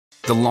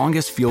The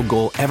longest field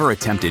goal ever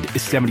attempted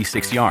is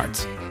 76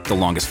 yards. The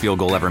longest field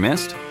goal ever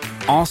missed?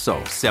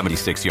 Also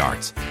 76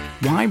 yards.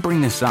 Why bring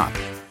this up?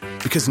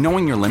 Because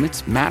knowing your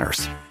limits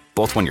matters,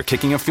 both when you're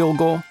kicking a field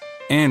goal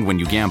and when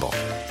you gamble.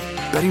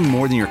 Betting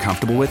more than you're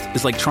comfortable with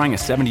is like trying a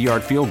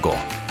 70-yard field goal.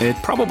 It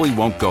probably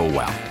won't go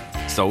well.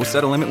 So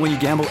set a limit when you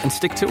gamble and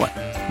stick to it.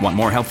 Want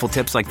more helpful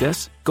tips like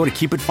this? Go to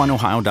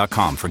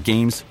keepitfunohio.com for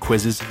games,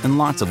 quizzes, and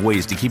lots of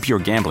ways to keep your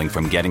gambling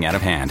from getting out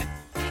of hand.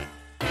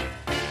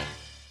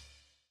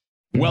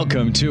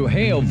 Welcome to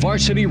Hail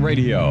Varsity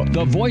Radio,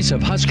 the voice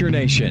of Husker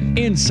Nation.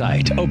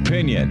 Insight,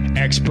 opinion,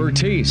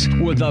 expertise,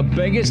 with the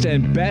biggest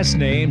and best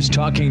names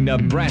talking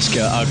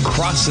Nebraska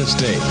across the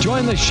state.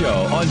 Join the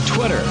show on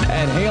Twitter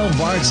at Hail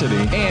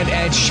Varsity and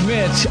at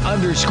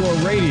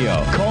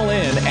Schmitz_radio. Call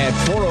in at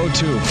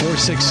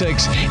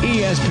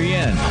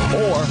 402-466-ESPN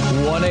or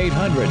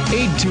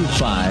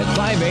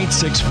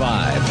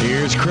 1-800-825-5865.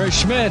 Here's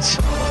Chris Schmitz.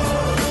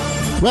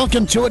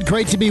 Welcome to it.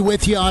 Great to be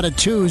with you on a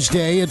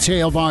Tuesday. It's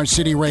Hail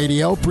Varsity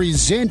Radio,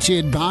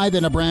 presented by the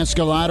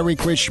Nebraska Lottery.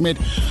 Chris Schmidt,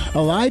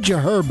 Elijah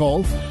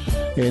Herbal,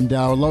 and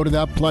loaded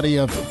up plenty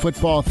of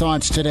football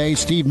thoughts today.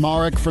 Steve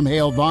Marek from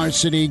Hail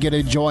Varsity going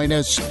to join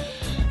us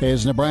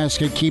as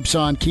Nebraska keeps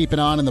on keeping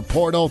on in the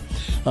portal.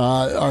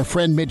 Our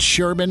friend Mitch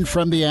Sherman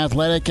from The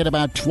Athletic in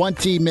about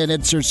 20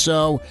 minutes or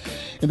so.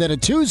 And then a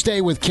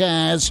Tuesday with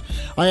Kaz.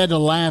 I had to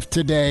laugh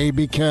today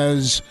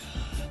because,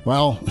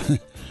 well...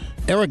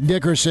 Eric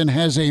Dickerson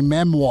has a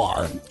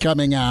memoir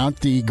coming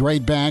out, the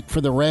great back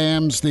for the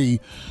Rams, the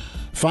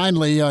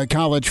finally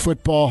College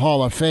Football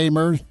Hall of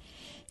Famer,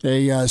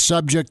 a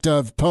subject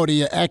of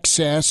Podia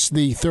Excess,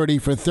 the 30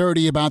 for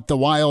 30 about the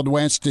Wild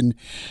West and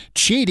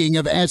cheating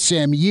of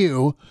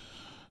SMU,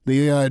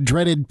 the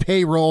dreaded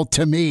payroll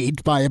to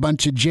meet by a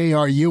bunch of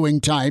J.R. Ewing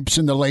types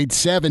in the late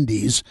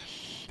 70s.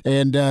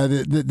 And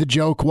the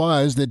joke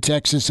was that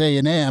Texas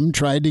A&M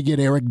tried to get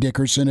Eric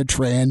Dickerson a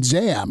Trans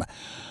Am.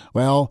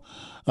 Well...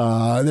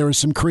 there was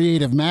some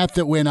creative math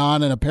that went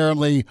on, and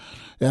apparently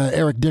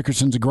Eric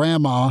Dickerson's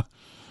grandma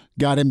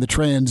got him the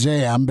Trans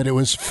Am, but it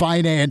was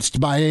financed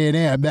by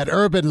A&M. That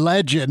urban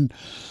legend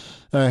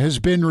has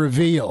been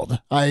revealed.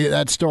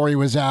 That story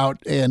was out,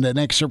 and an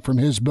excerpt from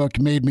his book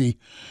made me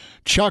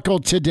chuckle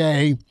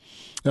today.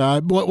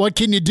 What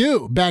can you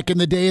do back in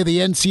the day of the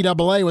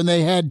NCAA when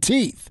they had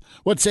teeth?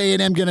 What's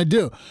A&M going to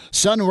do?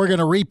 Son, we're going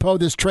to repo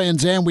this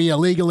Trans Am we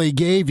illegally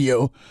gave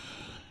you.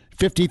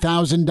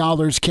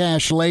 $50,000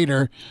 cash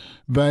later,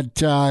 but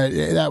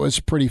that was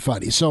pretty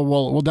funny. So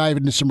we'll dive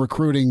into some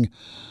recruiting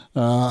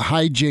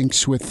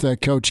hijinks with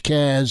Coach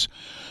Kaz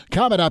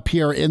coming up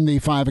here in the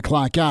 5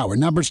 o'clock hour.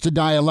 Numbers to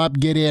dial up,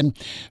 get in,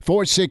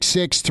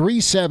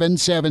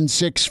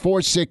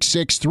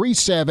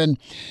 466-3776,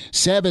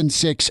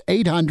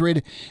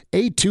 466-3776,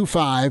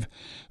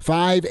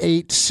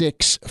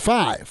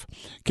 800-825-5865.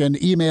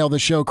 Can email the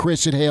show,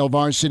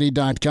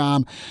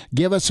 chris@hailvarsity.com.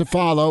 Give us a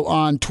follow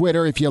on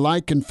Twitter if you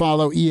like, and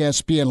follow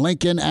ESPN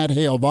Lincoln at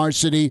Hail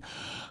Varsity.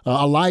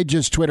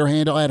 Elijah's Twitter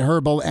handle at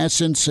Herbal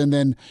Essence, and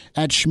then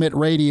at Schmidt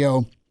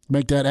Radio.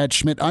 Make that at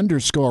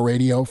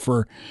Schmidt_radio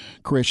for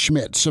Chris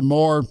Schmidt. Some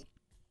more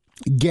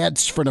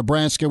gets for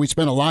Nebraska. We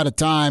spent a lot of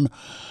time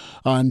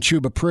on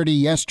Chuba Purdy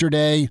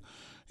yesterday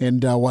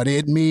and what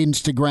it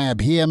means to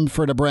grab him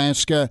for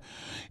Nebraska.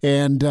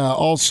 And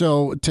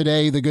also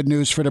today, the good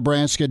news for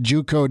Nebraska,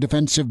 JUCO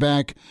defensive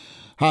back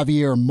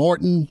Javier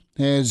Morton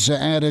has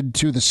added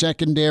to the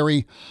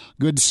secondary.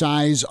 Good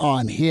size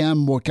on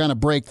him. We'll kind of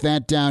break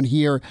that down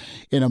here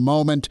in a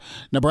moment.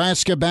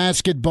 Nebraska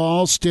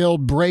basketball still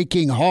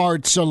breaking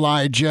hearts,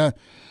 Elijah.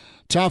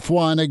 Tough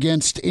one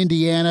against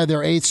Indiana,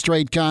 their 8th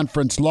straight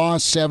conference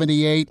loss,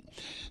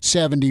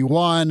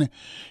 78-71.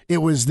 It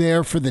was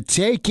there for the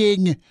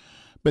taking,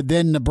 but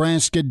then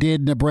Nebraska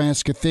did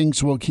Nebraska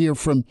things. We'll hear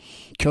from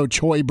Coach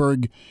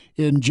Hoiberg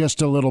in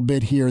just a little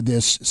bit here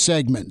this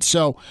segment.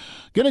 So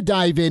going to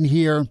dive in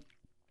here,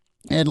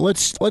 and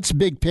let's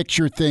big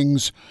picture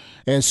things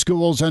as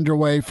school's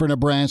underway for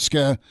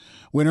Nebraska,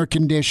 winter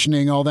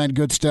conditioning, all that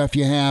good stuff.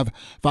 You have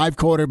 5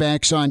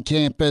 quarterbacks on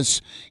campus.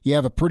 You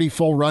have a pretty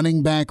full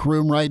running back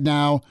room right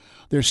now.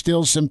 There's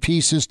still some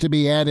pieces to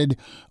be added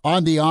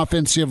on the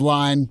offensive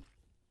line.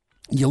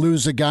 You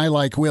lose a guy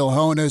like Will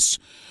Honus,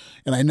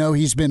 and I know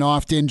he's been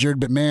oft injured,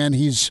 but man,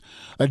 he's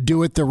a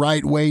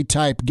do-it-the-right-way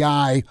type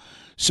guy.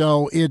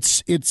 So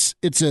it's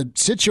a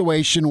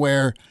situation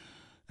where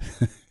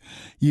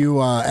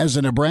you, as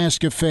a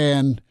Nebraska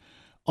fan,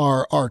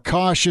 are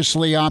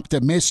cautiously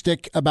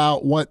optimistic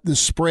about what the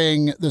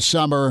spring, the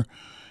summer,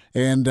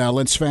 and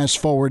let's fast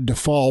forward to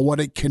fall,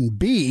 what it can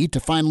be to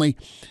finally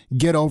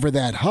get over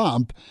that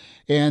hump.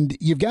 And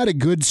you've got a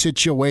good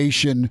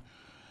situation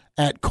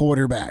at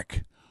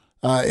quarterback.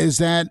 Is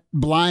that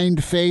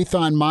blind faith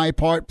on my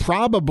part?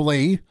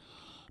 Probably,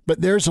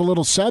 but there's a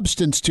little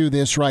substance to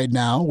this right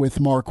now with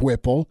Mark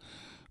Whipple.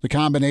 The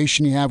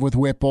combination you have with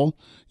Whipple,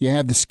 you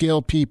have the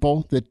skill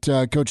people that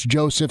Coach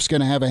Joseph's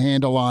going to have a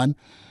handle on.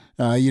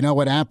 You know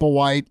what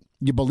Applewhite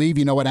You believe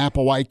you know what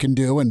Applewhite can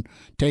do, and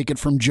take it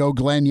from Joe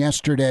Glenn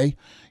yesterday.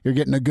 You're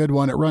getting a good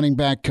one at running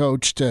back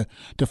coach to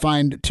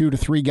find 2 to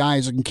 3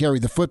 guys that can carry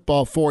the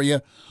football for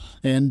you.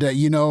 And,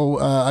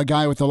 a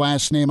guy with the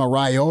last name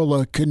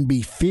Arayola can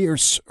be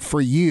fierce for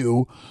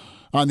you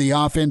on the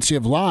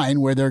offensive line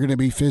where they're going to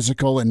be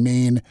physical and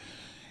mean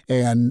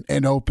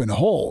and open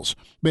holes.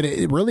 But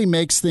it really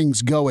makes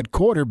things go at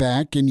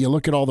quarterback, and you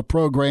look at all the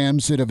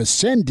programs that have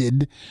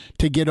ascended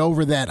to get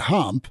over that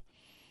hump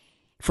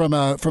from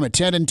a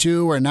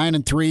 10-2 or a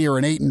 9-3 or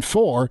an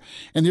 8-4,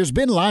 and there's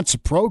been lots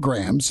of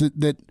programs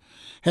that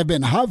have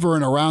been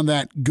hovering around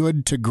that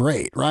good to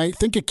great, right?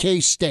 Think of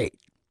K-State,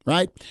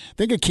 right?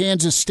 Think of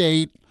Kansas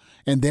State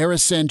and their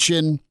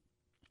ascension.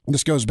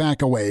 This goes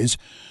back a ways,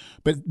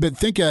 but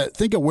think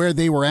of where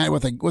they were at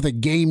with a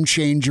game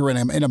changer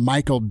and a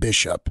Michael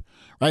Bishop,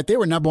 right? They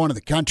were number 1 in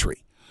the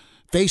country.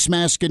 Face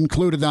mask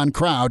included on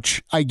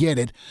Crouch, I get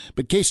it,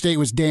 but K-State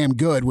was damn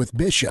good with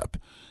Bishop.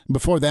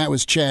 Before that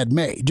was Chad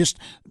May, just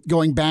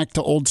going back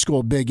to old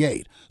school Big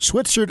 8.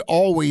 Switzer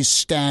always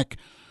stack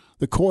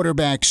the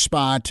quarterback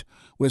spot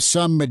with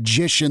some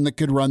magician that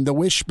could run the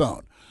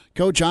wishbone.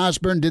 Coach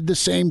Osborne did the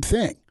same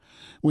thing.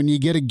 When you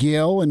get a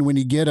Gill and when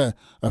you get a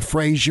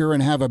Frazier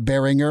and have a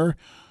Beringer,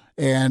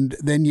 and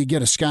then you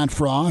get a Scott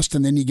Frost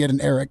and then you get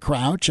an Eric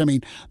Crouch. I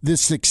mean, the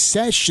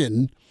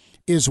succession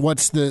is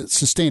what's the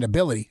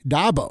sustainability.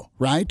 Dabo,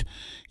 right?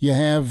 You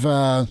have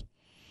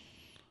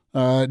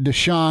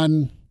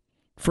Deshaun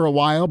for a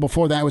while.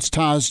 Before that was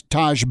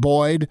Taj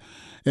Boyd.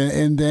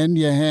 And then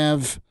you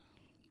have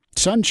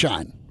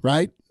Sunshine,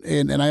 right?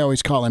 And I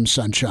always call him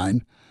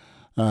Sunshine.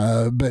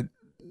 But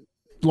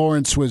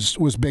Lawrence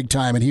was big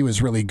time, and he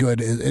was really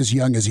good as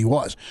young as he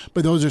was.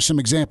 But those are some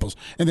examples.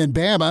 And then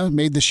Bama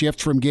made the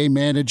shift from game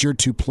manager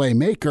to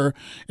playmaker,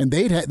 and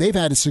they've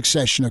had a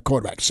succession of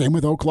quarterbacks. Same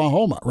with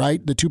Oklahoma,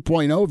 right? The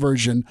 2.0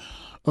 version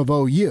of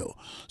OU.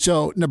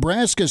 So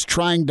Nebraska's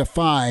trying to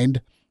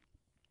find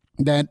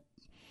that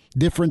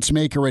difference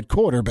maker at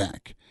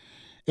quarterback.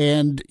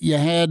 And you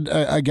had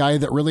a guy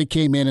that really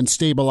came in and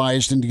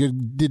stabilized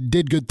and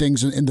did good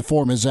things in the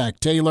form of Zach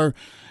Taylor.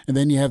 And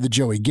then you have the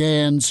Joey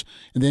Gans.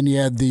 And then you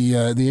had the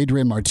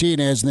Adrian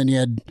Martinez. And then you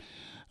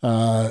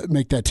had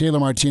make that Taylor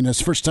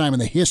Martinez. First time in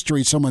the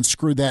history someone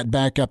screwed that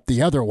back up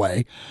the other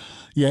way.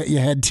 You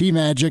had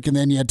T-Magic, and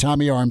then you had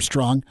Tommy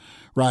Armstrong,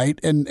 right?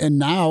 And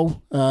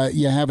now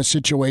you have a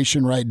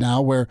situation right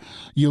now where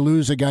you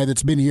lose a guy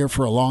that's been here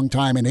for a long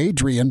time in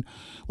Adrian.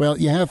 Well,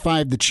 you have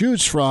 5 to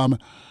choose from,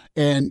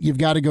 and you've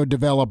got to go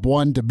develop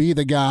one to be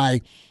the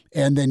guy,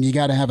 and then you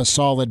got to have a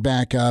solid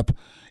backup,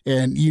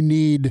 and you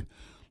need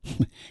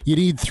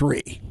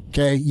 3.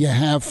 Okay, you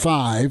have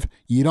 5.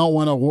 You don't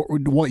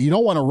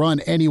want to run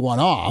anyone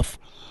off,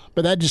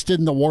 but that just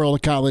isn't the world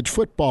of college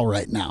football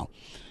right now.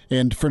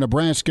 And for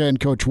Nebraska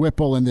and Coach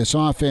Whipple in this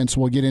offense,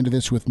 we'll get into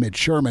this with Mitch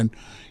Sherman.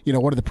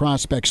 What do the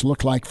prospects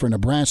look like for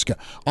Nebraska?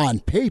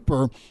 On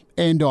paper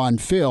and on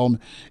film,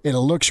 it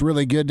looks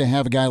really good to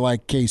have a guy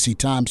like Casey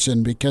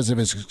Thompson because of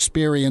his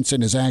experience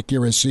and his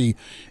accuracy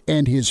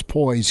and his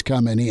poise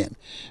coming in.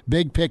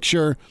 Big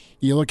picture,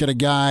 you look at a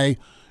guy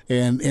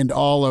and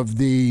all of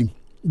the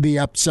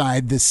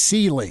upside, the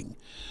ceiling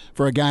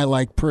for a guy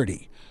like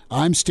Purdy.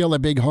 I'm still a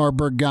big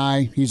Harburg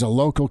guy. He's a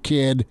local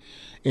kid,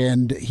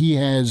 and he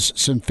has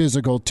some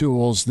physical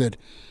tools that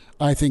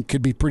I think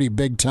could be pretty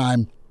big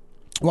time.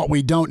 What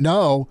we don't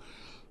know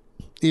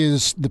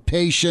is the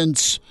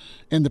patience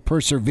and the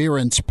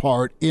perseverance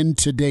part in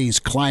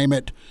today's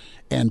climate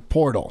and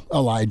portal,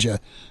 Elijah.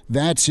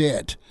 That's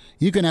it.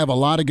 You can have a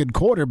lot of good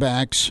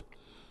quarterbacks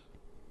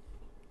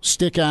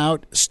stick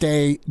out,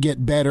 stay,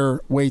 get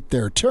better, wait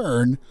their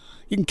turn.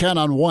 You can count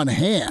on one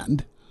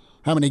hand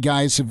how many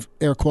guys have,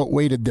 air quote,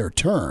 waited their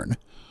turn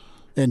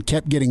and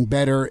kept getting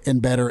better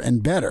and better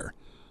and better.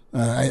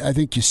 I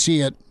think you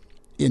see it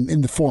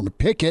in the form of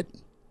Pickett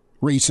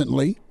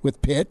recently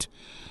with Pitt.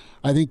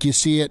 I think you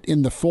see it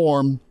in the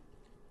form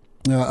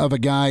of a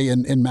guy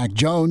in Mac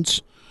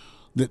Jones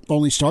that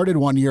only started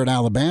 1 year at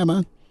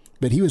Alabama,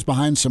 but he was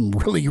behind some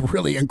really,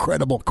 really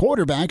incredible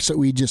quarterbacks that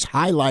we just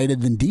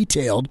highlighted and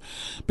detailed.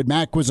 But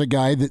Mac was a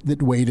guy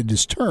that waited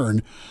his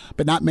turn,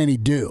 but not many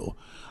do.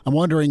 I'm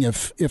wondering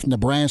if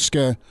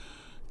Nebraska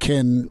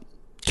can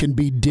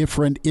be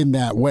different in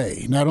that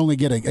way. Not only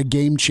get a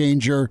game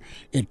changer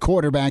at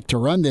quarterback to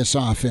run this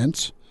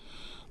offense,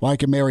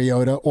 like a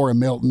Mariota or a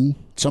Milton,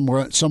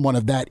 someone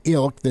of that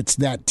ilk that's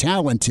that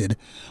talented,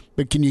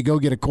 but can you go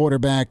get a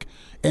quarterback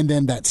and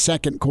then that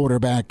second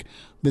quarterback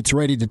that's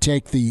ready to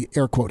take the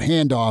air quote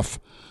handoff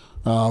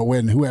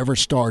when whoever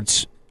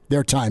starts,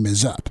 their time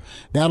is up.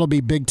 That'll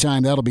be big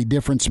time. That'll be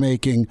difference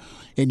making,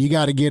 and you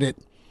got to get it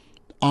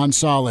on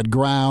solid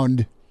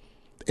ground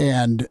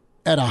and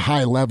at a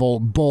high level,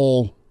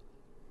 bowl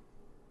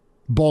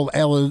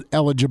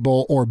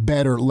eligible or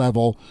better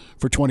level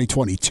for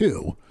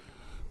 2022.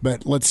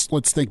 But let's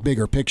think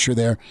bigger picture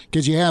there,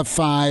 because you have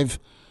 5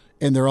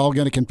 and they're all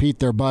going to compete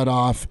their butt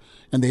off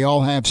and they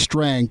all have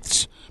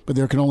strengths, but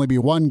there can only be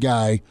one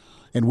guy,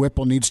 and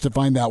Whipple needs to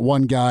find that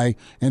one guy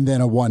and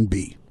then a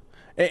 1B.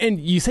 And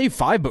you say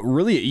 5, but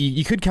really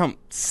you could count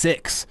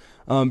 6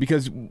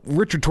 because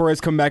Richard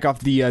Torres coming back off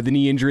the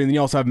knee injury, and then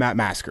you also have Matt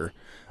Masker,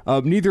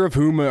 neither of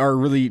whom are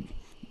really...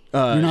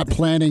 You're not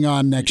planning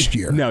on next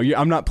year. No,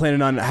 I'm not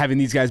planning on having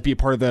these guys be a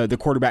part of the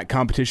quarterback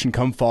competition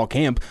come fall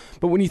camp.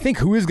 But when you think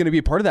who is going to be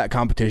a part of that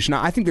competition,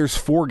 I think there's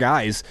 4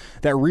 guys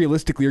that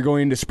realistically are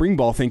going into spring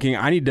ball thinking,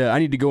 I need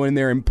to go in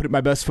there and put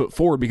my best foot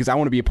forward because I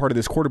want to be a part of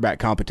this quarterback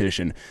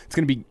competition. It's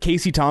going to be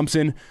Casey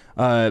Thompson,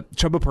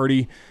 Chubba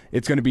Purdy,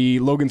 it's going to be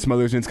Logan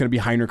Smothers, and it's going to be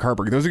Heinrich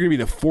Harburg. Those are going to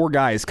be the 4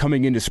 guys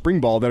coming into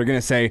spring ball that are going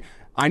to say,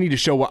 I need to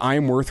show what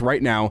I'm worth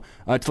right now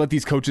to let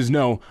these coaches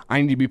know I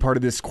need to be part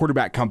of this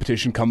quarterback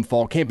competition come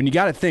fall camp. And you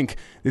got to think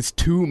it's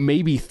 2,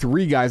 maybe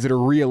 3 guys that are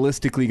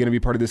realistically going to be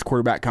part of this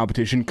quarterback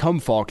competition come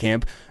fall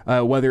camp,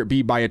 whether it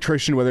be by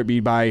attrition, whether it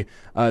be by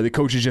the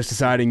coaches just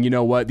deciding, you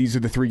know what, these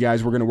are the 3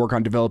 guys we're going to work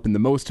on developing the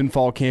most in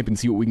fall camp and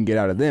see what we can get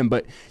out of them.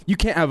 But you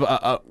can't have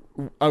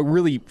a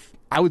really...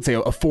 I would say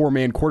a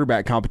 4-man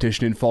quarterback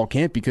competition in fall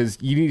camp because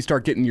you need to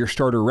start getting your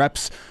starter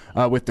reps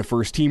with the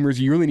first teamers.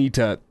 You really need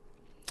to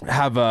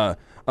have a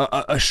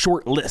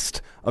short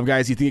list of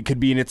guys you think it could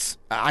be, and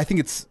I think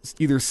it's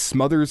either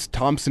Smothers,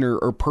 Thompson,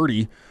 or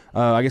Purdy.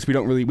 I guess we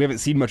haven't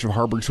seen much of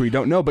Harburg, so we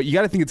don't know. But you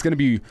got to think it's going to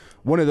be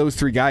one of those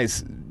 3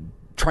 guys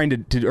trying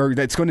or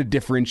that's going to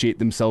differentiate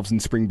themselves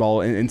in spring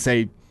ball and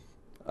say,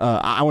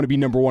 I want to be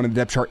number 1 in the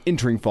depth chart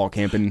entering fall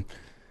camp. And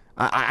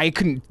I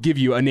couldn't give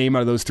you a name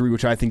out of those 3,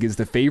 which I think is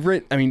the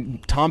favorite. I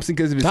mean, Thompson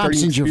because of his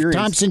starting experience.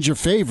 Thompson's your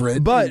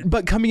favorite.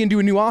 But coming into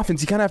a new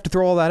offense, you kind of have to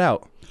throw all that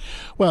out.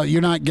 Well,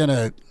 you're not going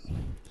to...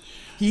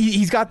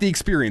 He's got the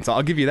experience.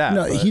 I'll give you that.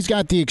 No, he's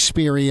got the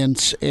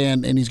experience,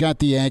 and he's got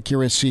the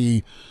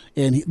accuracy,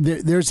 and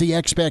there's the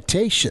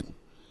expectation.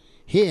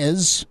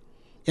 His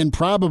and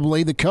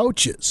probably the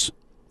coaches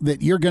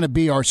that you're going to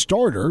be our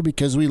starter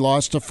because we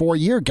lost a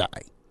 4-year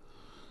guy.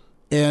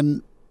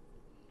 And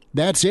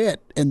that's it.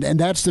 And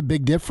that's the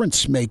big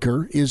difference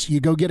maker is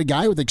you go get a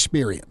guy with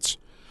experience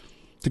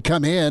to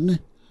come in,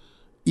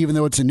 even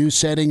though it's a new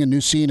setting, a new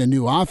scene, a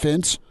new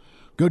offense,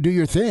 go do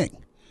your thing.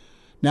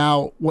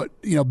 Now,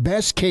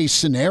 best case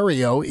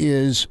scenario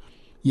is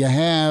you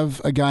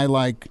have a guy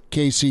like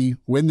Casey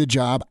win the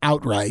job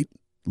outright,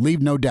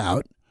 leave no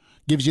doubt,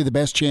 gives you the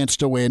best chance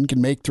to win,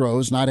 can make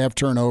throws, not have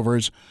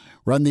turnovers,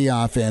 run the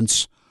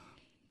offense,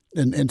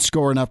 and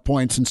score enough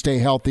points and stay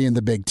healthy in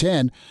the Big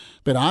Ten.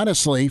 But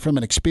honestly, from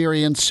an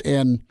experience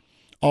and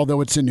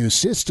although it's a new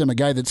system, a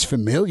guy that's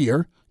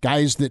familiar,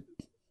 guys that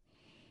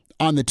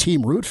on the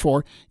team root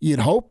for, you'd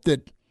hope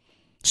that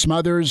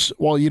Smothers,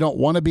 while you don't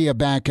want to be a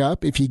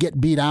backup, if you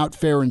get beat out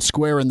fair and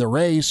square in the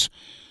race,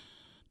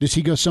 does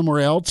he go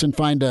somewhere else and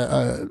find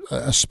a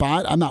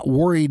spot? I'm not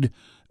worried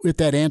if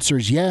that answer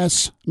is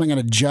yes. I'm not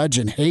going to judge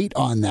and hate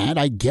on that.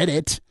 I get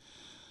it.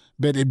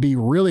 But it'd be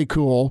really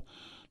cool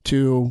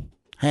to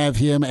have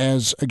him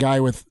as a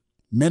guy with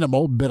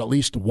minimal, but at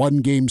least 1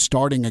 game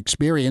starting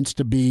experience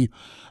to be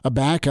a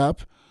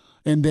backup.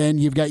 And then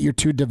you've got your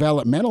 2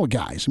 developmental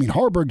guys. I mean,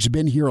 Harburg's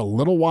been here a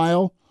little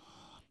while,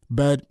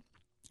 but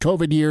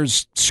COVID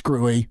year's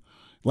screwy.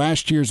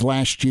 Last year's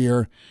last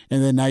year,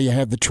 and then now you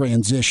have the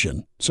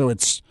transition. So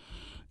it's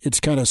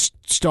kind of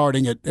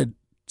starting at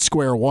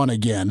square one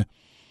again.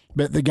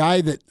 But the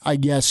guy that I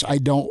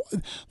don't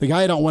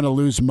want to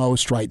lose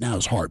most right now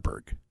is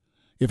Harburg.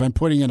 If I'm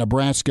putting a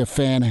Nebraska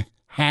fan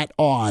hat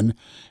on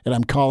and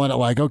I'm calling it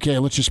like, okay,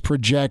 let's just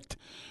project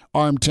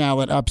arm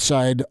talent,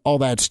 upside, all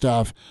that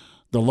stuff.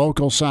 The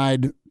local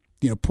side,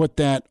 put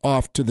that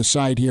off to the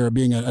side here,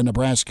 being a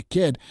Nebraska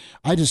kid.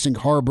 I just think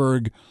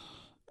Harburg,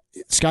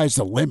 sky's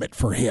the limit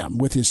for him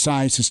with his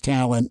size, his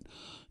talent,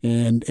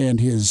 and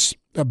his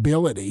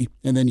ability.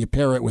 And then you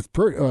pair it with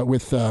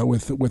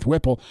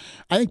Whipple.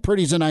 I think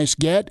Purdy's a nice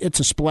get. It's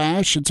a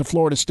splash. It's a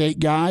Florida State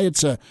guy.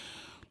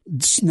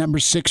 It's number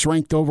 6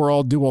 ranked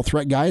overall dual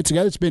threat guy. It's a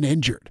guy that's been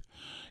injured,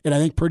 and I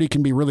think Purdy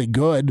can be really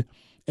good.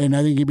 And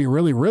I think he'd be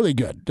really, really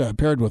good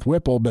paired with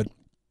Whipple, but.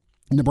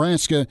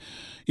 Nebraska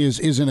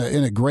is in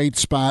a great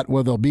spot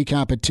where there'll be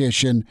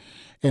competition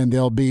and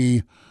there'll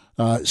be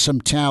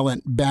some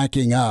talent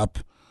backing up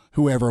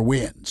whoever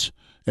wins.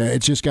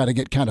 It's just got to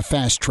get kind of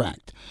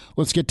fast-tracked.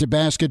 Let's get to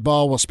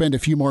basketball. We'll spend a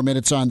few more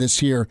minutes on this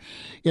here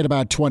in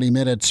about 20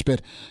 minutes.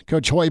 But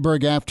Coach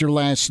Hoiberg, after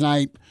last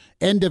night,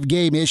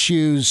 end-of-game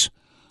issues,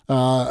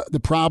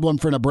 the problem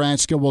for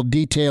Nebraska, we'll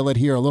detail it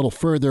here a little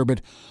further.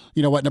 But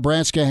you know what?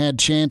 Nebraska had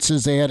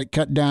chances. They had it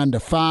cut down to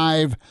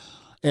 5.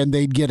 And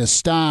they'd get a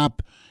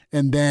stop,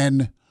 and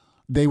then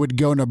they would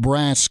go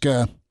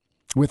Nebraska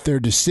with their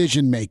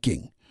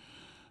decision-making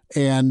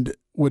and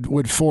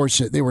would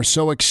force it. They were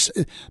so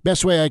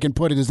best way I can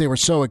put it is they were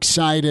so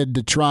excited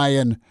to try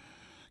and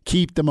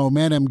keep the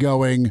momentum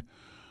going.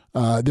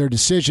 Their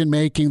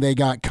decision-making, they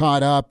got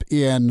caught up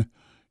in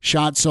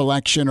shot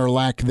selection or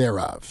lack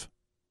thereof.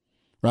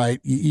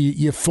 Right?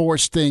 You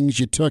forced things,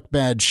 you took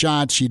bad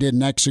shots, you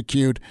didn't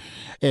execute,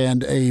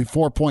 and a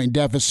 4-point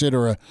deficit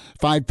or a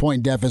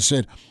 5-point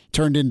deficit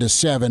turned into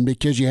 7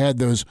 because you had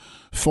those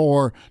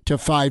 4 to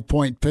 5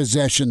 point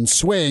possession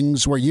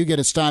swings where you get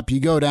a stop,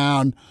 you go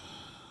down,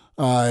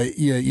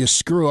 You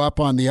screw up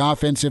on the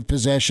offensive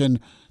possession,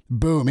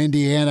 boom,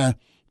 Indiana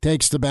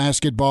takes the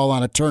basketball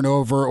on a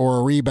turnover or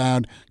a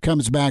rebound,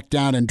 comes back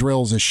down and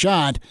drills a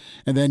shot,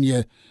 and then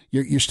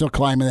you're still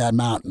climbing that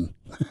mountain.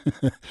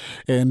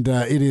 And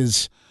it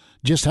is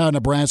just how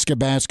Nebraska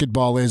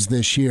basketball is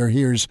this year.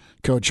 Here's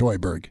Coach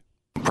Hoiberg.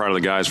 Proud of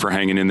the guys for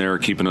hanging in there,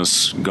 keeping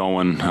us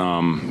going.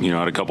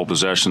 Had a couple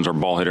possessions. Our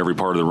ball hit every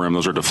part of the rim.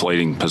 Those are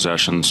deflating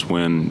possessions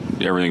when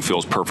everything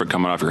feels perfect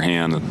coming off your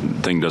hand. The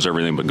thing does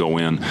everything but go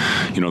in.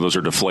 Those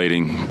are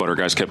deflating. But our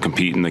guys kept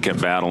competing. They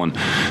kept battling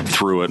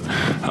through it.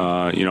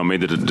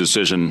 Made the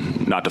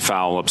decision not to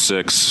foul up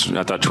 6.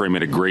 I thought Trey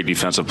made a great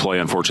defensive play.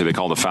 Unfortunately, they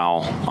called a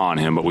foul on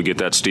him. But we get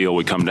that steal.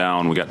 We come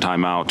down. We got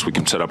timeouts. We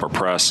can set up our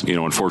press.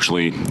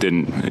 Unfortunately,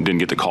 didn't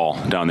get the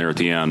call down there at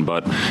the end.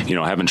 But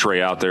having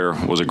Trey out there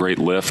was a great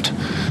lift.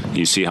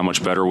 You see how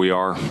much better we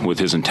are with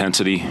his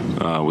intensity,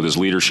 with his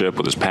leadership,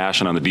 with his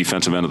passion on the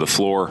defensive end of the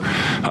floor.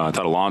 I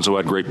thought Alonzo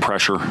had great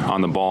pressure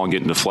on the ball and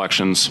getting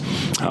deflections.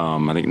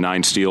 I think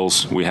 9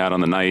 steals we had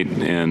on the night.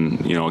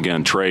 And,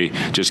 again, Trey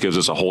just gives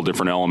us a whole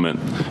different element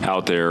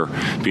out there,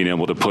 being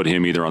able to put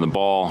him either on the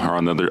ball or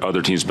on the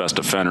other team's best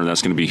defender.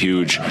 That's going to be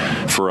huge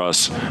for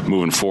us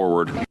moving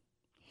forward.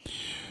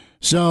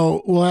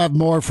 So we'll have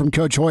more from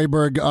Coach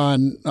Hoiberg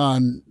on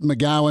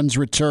McGowan's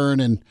return,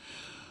 and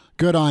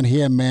good on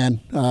him,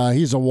 man.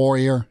 He's a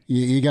warrior.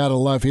 You got to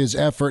love his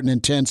effort and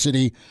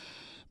intensity.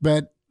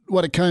 But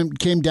what it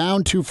came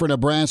down to for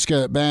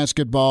Nebraska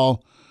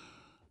basketball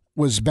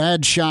was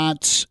bad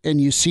shots,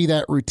 and you see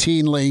that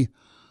routinely.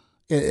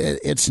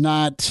 It's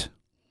not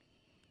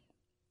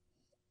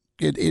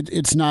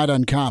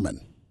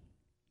uncommon.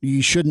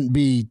 You shouldn't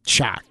be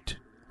shocked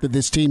that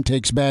this team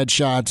takes bad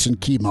shots in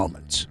key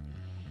moments.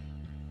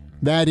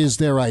 That is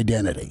their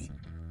identity.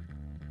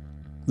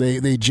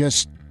 They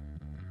just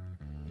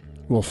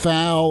will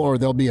foul, or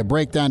there'll be a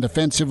breakdown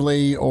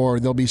defensively, or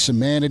there'll be some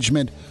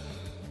management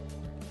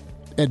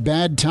at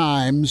bad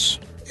times,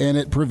 and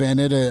it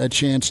prevented a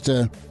chance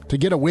to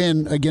get a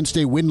win against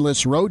a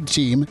winless road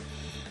team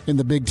in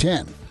the Big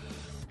Ten.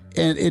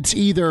 And it's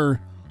either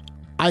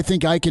I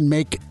think I can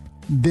make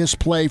this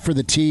play for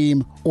the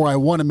team, or I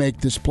want to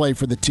make this play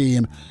for the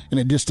team, and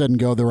it just doesn't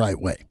go the right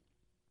way.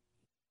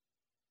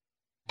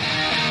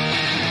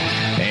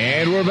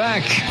 And we're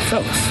back.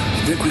 Fellas,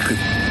 think we could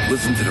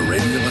listen to the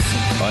radio lesson?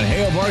 On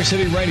Hail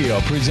Varsity Radio,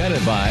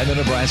 presented by the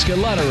Nebraska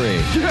Lottery.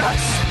 Yes!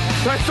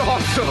 That's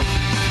awesome!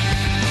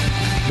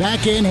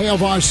 Back in Hail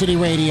Varsity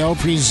Radio,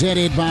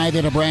 presented by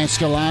the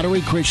Nebraska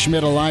Lottery. Chris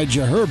Schmidt,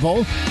 Elijah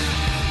Herbal.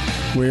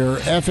 We're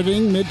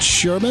efforting Mitch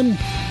Sherman. You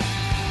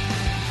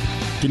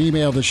can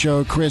email the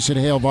show,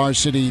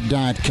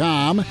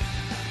 chris@hailvarsity.com,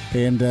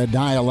 and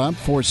dial up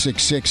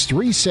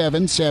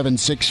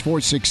 466-3776,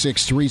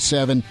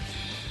 466-3776.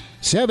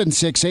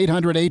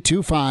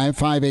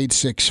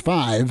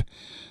 800-825-5865,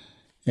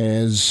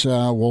 as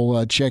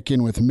we'll check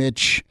in with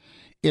Mitch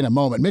in a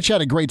moment. Mitch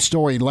had a great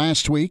story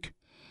last week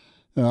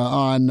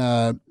on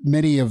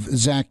many of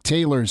Zach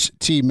Taylor's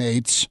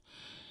teammates.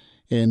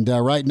 And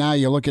right now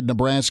you look at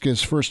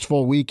Nebraska's first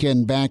full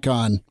weekend back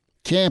on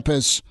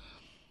campus,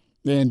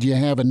 and you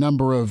have a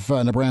number of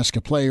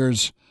Nebraska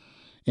players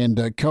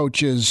and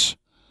coaches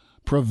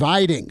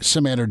providing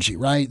some energy,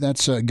 right?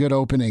 That's a good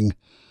opening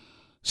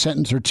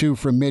sentence or two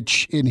from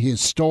Mitch in his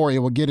story.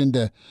 We'll get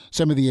into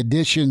some of the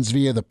additions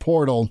via the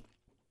portal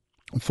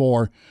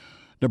for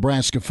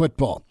Nebraska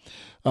football.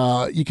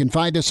 You can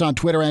find us on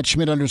Twitter at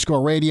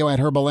Schmidt_radio, at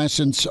Herbal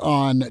Essence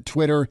on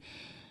Twitter,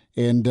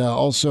 and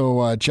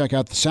also check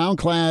out the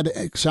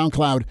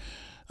SoundCloud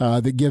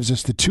that gives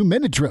us the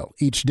 2-minute drill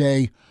each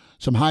day.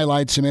 Some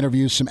highlights, some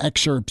interviews, some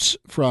excerpts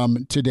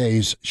from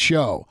today's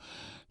show.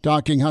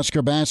 Talking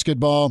Husker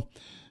basketball,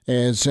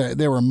 as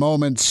there were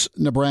moments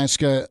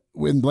Nebraska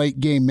in late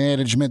game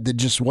management that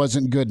just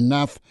wasn't good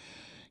enough.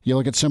 You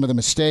look at some of the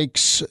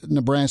mistakes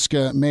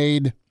Nebraska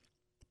made,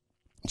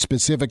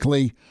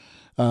 specifically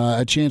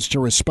a chance to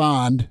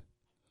respond.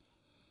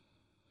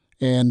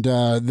 And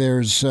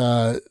there's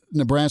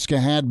Nebraska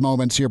had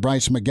moments here.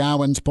 Bryce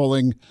McGowan's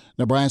pulling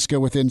Nebraska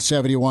within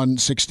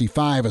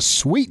 71-65, a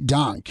sweet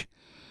dunk.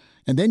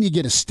 And then you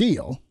get a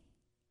steal.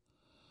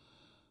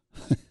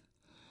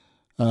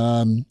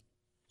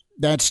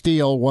 That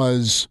steal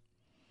was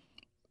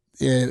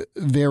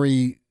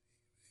very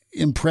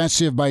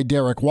impressive by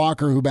Derek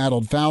Walker, who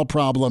battled foul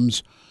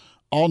problems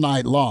all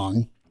night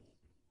long.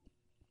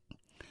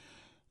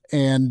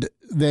 And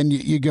then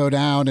you go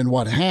down, and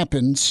what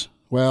happens?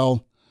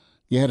 Well,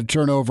 you had a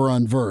turnover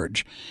on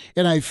Verge.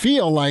 And I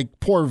feel like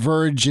poor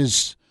Verge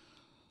is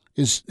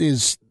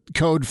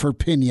code for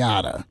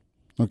piñata,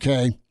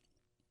 okay?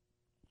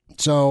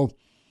 So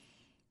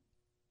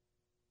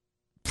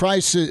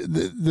Price,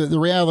 the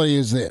reality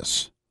is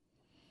this,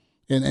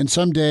 and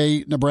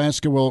someday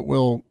Nebraska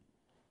will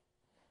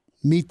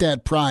meet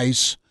that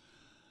price.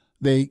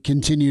 They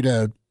continue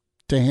to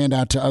hand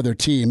out to other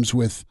teams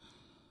with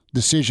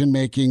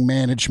decision-making,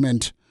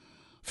 management,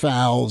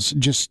 fouls,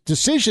 just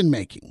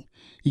decision-making.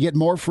 You get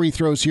more free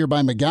throws here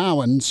by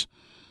McGowan's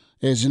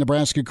as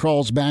Nebraska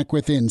crawls back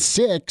within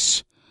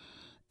 6,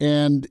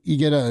 and you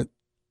get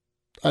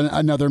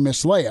another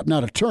missed layup.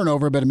 Not a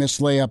turnover, but a missed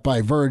layup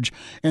by Verge.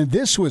 And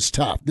this was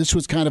tough. This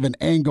was kind of an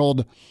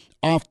angled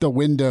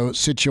off-the-window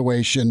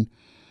situation.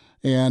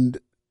 And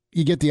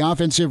you get the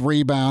offensive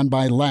rebound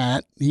by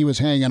Lat. He was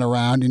hanging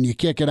around, and you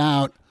kick it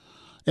out.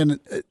 And,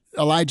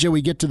 Elijah,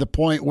 we get to the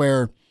point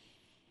where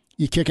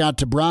you kick out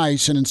to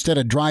Bryce, and instead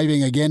of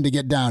driving again to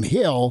get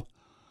downhill,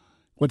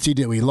 what's he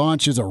do? He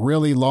launches a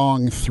really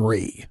long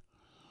three.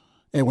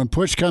 And when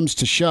push comes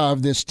to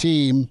shove, this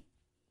team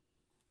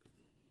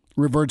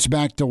reverts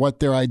back to what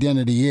their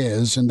identity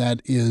is, and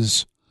that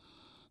is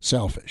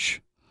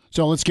selfish.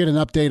 So let's get an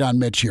update on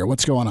Mitch here.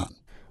 What's going on?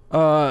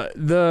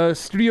 The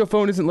studio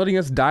phone isn't letting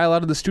us dial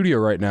out of the studio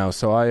right now,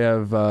 so I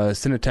have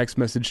sent a text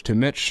message to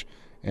Mitch,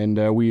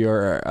 and we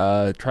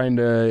are trying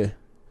to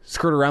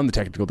skirt around the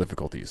technical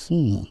difficulties.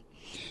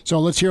 So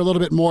let's hear a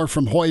little bit more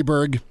from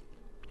Hoiberg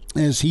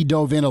as he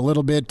dove in a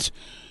little bit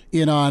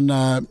in on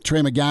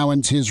Trey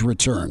McGowan's his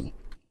return.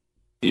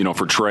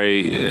 For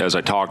Trey, as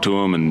I talked to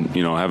him and,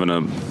 having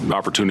an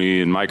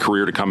opportunity in my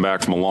career to come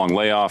back from a long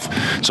layoff,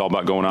 it's all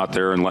about going out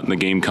there and letting the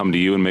game come to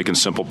you and making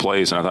simple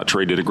plays. And I thought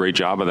Trey did a great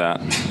job of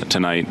that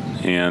tonight.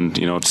 And,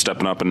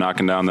 stepping up and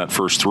knocking down that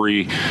first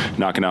three,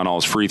 knocking down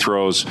all his free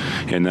throws,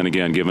 and then,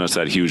 again, giving us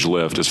that huge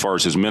lift. As far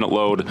as his minute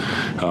load,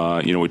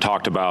 we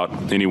talked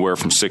about anywhere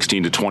from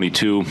 16 to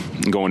 22.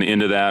 Going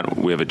into that,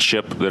 we have a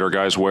chip that our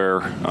guys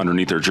wear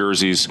underneath their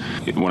jerseys.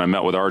 When I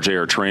met with RJ,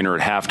 our trainer,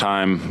 at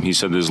halftime, he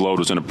said his load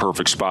was in a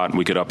perfect spot, and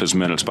we could up his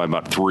minutes by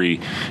about 3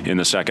 in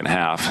the second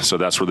half. So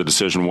that's where the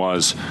decision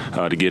was,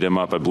 to get him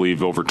up, I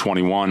believe, over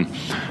 21,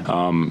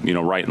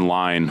 right in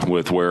line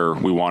with where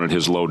we wanted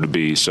his load to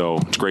be. So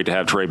it's great to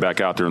have Trey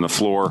back out there on the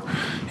floor,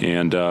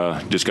 and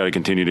just got to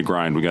continue to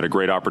grind. We got a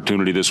great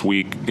opportunity this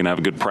week. Going to have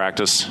a good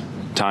practice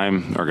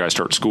time. Our guys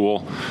start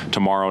school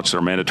tomorrow. It's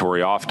their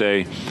mandatory off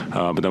day.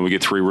 But then we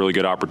get 3 really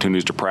good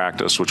opportunities to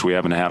practice, which we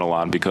haven't had a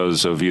lot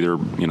because of either,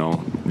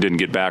 didn't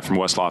get back from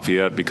West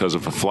Lafayette because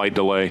of a flight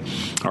delay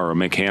or a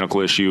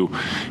mechanical issue,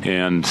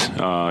 and,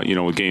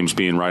 with games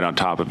being right on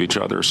top of each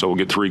other. So we'll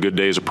get 3 good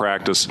days of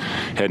practice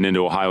heading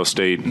into Ohio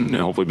State and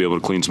hopefully be able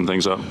to clean some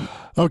things up.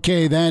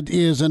 Okay, that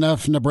is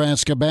enough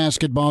Nebraska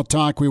basketball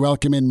talk. We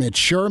welcome in Mitch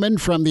Sherman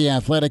from The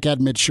Athletic, at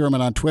Mitch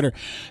Sherman on Twitter.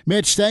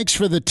 Mitch, thanks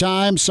for the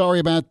time. Sorry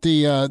about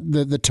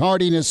the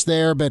tardiness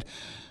there, but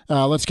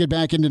let's get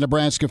back into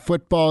Nebraska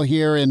football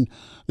here. And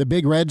the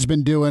Big Red's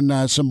been doing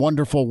some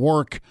wonderful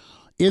work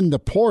in the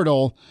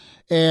portal.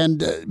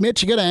 And,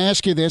 Mitch, I got to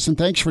ask you this, and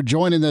thanks for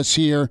joining us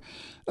here.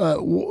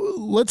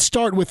 Let's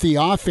start with the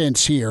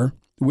offense here.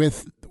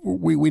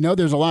 We know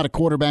there's a lot of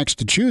quarterbacks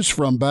to choose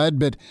from, Bud,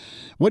 but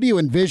what do you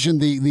envision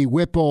the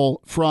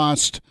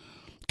Whipple-Frost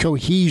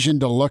cohesion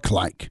to look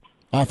like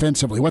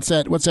offensively? What's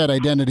that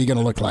identity going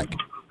to look like?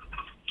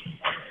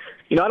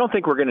 I don't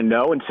think we're going to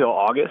know until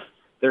August.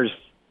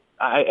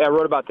 I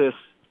wrote about this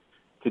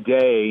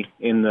today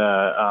in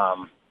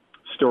the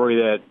story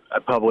that I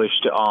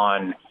published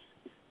on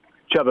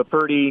Chubba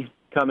Purdy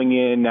coming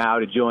in now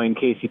to join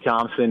Casey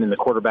Thompson in the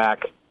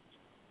quarterback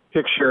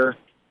picture.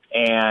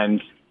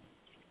 And,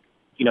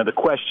 the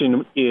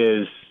question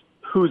is,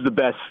 who's the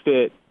best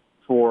fit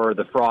for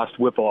the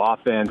Frost-Whipple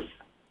offense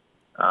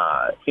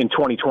in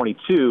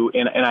 2022?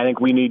 And I think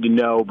we need to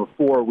know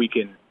before we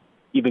can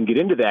even get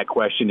into that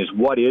question is,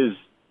 what is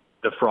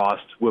the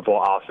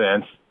Frost-Whipple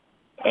offense?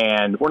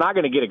 And we're not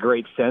going to get a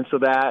great sense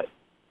of that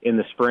in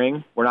the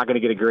spring. We're not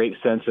going to get a great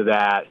sense of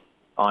that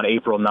on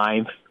April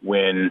 9th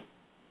when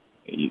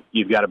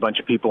you've got a bunch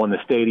of people in the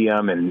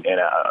stadium and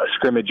a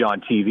scrimmage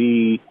on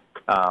TV,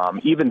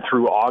 even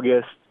through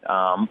August.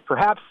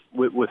 Perhaps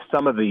with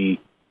some of the,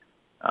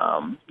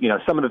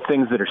 some of the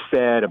things that are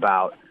said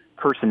about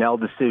personnel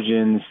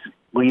decisions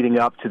leading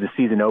up to the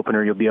season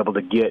opener, you'll be able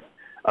to get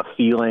a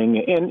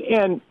feeling.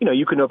 And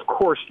you can, of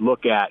course,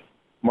 look at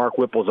Mark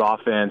Whipple's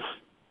offense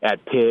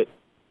at Pitt,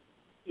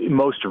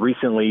 most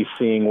recently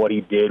seeing what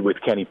he did with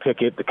Kenny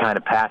Pickett, the kind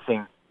of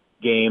passing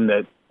game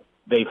that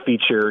they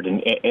featured,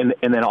 and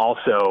then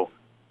also,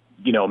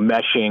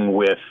 meshing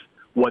with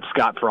what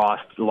Scott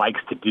Frost likes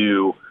to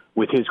do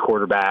with his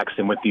quarterbacks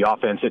and with the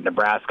offense at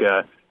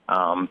Nebraska.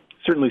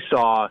 Certainly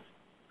saw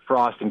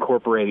Frost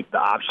incorporate the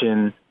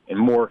option and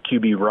more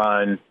QB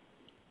run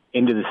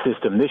into the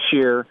system this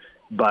year.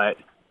 But,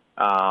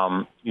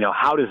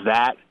 how does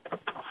that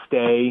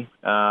stay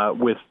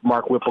with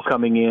Mark Whipple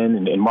coming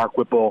in and Mark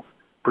Whipple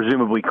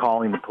presumably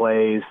calling the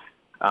plays?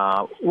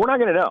 We're not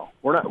going to know.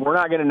 We're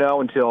not going to know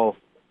until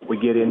we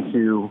get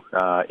into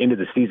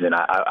the season,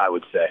 I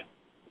would say.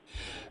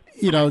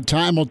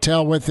 Time will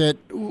tell with it.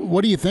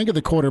 What do you think of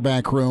the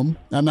quarterback room?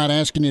 I'm not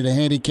asking you to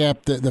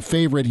handicap the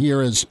favorite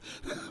here as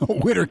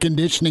winter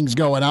conditioning's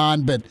going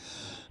on, but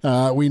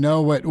we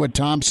know what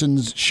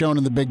Thompson's shown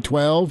in the Big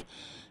 12.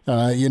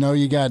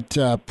 You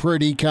got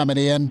Purdy coming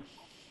in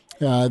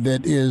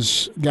that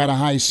is got a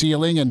high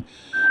ceiling, and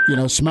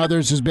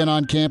Smothers has been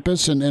on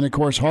campus, and of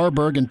course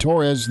Harburg and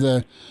Torres,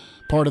 the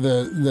part of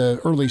the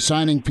early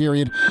signing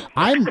period.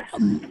 I'm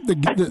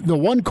the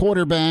one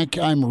quarterback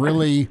I'm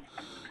really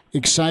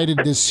excited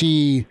to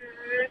see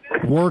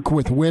work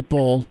with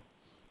Whipple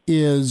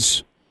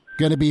is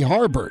going to be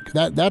Haarberg.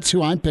 That's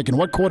who I'm picking.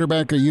 What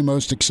quarterback are you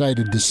most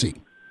excited to see?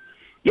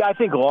 Yeah, I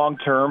think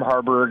long-term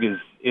Haarberg is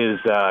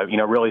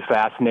really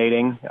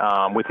fascinating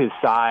with his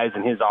size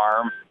and his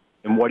arm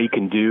and what he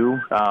can do.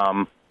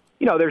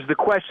 There's the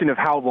question of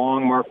how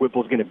long Mark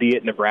Whipple's going to be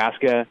at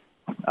Nebraska,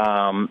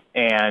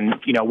 and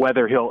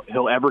whether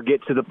he'll ever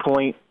get to the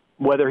point,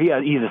 whether he's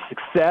a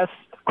success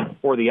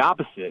or the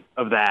opposite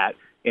of that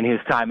in his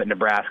time at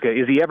Nebraska.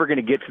 Is he ever going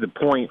to get to the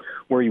point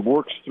where he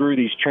works through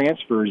these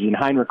transfers and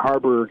Heinrich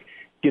Haarberg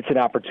gets an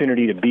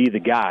opportunity to be the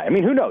guy? I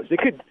mean, who knows?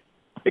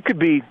 It could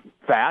be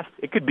fast.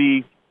 It could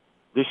be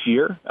this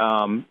year.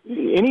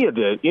 Any of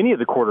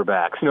the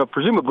quarterbacks.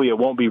 Presumably it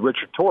won't be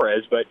Richard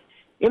Torres, but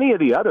any of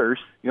the others,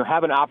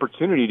 have an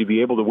opportunity to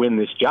be able to win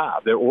this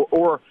job.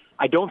 Or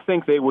I don't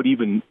think they would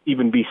even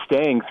be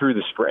staying through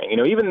the spring.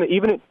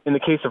 Even in the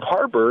case of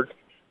Haarberg,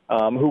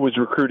 who was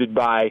recruited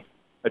by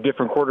a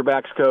different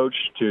quarterbacks coach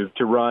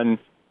to run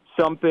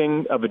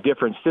something of a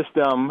different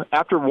system.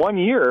 After 1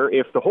 year,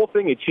 if the whole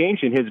thing had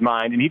changed in his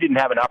mind and he didn't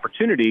have an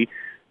opportunity,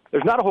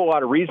 there's not a whole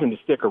lot of reason to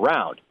stick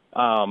around.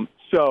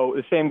 So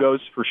the same goes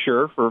for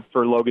sure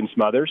for Logan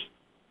Smothers.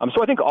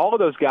 So I think all of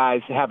those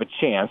guys have a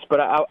chance, but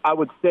I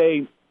would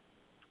say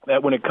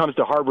that when it comes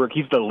to Haarberg,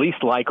 he's the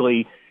least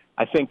likely,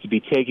 I think, to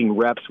be taking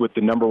reps with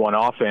the number one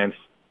offense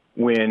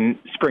when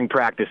spring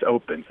practice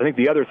opens. I think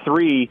the other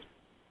three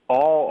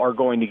all are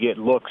going to get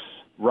looks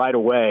right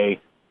away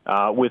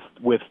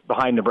with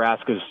behind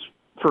Nebraska's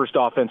first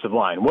offensive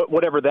line,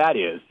 whatever that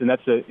is, and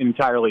that's an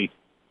entirely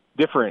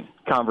different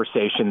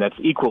conversation that's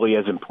equally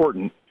as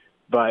important.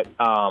 But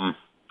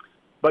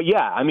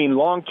yeah, I mean,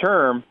 long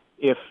term,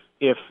 if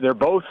they're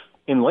both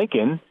in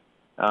Lincoln,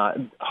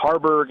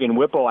 Haarberg and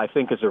Whipple, I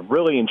think, is a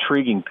really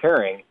intriguing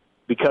pairing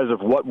because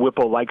of what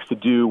Whipple likes to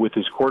do with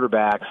his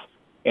quarterbacks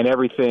and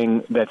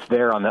everything that's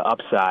there on the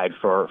upside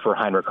for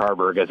Heinrich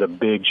Haarberg as a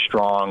big,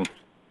 strong,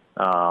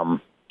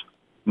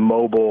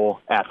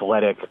 mobile,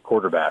 athletic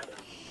quarterback.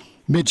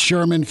 Mitch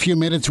Sherman, few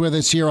minutes with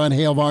us here on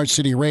Hail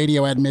Varsity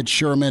Radio at Mitch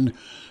Sherman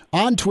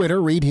on Twitter.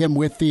 Read him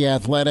with The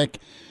Athletic.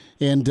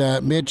 And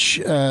Mitch,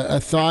 a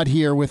thought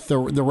here with the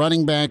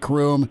running back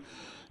room.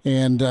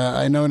 And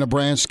I know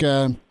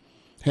Nebraska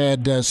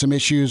had some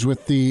issues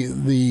with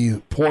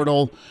the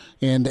portal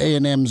and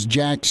A&M's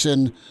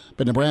Jackson,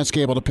 but Nebraska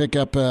able to pick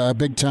up a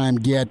big-time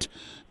get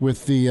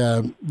with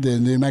the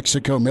New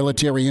Mexico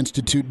Military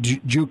Institute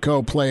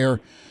JUCO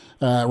player,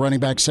 running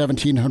back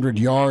 1,700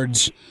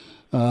 yards.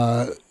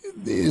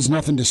 Is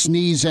nothing to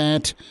sneeze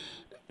at.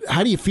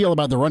 How do you feel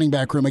about the running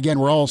back room? Again,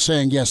 we're all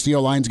saying, yes, the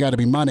O-line's got to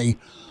be money,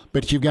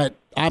 but you've got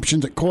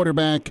options at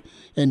quarterback,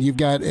 and you've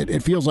got,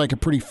 it feels like a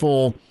pretty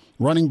full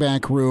running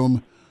back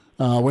room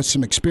with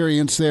some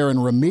experience there in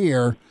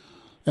Ramir,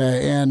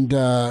 and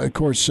of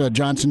course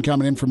Johnson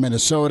coming in from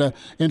Minnesota,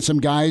 and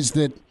some guys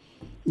that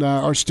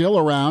are still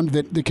around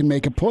that can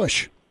make a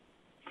push.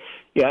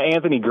 Yeah,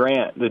 Anthony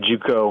Grant, the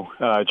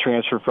JUCO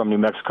transfer from New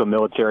Mexico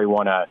Military,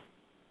 won a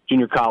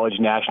junior college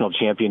national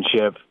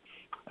championship.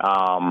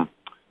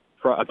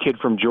 A kid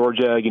from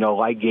Georgia,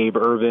 like Gabe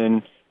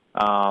Ervin.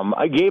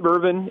 Gabe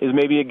Ervin is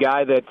maybe a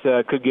guy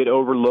that could get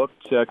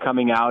overlooked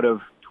coming out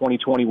of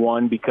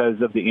 2021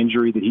 because of the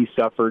injury that he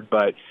suffered.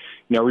 But,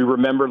 we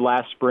remember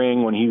last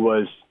spring when he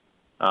was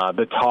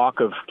the talk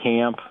of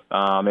camp,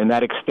 and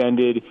that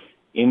extended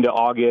into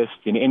August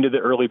and into the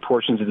early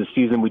portions of the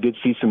season. We did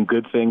see some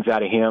good things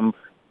out of him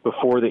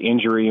before the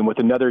injury. And with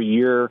another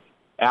year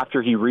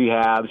after he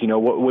rehabs,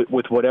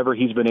 with whatever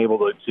he's been able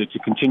to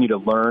continue to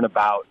learn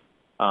about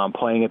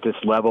playing at this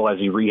level as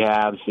he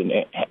rehabs and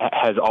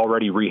has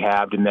already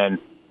rehabbed, and then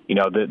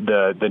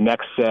the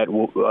next set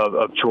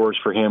of chores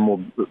for him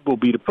will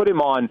be to put him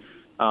on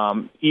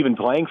even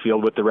playing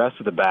field with the rest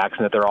of the backs,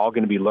 and that they're all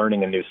going to be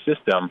learning a new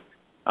system.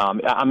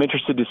 I'm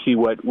interested to see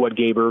what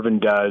Gabe Ervin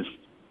does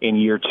in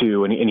year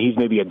two, and he's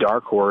maybe a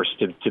dark horse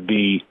to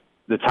be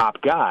the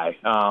top guy.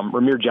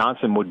 Ramir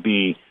Johnson would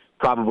be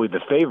probably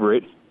the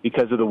favorite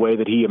because of the way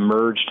that he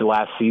emerged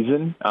last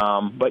season.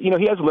 But,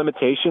 he has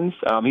limitations.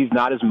 He's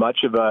not as much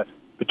of a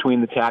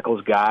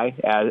between-the-tackles guy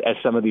as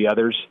some of the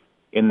others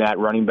in that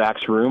running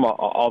backs room,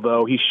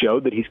 although he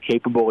showed that he's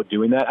capable of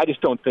doing that. I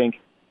just don't think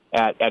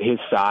at his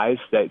size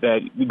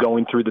that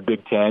going through the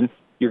Big Ten,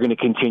 you're going to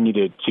continue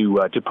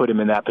to put him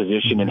in that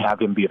position and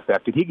have him be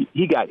effective.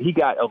 He got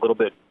a little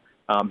bit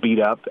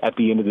beat up at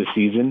the end of the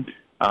season.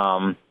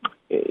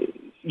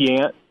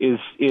 Yant is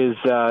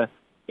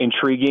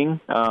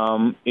intriguing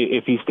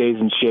if he stays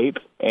in shape,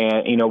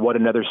 and what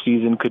another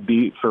season could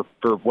be for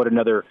what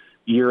another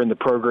year in the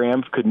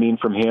program could mean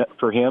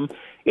for him.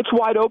 It's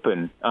wide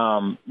open,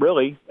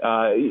 really.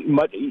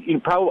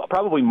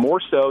 Probably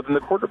more so than the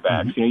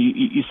quarterbacks.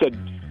 You said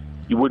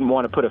you wouldn't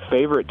want to put a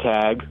favorite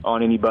tag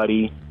on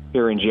anybody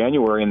here in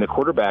January in the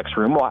quarterbacks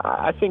room. Well,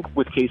 I think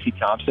with Casey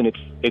Thompson,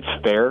 it's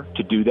fair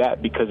to do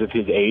that because of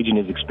his age and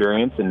his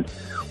experience and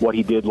what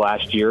he did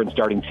last year and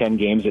starting 10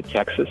 games at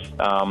Texas.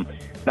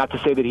 Not to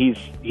say that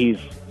he's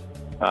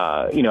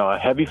a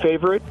heavy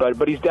favorite,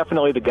 but he's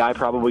definitely the guy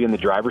probably in the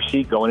driver's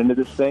seat going into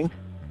this thing.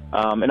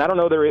 And I don't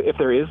know if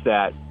there is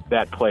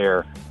that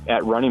player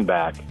at running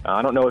back.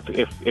 I don't know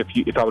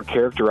if I would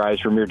characterize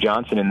Ramir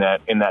Johnson in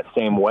that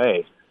same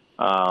way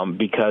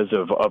because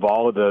of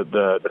all of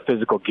the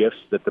physical gifts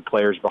that the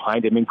players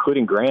behind him,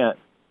 including Grant,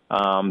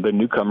 the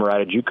newcomer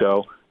out of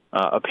JUCO,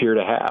 appear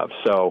to have.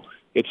 So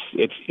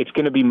it's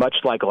going to be much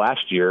like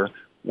last year,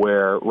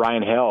 where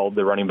Ryan Held,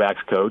 the running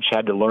backs coach,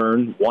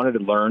 wanted to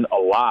learn a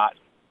lot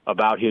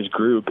about his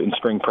group in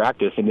spring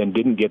practice, and then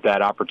didn't get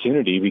that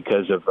opportunity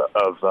because of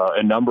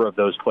a number of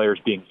those players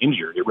being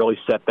injured. It really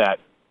set that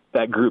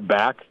group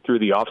back through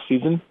the off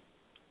season.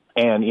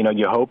 And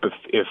you hope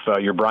if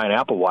you're Brian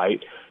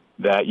Applewhite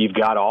that you've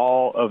got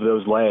all of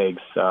those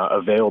legs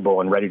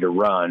available and ready to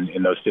run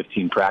in those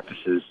 15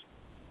 practices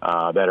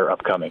that are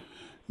upcoming.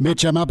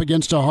 Mitch, I'm up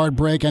against a hard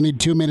break. I need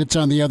 2 minutes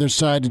on the other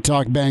side to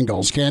talk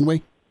Bengals. Can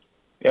we?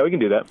 Yeah, we can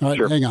do that. All right,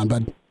 sure. Hang on,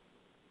 bud.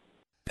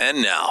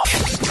 And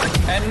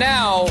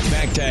now,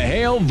 back to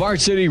Hail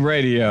Varsity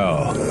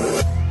Radio.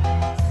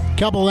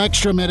 Couple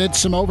extra minutes,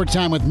 some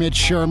overtime with Mitch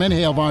Sherman,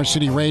 Hail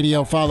Varsity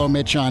Radio. Follow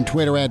Mitch on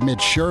Twitter at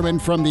Mitch Sherman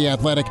from The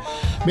Athletic.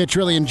 Mitch,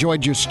 really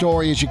enjoyed your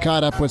story as you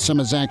caught up with some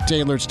of Zach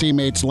Taylor's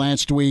teammates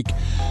last week.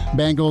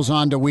 Bengals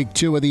on to week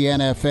 2 of the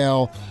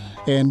NFL.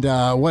 And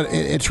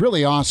it's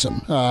really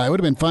awesome. It would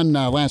have been fun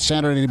last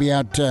Saturday to be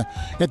out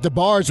at the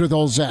bars with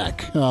old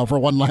Zach for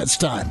one last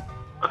time.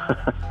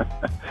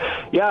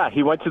 Yeah,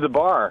 he went to the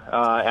bar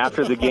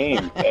after the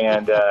game,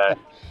 and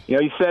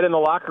he said in the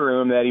locker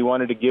room that he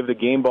wanted to give the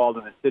game ball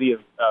to the city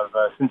of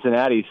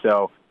Cincinnati.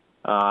 So,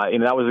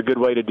 that was a good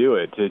way to do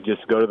it, to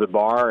just go to the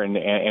bar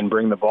and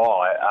bring the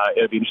ball.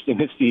 It'd be interesting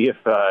to see if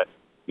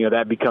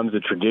that becomes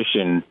a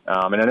tradition.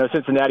 And I know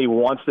Cincinnati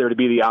wants there to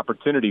be the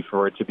opportunity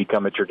for it to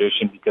become a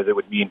tradition, because it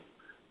would mean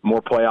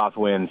more playoff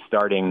wins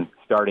starting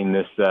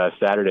this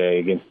Saturday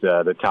against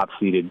the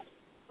top-seeded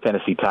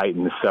Tennessee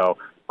Titans. So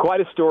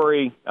quite a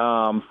story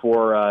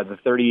for the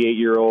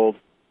 38-year-old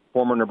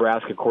former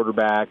Nebraska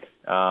quarterback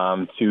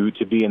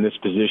to be in this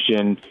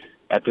position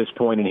at this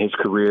point in his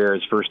career,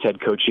 his first head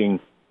coaching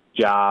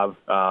job,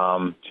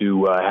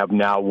 to have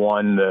now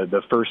won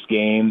the first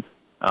game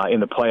in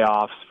the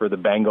playoffs for the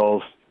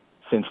Bengals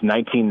since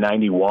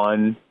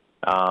 1991.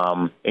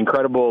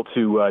 Incredible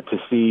to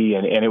see,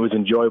 and it was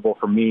enjoyable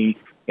for me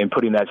in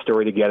putting that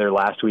story together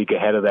last week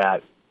ahead of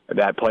that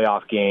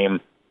playoff game,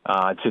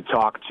 to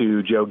talk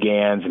to Joe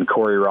Gans and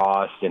Corey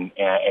Ross and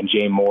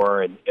Jay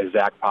Moore and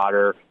Zach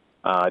Potter,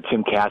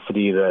 Tim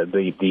Cassidy,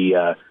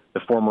 the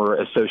former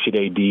associate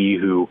AD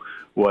who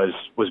was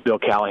Bill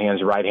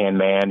Callahan's right-hand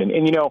man.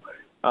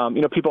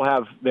 And people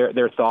have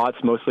their thoughts,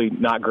 mostly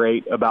not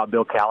great, about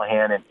Bill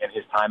Callahan and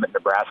his time at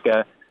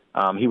Nebraska.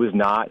 He was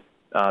not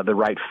the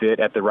right fit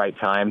at the right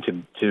time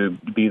to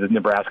be the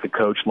Nebraska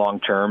coach long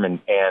term, and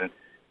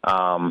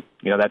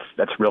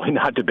that's really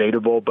not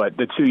debatable. But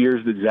the 2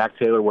 years that Zach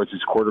Taylor was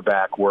his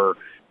quarterback were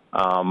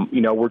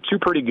 2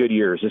 pretty good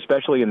years,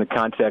 especially in the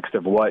context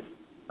of what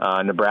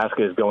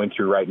Nebraska is going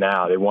through right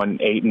now. They won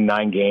 8 and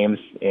 9 games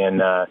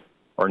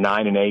or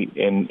 9 and 8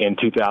 in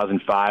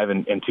 2005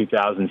 and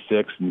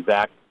 2006, and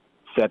Zach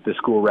set the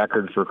school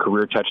record for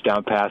career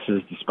touchdown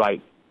passes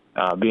despite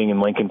being in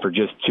Lincoln for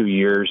just 2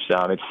 years.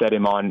 It set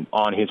him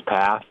on his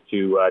path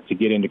to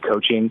get into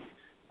coaching,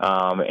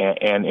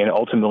 and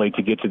ultimately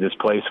to get to this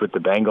place with the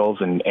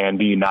Bengals and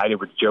be united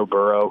with Joe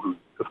Burrow, who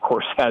of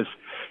course has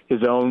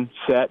his own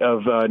set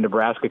of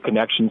Nebraska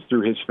connections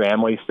through his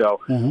family. So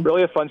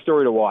really a fun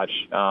story to watch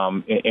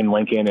in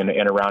Lincoln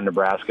and around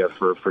Nebraska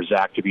for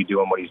Zach to be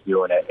doing what he's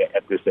doing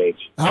at this age.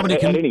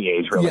 At any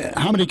age, really. Yeah,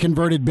 how many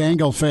converted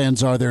Bengal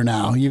fans are there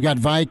now? You've got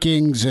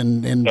Vikings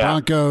and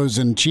Broncos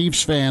and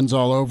Chiefs fans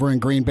all over,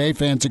 and Green Bay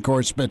fans, of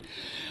course. But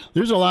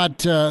there's a lot.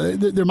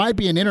 There might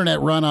be an internet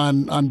run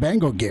on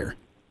Bengal gear.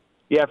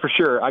 Yeah, for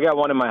sure. I got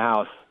one in my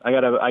house. I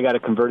got a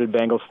converted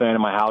Bengals fan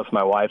in my house.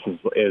 My wife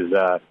is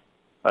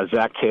a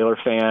Zach Taylor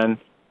fan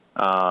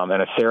and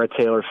a Sarah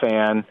Taylor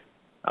fan.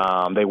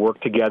 They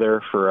worked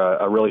together for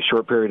a really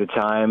short period of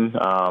time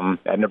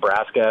at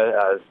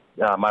Nebraska,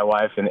 my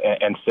wife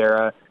and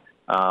Sarah,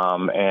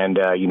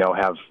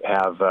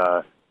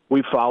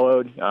 we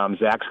followed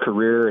Zach's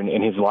career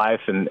and his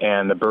life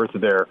and the birth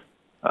of their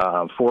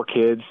 4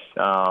 kids,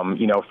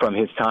 from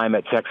his time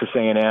at Texas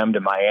A&M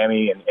to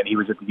Miami, and he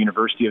was at the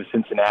University of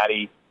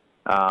Cincinnati,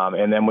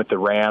 and then with the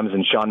Rams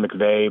and Sean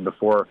McVay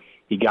before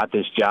he got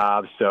this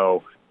job.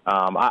 So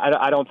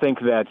I don't think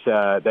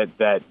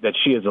that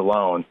she is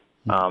alone.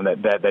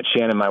 That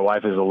Shannon, my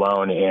wife, is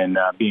alone in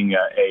being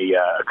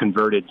a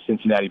converted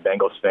Cincinnati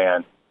Bengals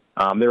fan.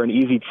 They're an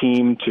easy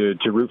team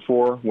to root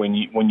for when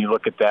you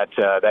look at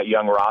that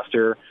young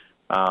roster,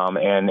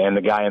 and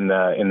the guy in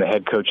the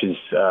head coach's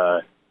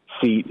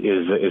seat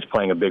is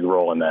playing a big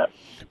role in that.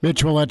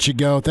 Mitch, we'll let you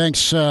go.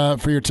 Thanks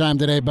for your time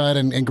today, bud,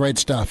 and great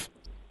stuff.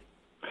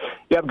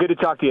 Yep, good to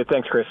talk to you.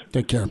 Thanks, Chris.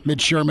 Take care.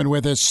 Mitch Sherman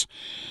with us.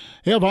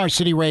 Hail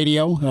Varsity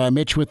Radio.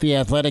 Mitch with The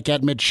Athletic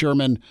at Mitch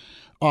Sherman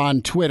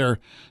on Twitter.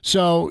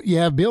 So you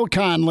have Bill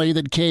Connelly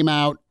that came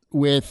out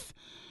with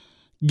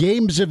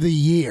Games of the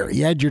Year.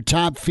 You had your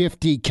top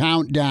 50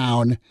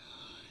 countdown,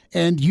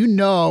 And you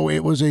know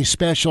it was a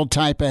special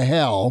type of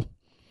hell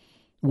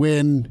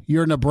when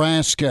you're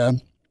Nebraska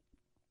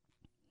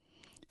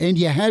and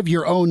you have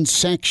your own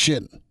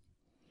section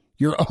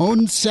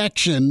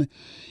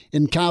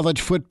in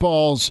college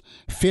football's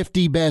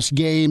 50 best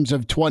games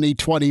of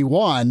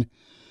 2021.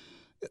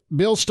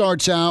 Bill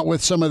starts out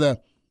with some of the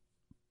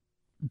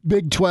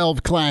Big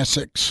 12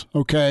 classics,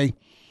 okay?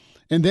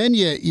 And then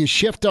you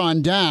shift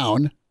on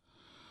down,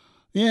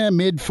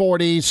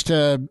 mid-40s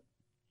to,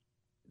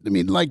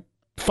 like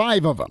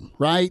 5 of them,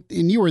 right?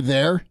 And you were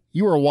there.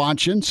 You were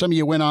watching. Some of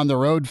you went on the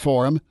road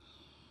for them.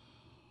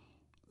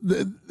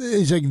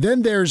 He's like,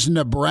 then there's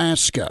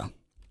Nebraska.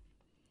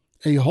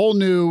 A whole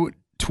new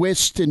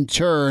twist and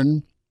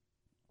turn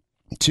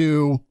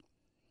to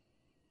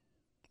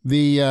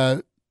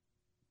the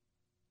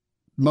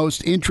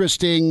most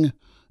interesting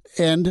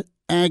and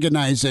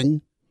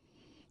agonizing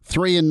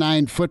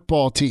 3-9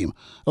 football team.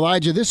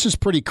 Elijah, this is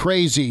pretty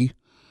crazy.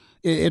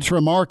 It's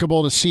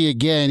remarkable to see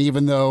again,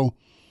 even though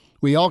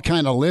we all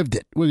kind of lived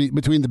it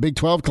between the Big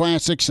 12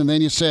 classics, and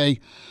then you say,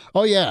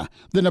 oh yeah,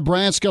 the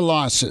Nebraska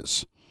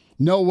losses.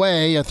 No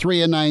way a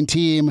 3-9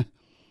 team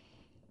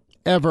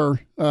ever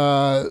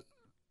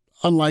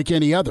unlike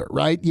any other,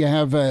 right? You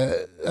have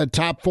a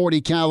top 40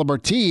 caliber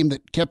team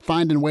that kept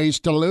finding ways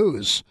to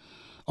lose.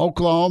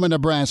 Oklahoma,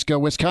 Nebraska,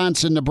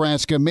 Wisconsin,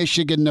 Nebraska,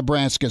 Michigan,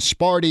 Nebraska,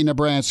 Sparty,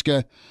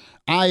 Nebraska,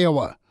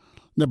 Iowa,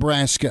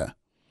 Nebraska.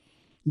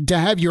 To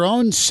have your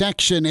own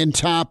section in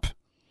top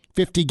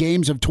 50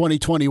 games of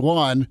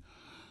 2021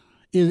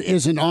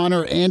 is an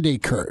honor and a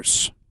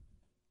curse.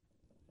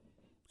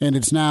 And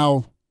it's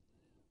now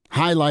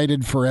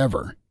highlighted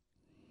forever.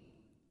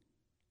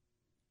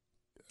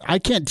 I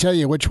can't tell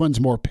you which one's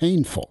more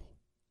painful.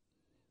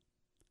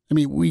 I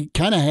mean, we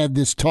kind of had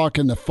this talk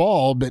in the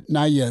fall, but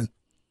now you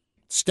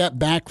step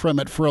back from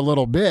it for a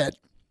little bit.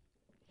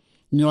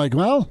 And you're like,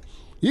 well,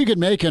 you could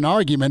make an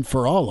argument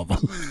for all of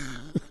them.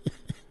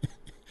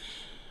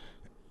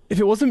 If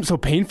it wasn't so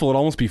painful, it'd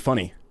almost be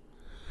funny.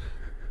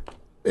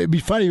 It'd be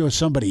funny if it was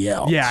somebody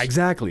else. Yeah,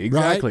 exactly.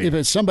 Right? If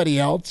it's somebody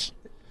else,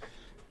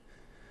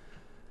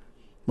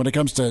 when it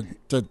comes to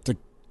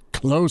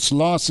close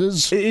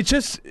losses.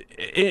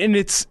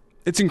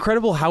 It's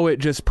incredible how it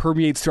just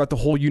permeates throughout the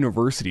whole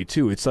university,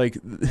 too. It's like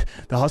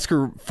the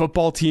Husker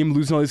football team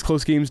losing all these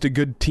close games to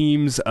good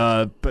teams,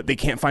 but they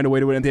can't find a way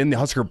to win at the end. The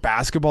Husker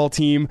basketball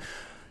team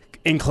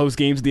in close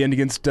games at the end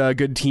against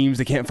good teams,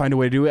 they can't find a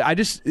way to do it.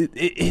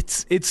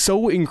 It's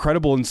so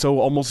incredible and so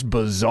almost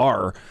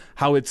bizarre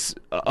how it's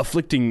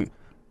afflicting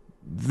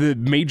the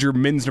major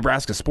men's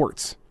Nebraska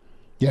sports.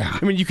 Yeah.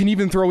 I mean, you can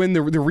even throw in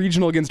the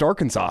regional against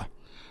Arkansas.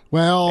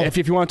 Well, if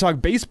you want to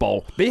talk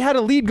baseball, they had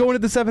a lead going to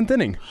the 7th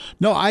inning.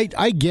 No, I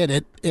get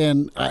it,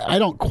 and I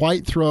don't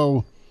quite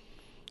throw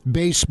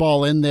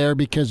baseball in there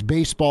because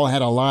baseball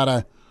had a lot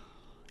of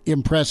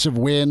impressive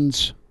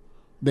wins.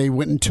 They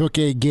went and took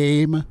a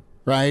game,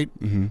 right,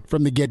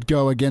 from the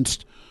get-go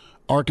against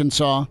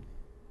Arkansas.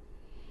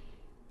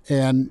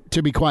 And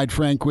to be quite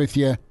frank with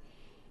you,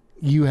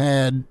 you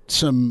had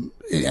some,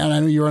 and I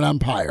know you're an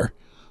umpire,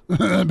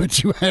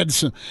 but you had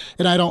some,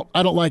 and I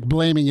don't like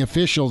blaming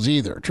officials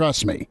either,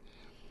 trust me,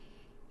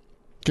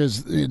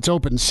 because it's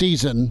open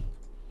season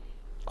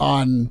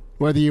on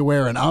whether you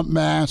wear an ump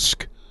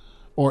mask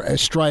or a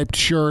striped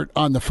shirt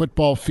on the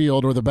football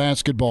field or the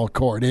basketball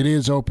court. It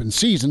is open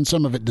season,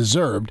 some of it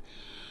deserved,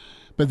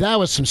 but that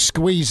was some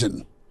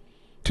squeezing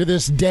to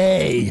this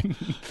day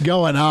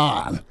going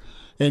on,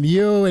 and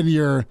you and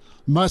your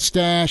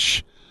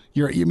mustache.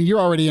 You're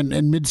already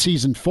in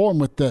mid-season form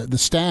with the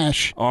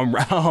stash.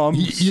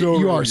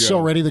 You are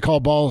so ready to call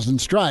balls and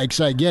strikes.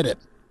 I get it,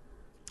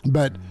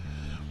 and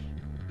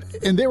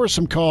there were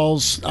some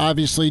calls.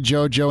 Obviously,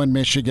 JoJo in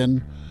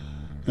Michigan,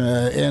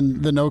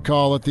 and the no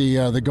call at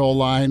the goal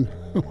line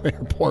where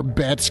poor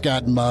Betts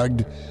got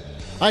mugged.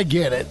 I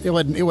get it. It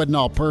wasn't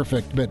all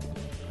perfect, but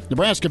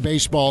Nebraska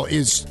baseball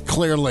is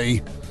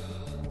clearly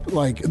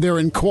like they're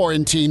in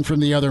quarantine from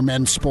the other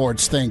men's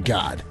sports. Thank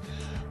God.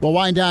 We'll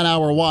wind down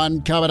hour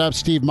one. Coming up,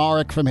 Steve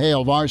Marek from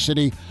Hail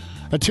Varsity.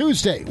 A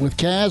Tuesday with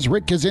Kaz,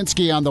 Rick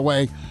Kaczynski on the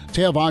way.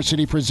 Hail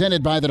Varsity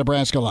presented by the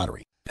Nebraska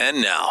Lottery.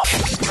 And now,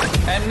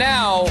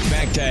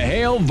 back to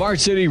Hail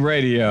Varsity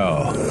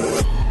Radio.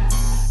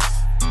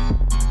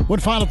 One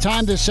final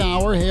time this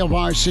hour, Hail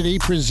Varsity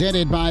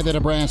presented by the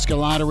Nebraska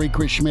Lottery.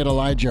 Chris Schmidt,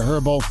 Elijah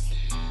Herbel.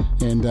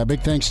 And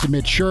big thanks to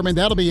Mitch Sherman.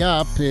 That'll be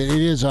up. It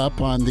is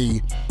up on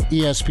the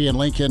ESPN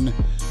Lincoln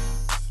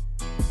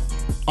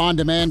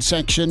on-demand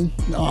section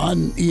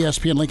on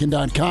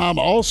ESPNLincoln.com.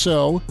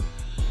 Also,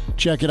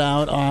 check it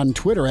out on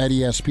Twitter at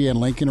ESPN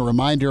Lincoln. A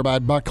reminder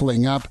about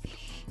buckling up.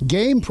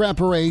 Game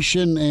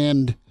preparation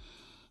and,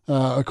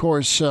 of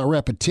course,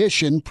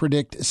 repetition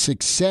predict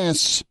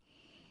success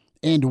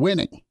and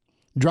winning.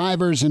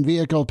 Drivers and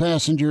vehicle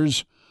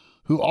passengers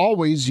who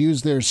always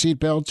use their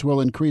seatbelts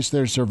will increase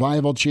their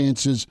survival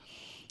chances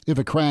if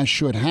a crash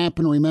should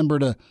happen. Remember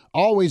to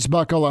always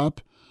buckle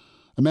up.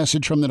 A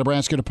message from the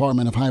Nebraska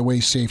Department of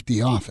Highway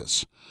Safety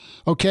Office.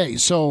 Okay,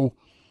 so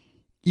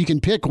you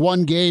can pick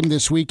one game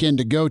this weekend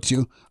to go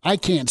to. I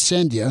can't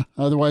send you,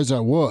 otherwise I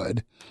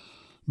would.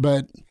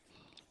 But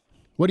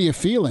what are you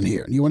feeling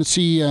here? You want to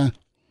see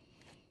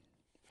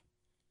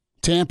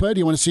Tampa? Do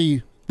you want to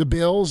see the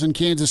Bills in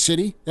Kansas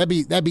City?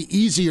 That'd be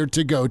easier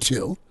to go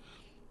to.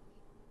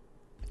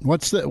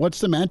 What's the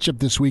matchup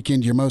this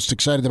weekend you're most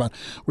excited about?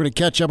 We're going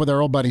to catch up with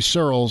our old buddy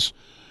Searles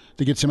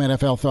to get some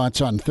NFL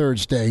thoughts on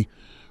Thursday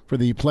for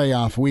the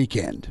playoff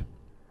weekend.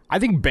 I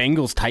think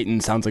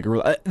Bengals-Titans sounds like a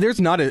real... there's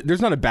not a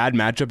bad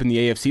matchup in the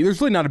AFC. There's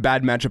really not a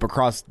bad matchup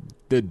across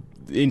the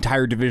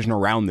entire division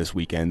around this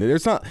weekend.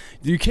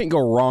 You can't go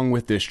wrong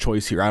with this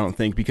choice here, I don't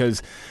think,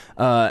 because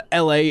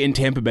LA and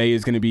Tampa Bay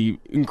is going to be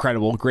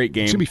incredible. Great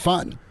game. It's going to be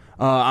fun.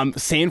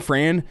 San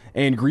Fran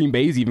and Green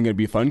Bay is even going to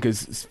be fun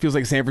because it feels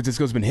like San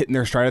Francisco's been hitting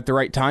their stride at the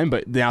right time,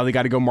 but now they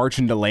got to go march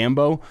into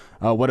Lambeau.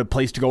 What a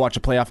place to go watch a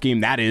playoff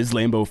game that is,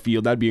 Lambeau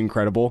Field. That'd be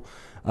incredible.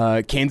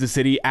 Kansas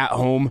City at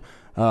home,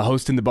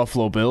 hosting the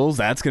Buffalo Bills.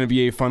 That's going to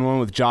be a fun one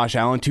with Josh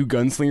Allen. 2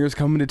 gunslingers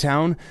coming to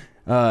town.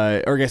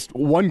 Or I guess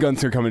one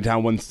gunslinger coming to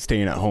town, one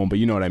staying at home, but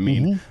you know what I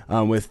mean.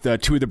 Mm-hmm. With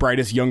 2 of the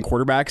brightest young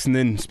quarterbacks. And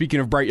then speaking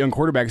of bright young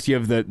quarterbacks, you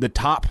have the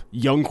top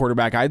young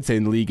quarterback, I'd say,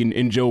 in the league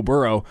in Joe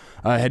Burrow,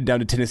 heading down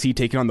to Tennessee,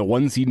 taking on the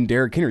 1 seed in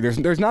Derrick Henry.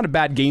 There's not a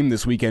bad game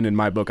this weekend in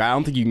my book. I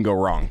don't think you can go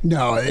wrong.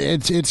 No,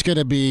 it's going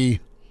to be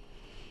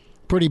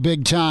pretty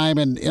big time.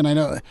 And I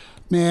know,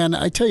 man,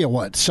 I tell you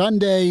what,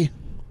 Sunday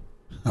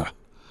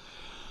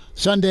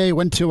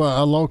went to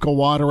a local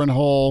watering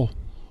hole.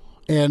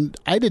 And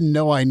I didn't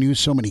know I knew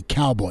so many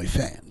Cowboy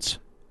fans.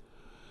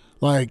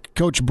 Like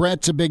Coach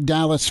Brett's a big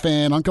Dallas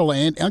fan. Uncle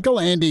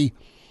Andy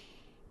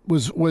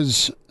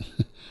was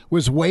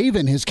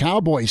waving his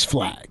Cowboys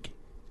flag.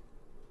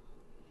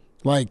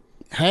 Like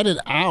had it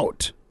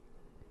out.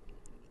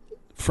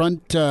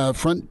 Front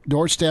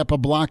doorstep a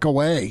block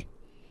away.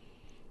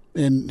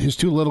 And his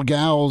 2 little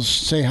gals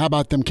say, "How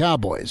about them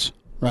Cowboys?"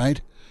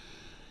 Right?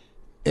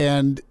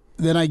 And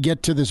then I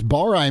get to this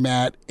bar I'm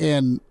at,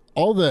 and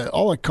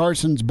all of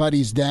Carson's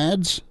buddies'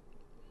 dads,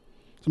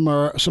 some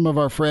of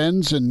our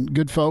friends and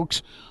good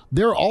folks,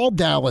 they're all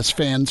Dallas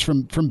fans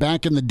from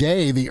back in the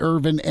day, the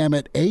Irvin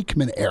Emmett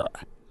Aikman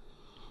era.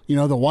 You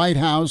know, the White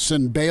House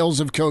and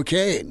bales of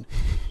cocaine.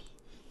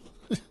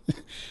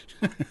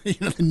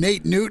 The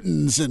Nate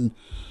Newtons and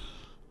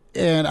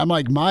I'm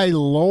like, my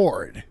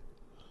Lord,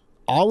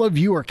 all of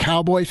you are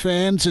Cowboy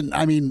fans, and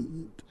I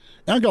mean,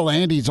 Uncle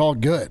Andy's all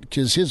good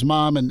because his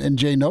mom and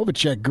Jay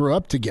Novacek grew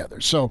up together,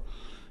 so.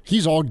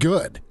 He's all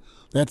good.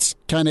 That's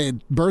kind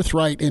of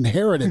birthright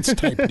inheritance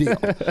type deal,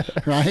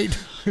 right?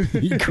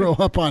 You grow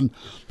up on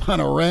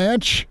a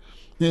ranch,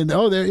 and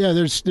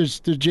there's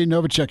Jay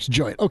Novacek's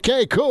joint.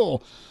 Okay,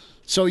 cool.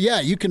 So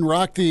yeah, you can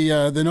rock the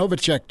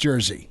Novacek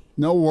jersey.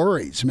 No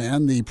worries,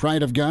 man. The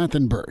pride of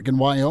Gothenburg in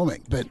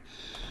Wyoming. But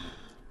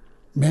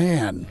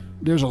man,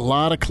 there's a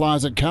lot of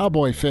closet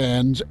Cowboy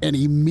fans, and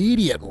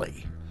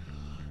immediately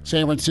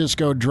San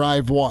Francisco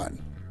drive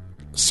 1,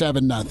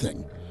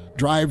 7-0.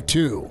 Drive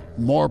 2,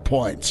 more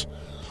points.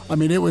 I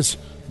mean, it was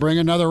bring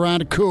another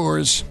round of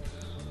Coors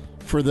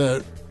for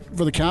the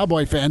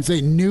Cowboy fans.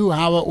 They knew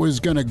how it was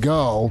going to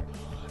go,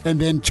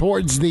 and then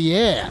towards the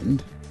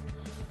end,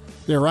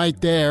 they're right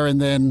there,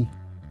 and then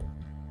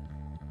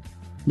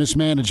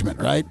mismanagement,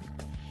 right?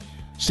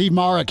 Steve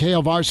Marek,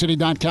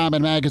 HailVarsity.com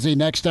and magazine.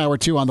 Next hour,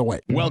 2 on the way.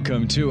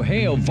 Welcome to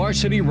Hail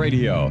Varsity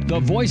Radio, the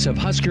voice of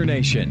Husker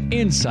Nation.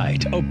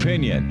 Insight,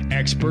 opinion,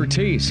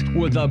 expertise,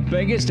 with the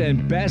biggest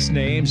and best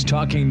names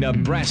talking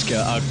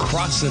Nebraska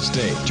across the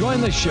state.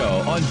 Join the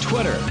show on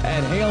Twitter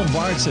at Hail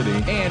Varsity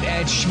and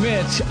at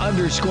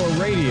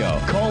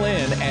Schmitz_radio. Call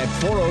in at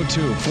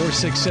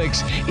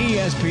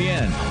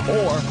 402-466-ESPN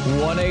or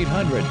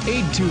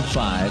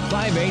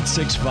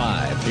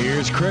 1-800-825-5865.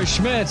 Here's Chris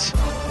Schmitz.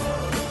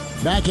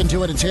 Back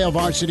into it at Hail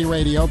Varsity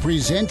Radio,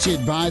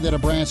 presented by the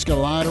Nebraska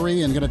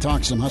Lottery, and going to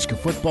talk some Husker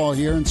football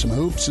here and some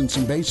hoops and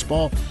some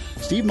baseball.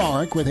 Steve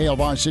Marek with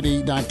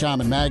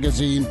HailVarsity.com and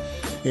magazine.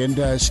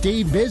 And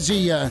Steve,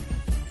 busy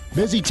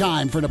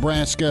time for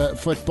Nebraska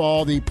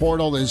football. The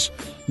portal is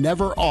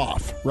never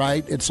off,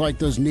 right? It's like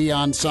those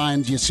neon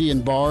signs you see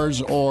in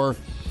bars or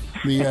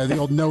the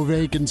old no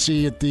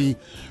vacancy at the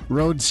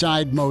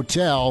roadside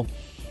motel.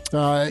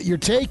 Your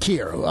take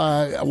here,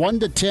 1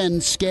 to 10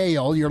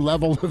 scale, your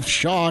level of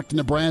shock.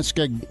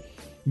 Nebraska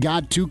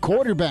got 2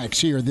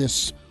 quarterbacks here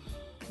this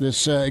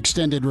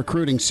extended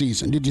recruiting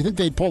season. Did you think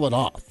they'd pull it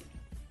off?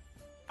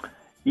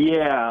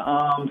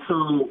 Yeah.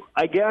 So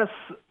I guess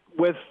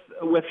with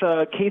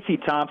Casey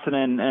Thompson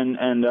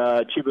and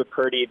Chuba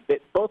Purdy,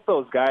 both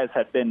those guys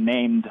had been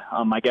named,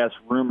 I guess,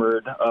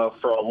 rumored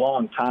for a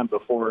long time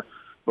before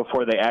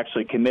they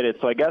actually committed.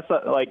 So I guess,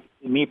 like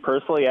me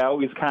personally, I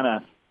always kind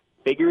of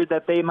figured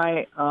that they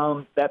might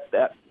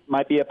that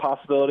might be a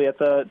possibility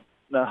that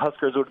the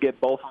Huskers would get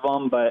both of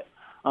them. But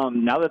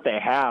now that they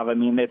have, I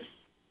mean,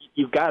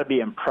 you've got to be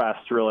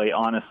impressed, really,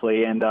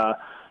 honestly. And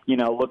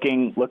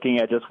looking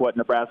at just what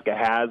Nebraska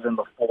has in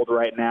the fold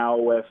right now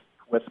with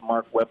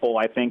Mark Whipple,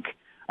 I think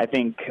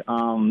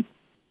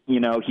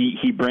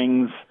he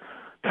brings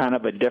kind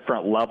of a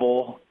different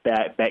level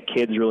that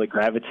kids really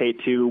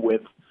gravitate to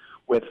with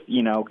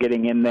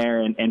getting in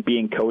there and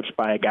being coached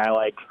by a guy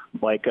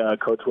like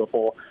Coach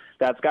Whipple.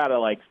 That's got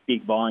to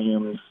speak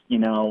volumes,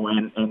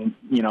 and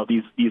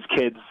these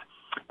kids,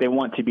 they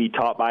want to be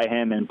taught by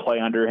him and play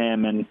under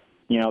him, and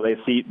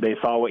they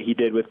saw what he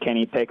did with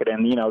Kenny Pickett,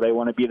 and they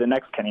want to be the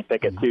next Kenny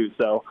Pickett too.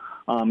 So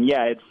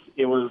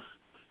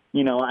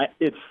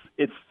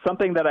it's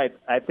something that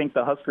I think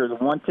the Huskers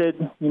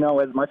wanted,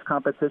 as much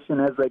competition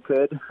as they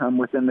could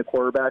within the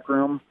quarterback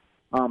room,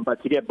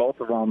 but to get both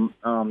of them,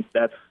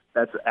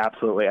 that's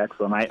absolutely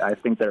excellent. I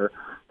think they're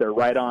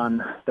right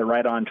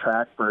on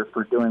track for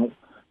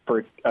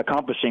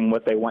accomplishing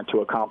what they want to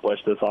accomplish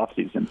this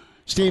offseason.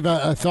 Steve,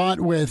 a thought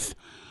with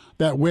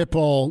that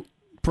Whipple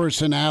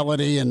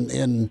personality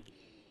and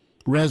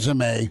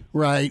resume,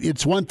 right?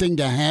 It's one thing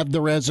to have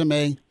the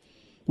resume,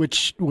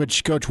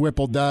 which Coach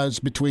Whipple does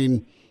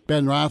between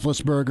Ben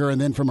Roethlisberger, and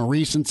then from a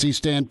recency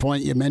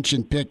standpoint, you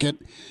mentioned Pickett.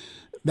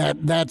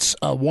 That's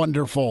a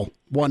wonderful,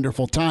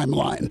 wonderful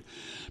timeline.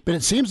 But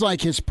it seems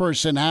like his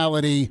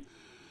personality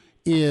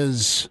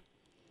is,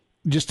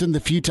 just in the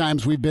few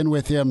times we've been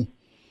with him,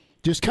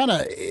 just kind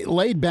of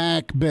laid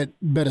back but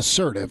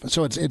assertive.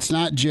 So it's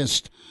not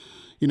just,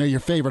 your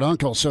favorite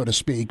uncle, so to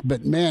speak.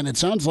 But, man, it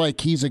sounds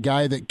like he's a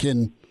guy that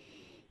can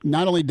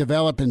not only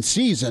develop in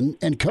season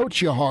and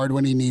coach you hard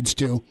when he needs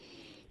to,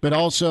 but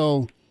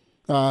also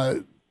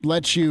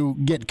lets you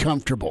get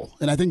comfortable.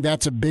 And I think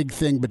that's a big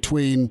thing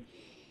between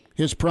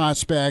his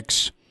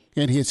prospects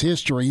and his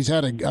history. He's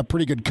had a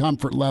pretty good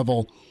comfort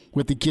level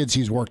with the kids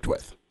he's worked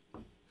with.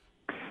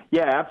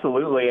 Yeah,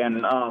 absolutely.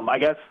 And I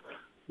guess,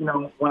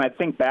 when I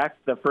think back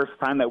the first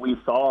time that we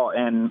saw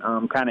and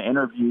kind of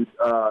interviewed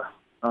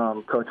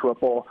Coach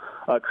Whipple,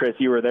 Chris,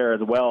 you were there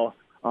as well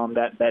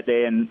that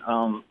day in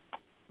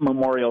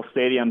Memorial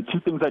Stadium.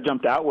 Two things that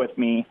jumped out with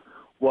me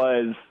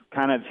was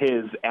kind of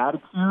his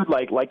attitude.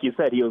 Like you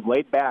said, he was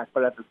laid back,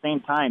 but at the same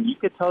time, you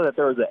could tell that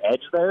there was an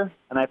edge there.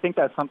 And I think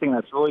that's something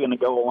that's really going to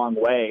go a long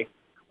way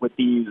with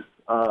these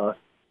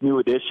new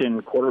addition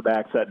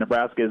quarterbacks that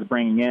Nebraska is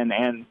bringing in,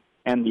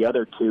 and the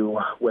other two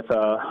with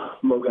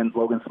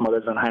Logan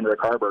Smothers and Heinrich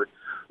Haarberg.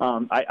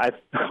 I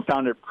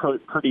found it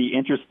pretty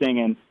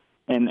interesting,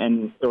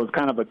 and it was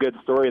kind of a good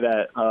story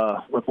that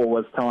Whipple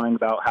was telling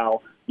about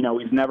how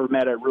he's never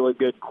met a really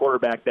good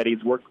quarterback that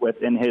he's worked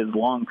with in his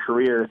long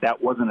career that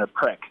wasn't a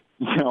prick.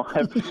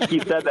 He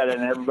said that,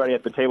 and everybody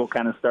at the table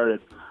kind of started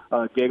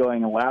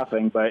giggling and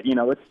laughing. But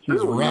it's true.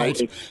 He's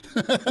right.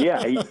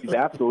 Yeah, he's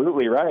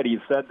absolutely right. He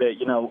said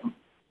that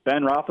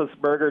Ben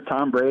Roethlisberger,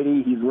 Tom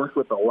Brady, he's worked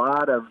with a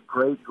lot of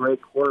great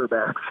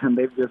quarterbacks, and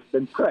they've just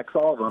been pricks,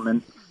 all of them.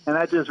 And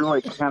that just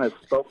really kind of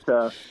spoke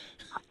to,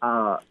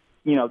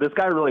 this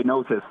guy really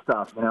knows his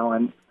stuff,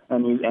 and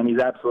he's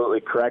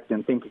absolutely correct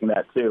in thinking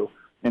that too.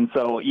 And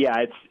so,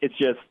 yeah, it's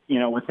just,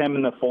 with him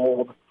in the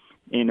fold,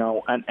 and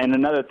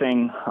another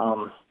thing,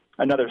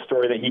 another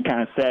story that he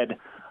kind of said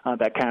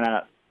that kind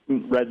of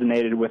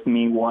resonated with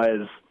me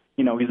was,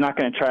 he's not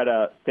going to try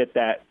to fit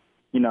that,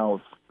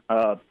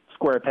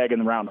 square peg in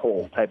the round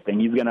hole type thing.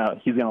 He's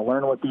gonna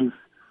learn what these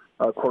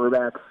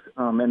quarterbacks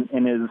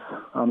in his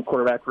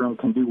quarterback room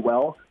can do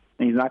well,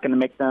 and he's not going to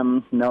make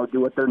them do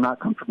what they're not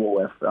comfortable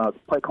with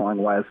play calling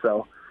wise.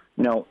 So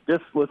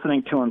just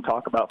listening to him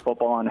talk about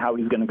football and how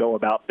he's going to go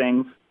about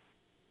things,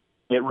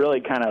 it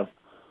really kind of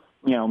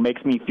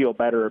makes me feel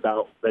better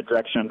about the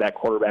direction of that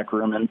quarterback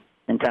room and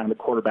kind of the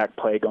quarterback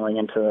play going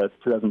into the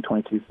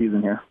 2022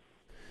 season here.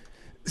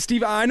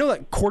 Steve, I know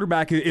that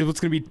quarterback is what's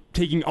going to be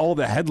taking all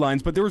the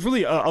headlines, but there was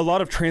really a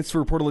lot of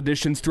transfer portal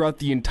additions throughout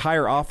the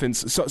entire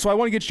offense. So I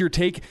want to get your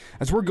take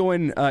as we're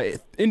going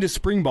into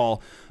spring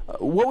ball.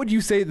 What would you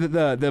say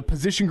that the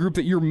position group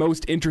that you're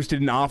most interested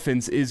in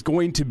offense is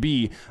going to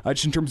be,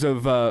 just in terms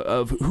of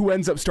who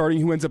ends up starting,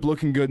 who ends up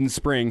looking good in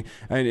spring,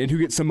 and who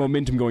gets some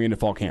momentum going into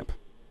fall camp?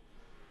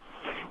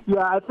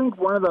 Yeah, I think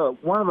one of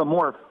the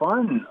more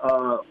fun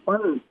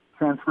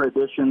transfer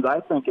additions, I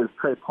think, is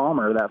Trey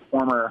Palmer, that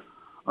former,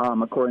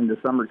 according to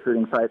some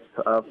recruiting sites,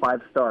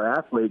 five-star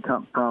athlete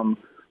from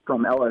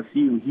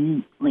LSU.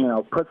 He,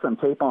 put some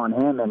tape on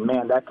him, and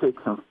man, that kid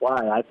can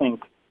fly. I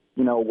think,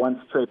 once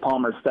Trey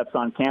Palmer steps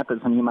on campus,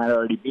 and he might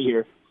already be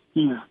here,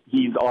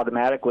 he's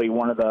automatically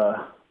one of the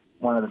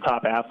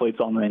top athletes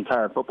on the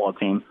entire football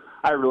team.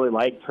 I really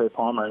like Trey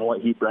Palmer and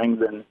what he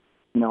brings in,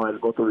 as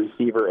both a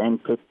receiver and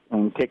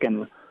kick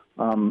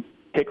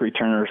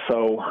returner.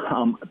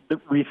 So the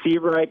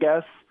receiver, I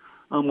guess,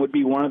 would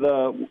be one of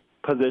the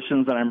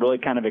positions that I'm really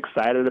kind of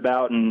excited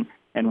about and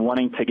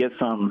wanting to get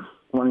some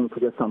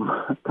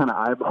kind of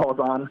eyeballs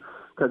on,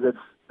 because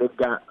they've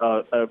got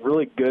a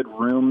really good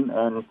room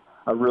and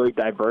a really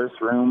diverse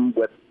room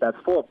that's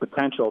full of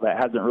potential that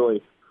hasn't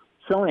really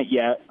shown it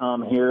yet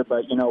here.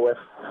 But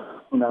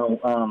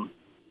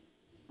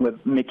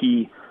with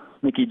Mickey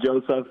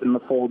Joseph in the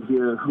fold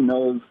here, who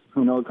knows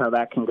how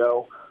that can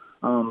go.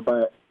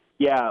 But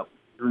yeah,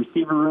 the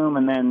receiver room,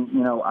 and then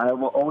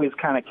I've always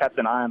kind of kept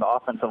an eye on the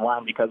offensive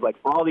line, because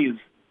for all these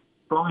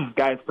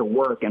guys to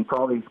work and for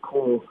all these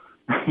cool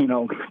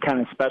kind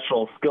of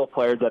special skill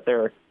players that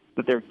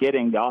they're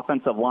getting. The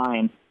offensive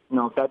line,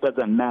 if that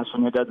doesn't mesh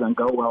and it doesn't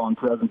go well in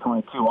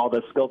 2022, all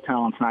the skill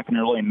talent's not going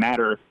to really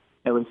matter,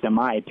 at least in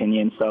my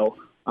opinion. So,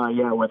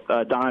 with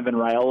Donovan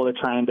Raiola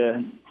trying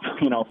to,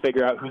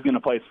 figure out who's going to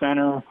play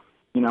center,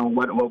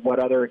 what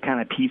other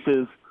kind of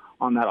pieces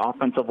on that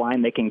offensive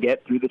line they can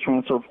get through the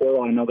transfer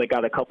portal. I know they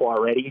got a couple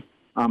already,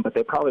 but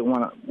they probably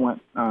want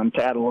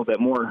to add a little bit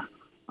more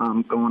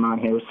going on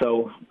here.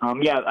 So,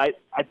 I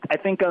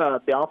think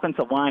the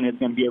offensive line is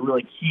going to be a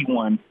really key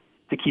one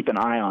to keep an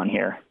eye on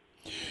here.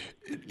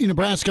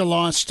 Nebraska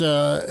lost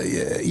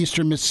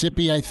Eastern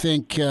Mississippi, I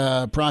think,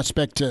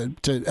 prospect to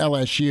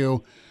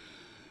LSU.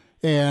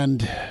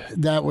 And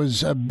that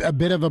was a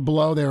bit of a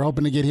blow. They were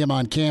hoping to get him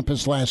on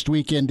campus last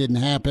weekend. Didn't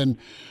happen.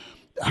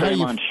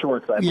 On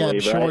Shorts, I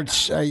believe,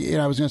 Shorts. Right?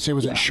 I was going to say,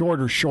 was it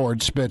Short or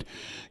Shorts? But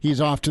he's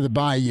off to the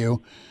Bayou.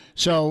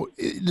 So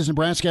does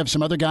Nebraska have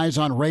some other guys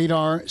on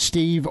radar,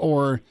 Steve,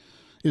 or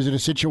is it a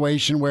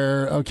situation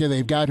where, okay,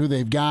 they've got who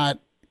they've got,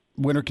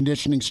 winter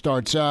conditioning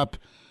starts up,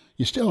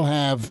 you still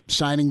have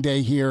signing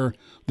day here,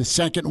 the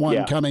second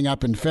one coming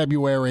up in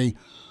February,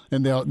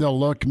 and they'll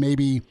look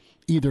maybe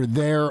either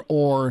there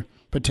or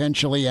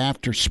potentially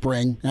after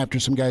spring, after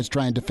some guys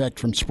try and defect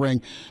from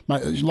spring. My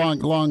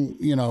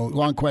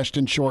long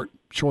question,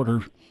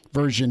 shorter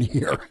version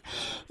here.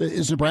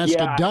 Is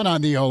Nebraska done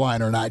on the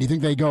O-line or not? Do you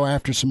think they go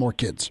after some more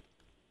kids?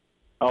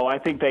 Oh, I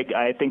think they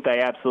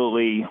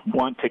absolutely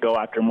want to go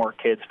after more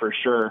kids for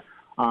sure.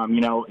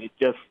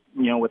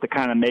 With the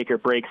kind of make or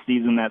break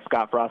season that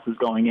Scott Frost is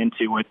going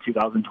into with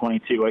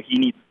 2022, he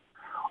needs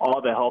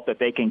all the help that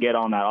they can get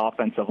on that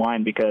offensive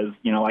line because,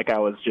 like I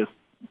was just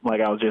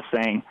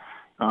saying,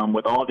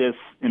 with all this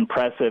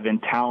impressive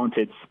and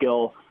talented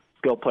skill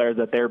players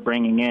that they're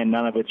bringing in,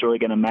 none of it's really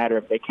going to matter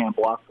if they can't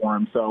block for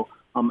them. So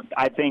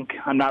I think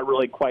I'm not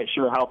really quite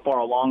sure how far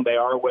along they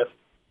are with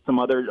some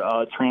other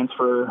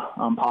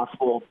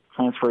possible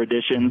transfer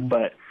additions,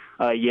 but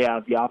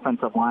the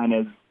offensive line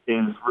is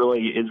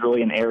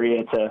really an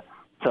area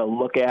to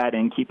look at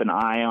and keep an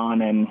eye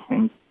on, and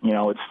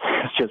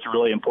it's just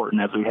really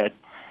important as we head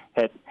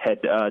to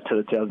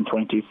the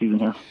 2022 season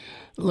here.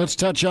 Let's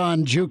touch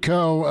on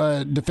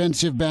JUCO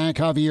defensive back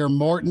Javier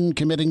Morton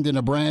committing to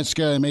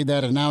Nebraska. I made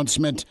that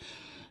announcement,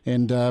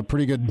 and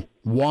pretty good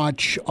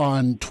watch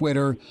on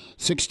Twitter.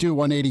 6'2",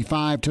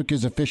 185, took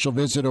his official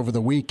visit over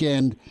the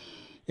weekend,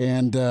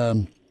 and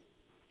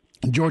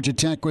Georgia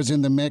Tech was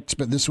in the mix,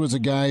 but this was a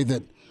guy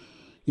that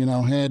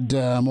had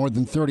more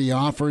than 30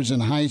 offers in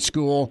high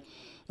school.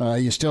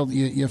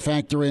 You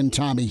factor in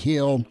Tommy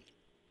Hill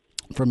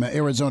from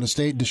Arizona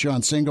State,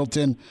 Deshaun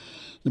Singleton.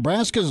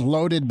 Nebraska's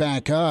loaded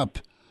back up,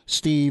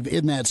 Steve,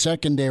 in that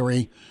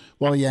secondary.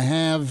 While you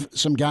have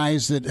some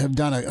guys that have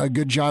done a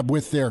good job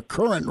with their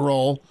current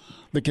role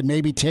that can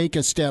maybe take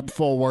a step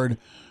forward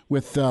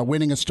with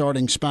winning a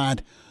starting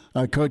spot.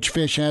 Coach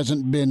Fish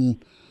hasn't been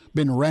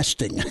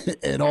resting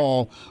at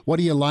all. What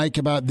do you like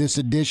about this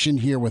addition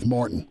here with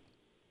Morton?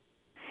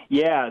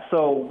 Yeah,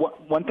 so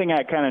one thing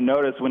I kind of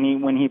noticed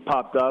when he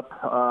popped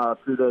up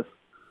through this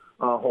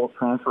whole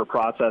transfer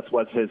process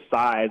was his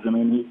size. I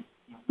mean,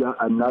 he's got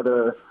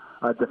another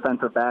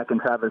defensive back in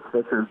Travis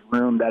Fisher's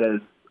room that is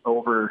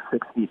over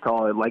 6 feet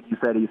tall. Like you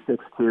said, he's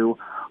 6'2",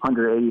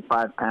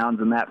 185 pounds,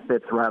 and that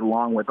fits right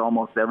along with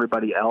almost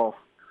everybody else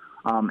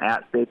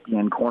at safety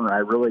and corner. I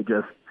really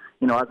just,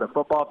 as a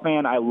football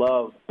fan, I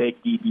love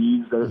big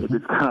DBs.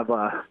 It's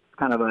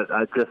kind of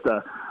just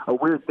a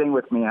weird thing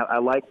with me. I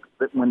like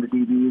when the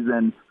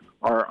DBs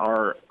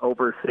are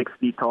over 6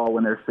 feet tall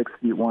when they're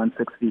 6'1",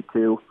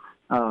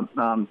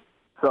 6'2".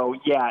 So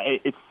yeah,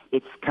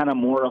 it's kind of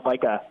more of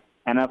like a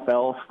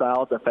NFL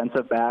style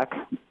defensive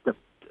backfield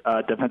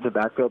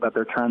that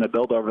they're trying to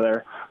build over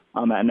there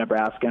at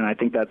Nebraska, and I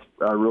think that's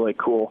really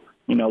cool.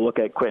 Look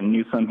at Quentin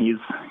Newsome;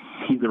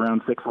 he's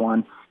around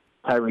 6'1".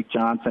 Tyreek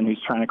Johnson,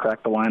 who's trying to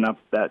crack the lineup,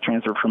 that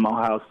transferred from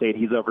Ohio State,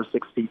 he's over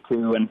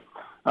 6'2", and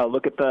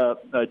look at the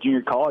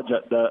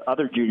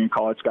other junior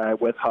college guy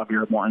with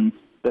Javier Morton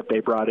that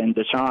they brought in,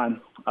 Deshaun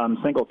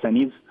Singleton.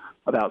 He's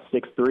about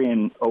 6'3"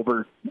 and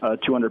over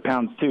 200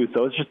 pounds too.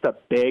 So it's just a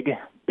Big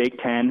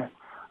Ten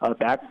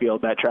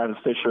backfield that Travis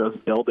Fisher is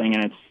building,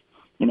 and it's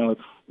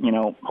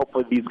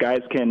hopefully these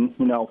guys can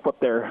flip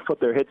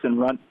their hips and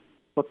run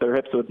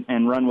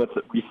with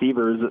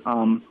receivers.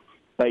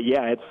 But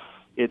yeah,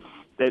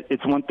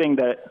 it's one thing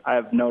that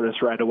I've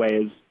noticed right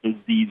away is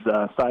these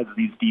size of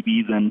these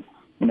DBs, and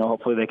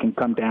hopefully they can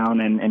come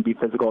down and be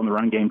physical in the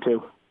run game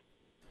too.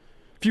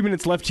 Few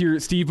minutes left here,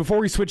 Steve. Before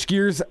we switch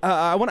gears,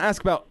 I want to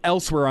ask about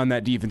elsewhere on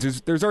that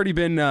defense. There's already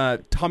been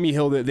Tommy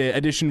Hill, the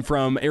addition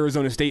from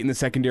Arizona State in the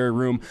secondary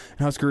room, and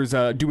Huskers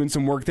doing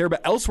some work there.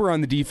 But elsewhere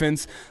on the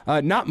defense,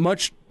 not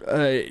much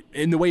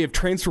in the way of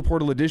transfer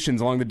portal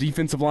additions along the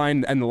defensive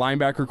line and the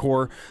linebacker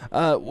core.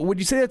 Would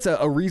you say that's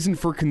a reason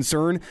for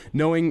concern,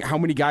 knowing how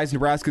many guys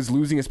Nebraska's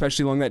losing,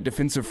 especially along that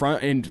defensive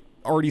front, and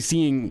already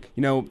seeing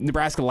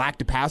Nebraska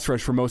lacked a pass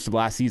rush for most of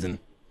last season?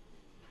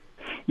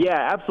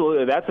 Yeah,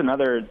 absolutely. That's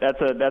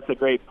a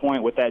great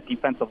point with that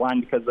defensive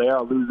line, because they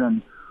are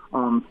losing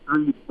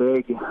three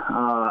big,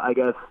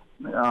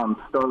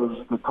 stars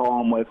you could call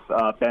them with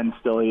Ben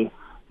Stille,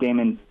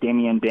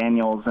 Damian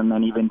Daniels, and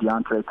then even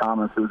Deontre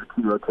Thomas, who's a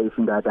key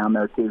rotation guy down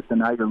there too. So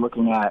now you're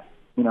looking at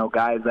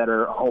guys that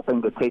are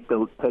hoping to take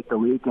the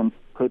lead and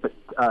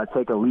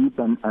take a leap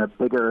and a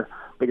bigger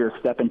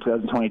step in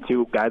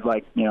 2022. Guys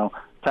like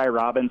Ty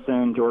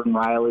Robinson, Jordan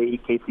Riley,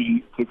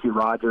 Casey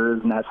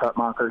Rogers, Ness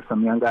Hutmacher,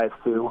 some young guys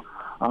too.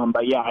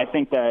 But yeah, I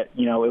think that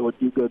it would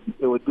do good.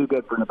 It would do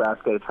good for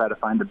Nebraska to try to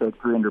find a big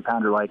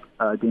 300-pounder like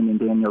Damian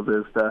Daniels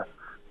is to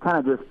kind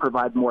of just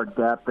provide more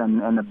depth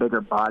and a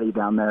bigger body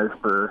down there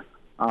for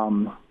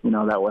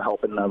that will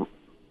help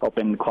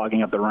in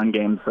clogging up the run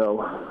game.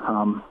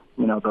 So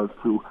those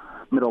two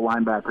middle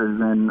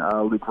linebackers and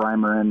Luke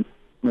Reimer and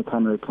Nick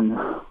Henry can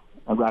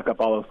rack up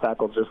all those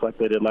tackles just like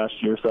they did last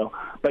year. So,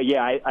 but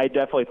yeah, I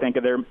definitely think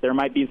there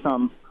might be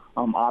some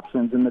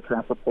options in the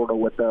transfer portal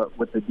with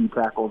the D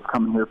tackles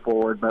coming here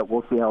forward, but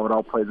we'll see how it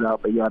all plays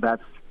out. But yeah,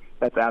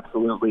 that's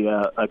absolutely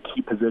a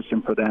key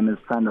position for them, is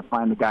trying to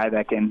find a guy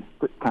that can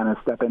kind of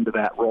step into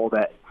that role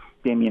that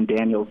Damian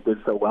Daniels did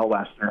so well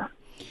last year.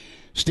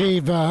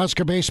 Steve,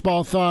 Husker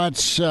baseball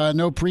thoughts,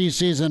 no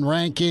preseason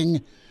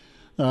ranking.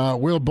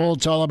 Will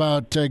Bolt's all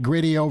about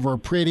gritty over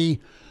pretty.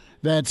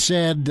 That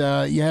said,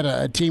 you had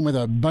a team with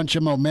a bunch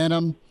of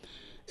momentum,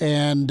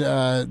 and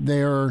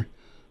they're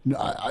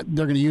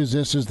going to use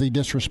this as the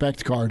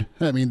disrespect card.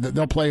 I mean,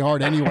 they'll play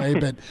hard anyway,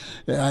 but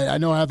I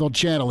know how they'll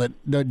channel it.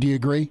 Do you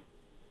agree?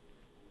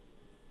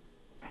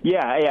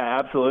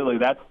 Yeah, absolutely.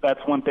 That's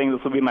one thing.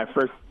 This will be my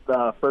first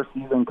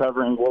season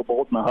covering Will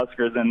Bolt and the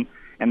Huskers,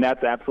 and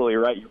that's absolutely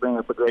right. You bring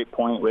up a great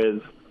point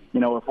with,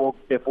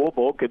 if Will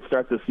Bolt could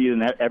start the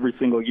season every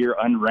single year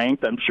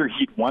unranked, I'm sure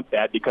he'd want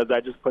that, because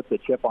that just puts a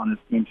chip on his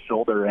team's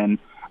shoulder, and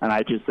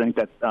I just think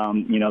that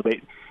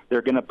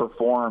they're going to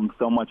perform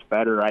so much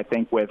better, I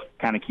think, with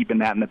kind of keeping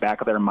that in the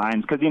back of their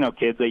minds, because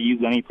kids, they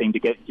use anything to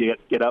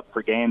get up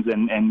for games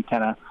and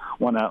kind of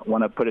want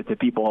to put it to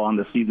people on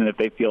the season if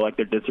they feel like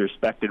they're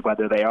disrespected,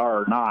 whether they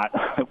are or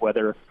not,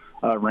 whether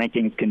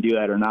rankings can do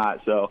that or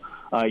not. So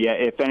yeah,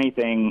 if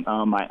anything,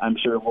 I'm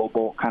sure Will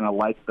Bolt kind of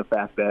likes the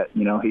fact that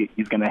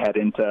he's going to head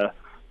into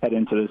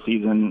the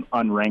season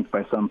unranked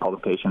by some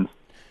publications.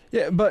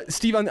 Yeah, but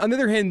Steve, on the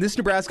other hand, this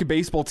Nebraska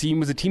baseball team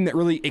was a team that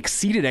really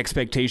exceeded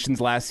expectations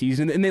last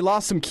season, and they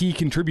lost some key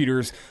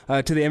contributors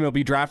to the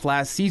MLB draft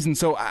last season.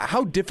 So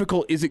how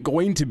difficult is it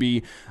going to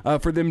be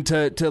for them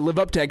to live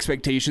up to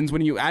expectations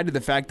when you add to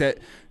the fact that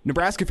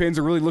Nebraska fans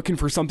are really looking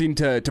for something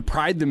to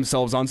pride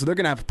themselves on, so they're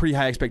going to have pretty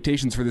high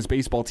expectations for this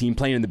baseball team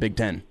playing in the Big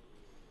Ten?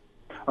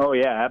 Oh,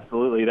 yeah,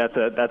 absolutely. That's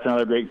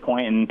another great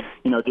point. And,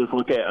 just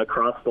look at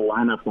across the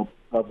lineup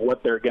of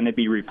what they're going to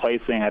be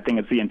replacing. I think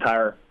it's the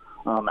entire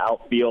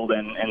outfield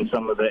and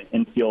some of the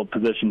infield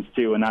positions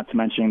too, and not to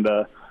mention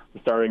the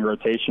starting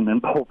rotation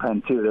and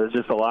bullpen too. There's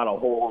just a lot of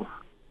holes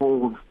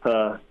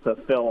to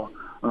fill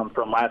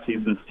from last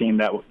season's team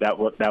that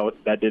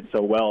did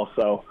so well.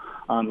 So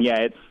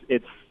yeah,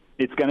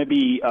 it's going to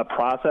be a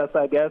process,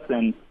 I guess,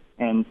 and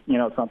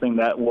something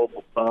that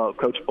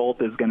Coach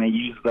Bolt is going to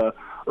use the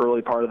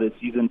early part of the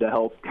season to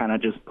help kind of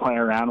just play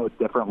around with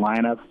different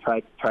lineups,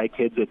 try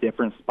kids at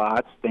different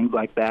spots, things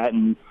like that,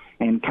 and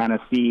kind of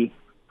see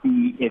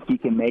if he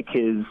can make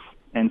and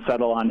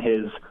settle on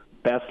his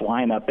best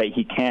lineup that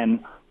he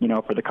can,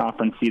 for the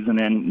conference season,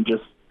 and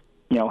just,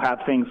 have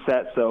things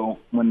set so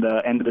when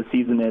the end of the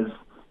season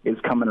is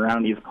coming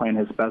around, he's playing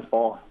his best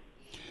ball.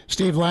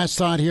 Steve, last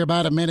thought here,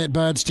 about a minute,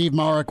 bud. Steve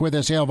Maurick with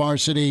us,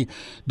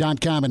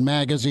 HailVarsity.com and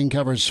magazine,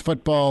 covers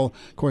football,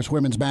 of course,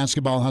 women's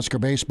basketball, Husker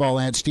baseball,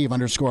 at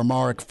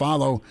Steve_Maurick.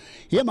 Follow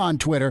him on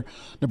Twitter.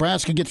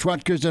 Nebraska gets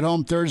Rutgers at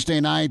home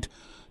Thursday night.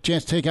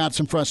 Chance to take out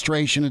some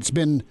frustration. It's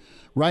been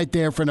right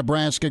there for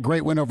Nebraska.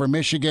 Great win over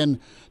Michigan.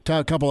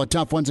 A couple of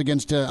tough ones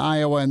against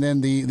Iowa, and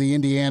then the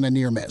Indiana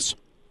near miss.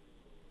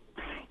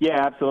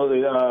 Yeah,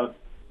 absolutely.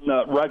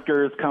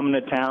 Rutgers coming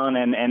to town,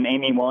 and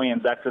Amy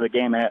Williams after the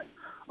game at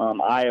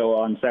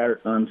Iowa on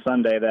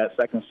Sunday, that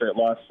second straight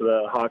loss to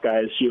the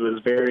Hawkeyes. She was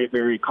very,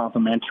 very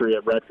complimentary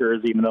of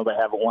Rutgers, even though they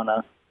haven't won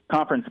a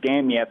conference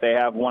game yet. They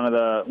have one of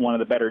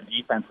the better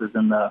defenses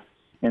in the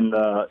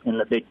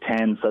Big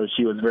Ten, so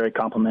she was very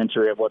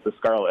complimentary of what the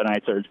Scarlet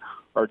Knights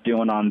are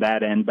doing on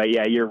that end. But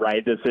yeah, you're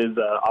right. This is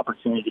an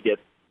opportunity to get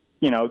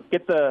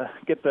the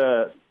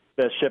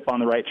ship on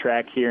the right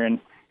track here and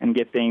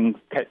get things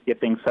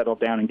settled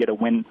down and get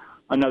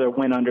another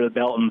win under the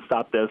belt and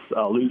stop this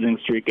losing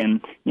streak.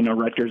 And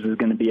Rutgers is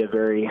going to be an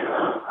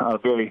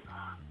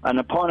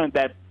opponent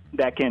that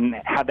can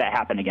have that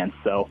happen against.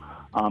 So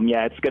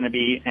yeah, it's going to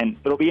be, and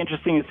it'll be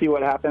interesting to see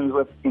what happens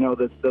with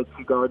those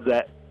two guards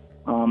that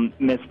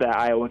missed that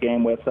Iowa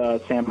game with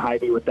Sam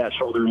Hybe with that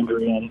shoulder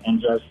injury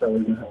and just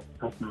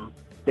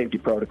safety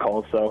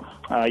protocols. So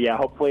yeah,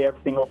 hopefully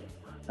everything will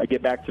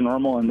get back to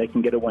normal and they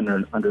can get a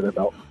win under their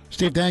belt.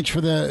 Steve, thanks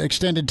for the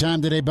extended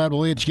time today, bud.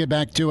 We'll let you get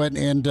back to it,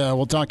 and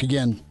we'll talk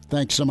again.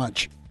 Thanks so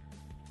much.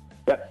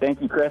 Yeah, thank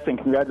you, Chris, and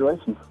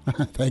congratulations.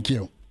 Thank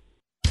you.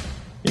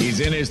 He's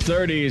in his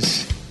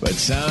 30s. but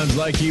sounds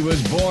like he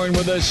was born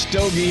with a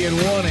stogie in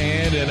one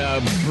hand and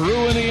a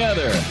brew in the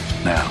other.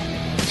 Now,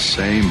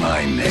 say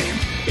my name.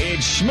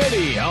 It's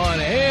Schmitty on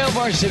Hail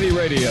Varsity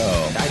Radio.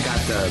 I got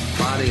the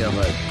body of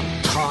a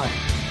taut,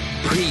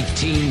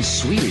 preteen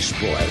Swedish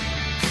boy.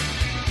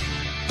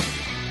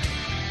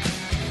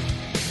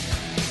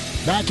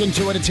 Back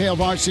into it at Hail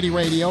Varsity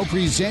Radio,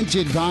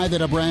 presented by the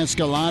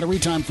Nebraska Lottery.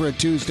 Time for a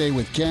Tuesday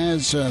with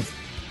Kaz,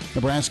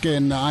 Nebraska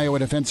and Iowa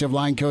defensive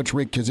line coach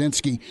Rick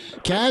Kaczynski.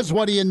 Kaz,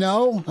 what do you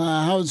know?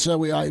 I'm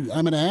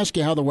going to ask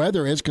you how the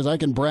weather is because I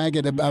can brag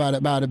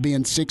about it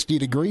being 60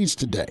 degrees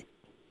today.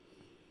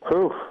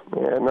 Whew,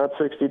 yeah, not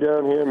 60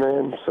 down here,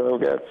 man. So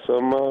got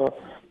some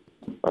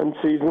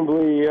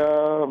unseasonably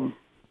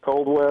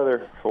cold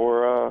weather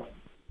for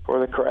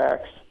the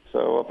cracks.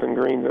 So up in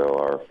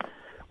Greenville,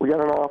 we got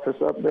an office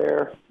up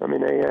there. I mean,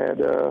 they had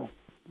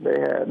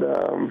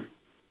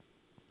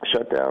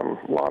shut down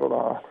a lot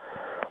of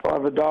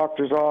the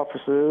doctors'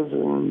 offices,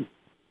 and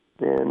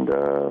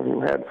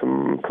had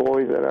some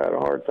employees that had a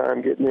hard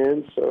time getting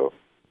in. So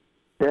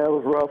yeah, it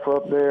was rough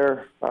up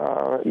there.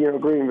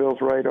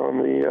 Greenville's right on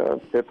the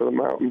tip of the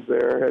mountains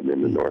there, heading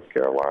into North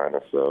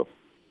Carolina. So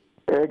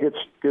yeah, it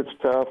gets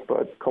tough,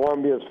 but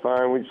Columbia's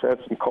fine. We just had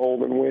some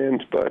cold and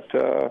wind, but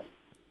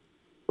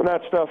when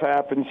that stuff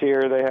happens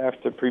here, they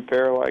have to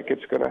prepare like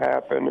it's going to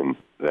happen, and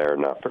they're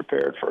not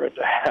prepared for it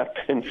to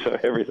happen, so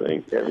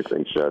everything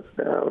shuts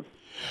down.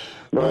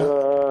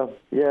 But,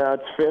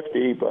 it's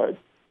 50, but,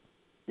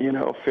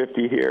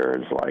 50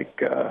 here is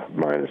like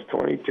minus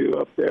 22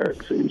 up there.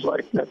 It seems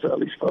like that's how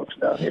these folks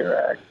down here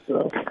act.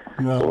 So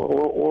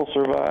we'll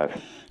survive.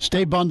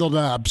 Stay bundled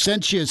up.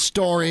 Sent you a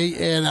story,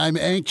 and I'm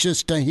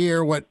anxious to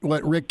hear what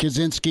Rick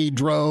Kaczynski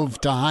drove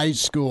to high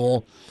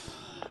school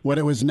when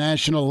it was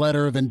National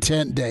Letter of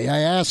Intent Day.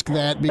 I ask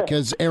that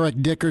because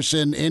Eric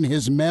Dickerson, in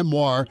his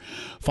memoir,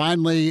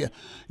 finally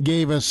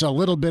gave us a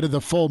little bit of the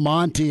full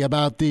Monty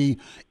about the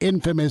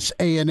infamous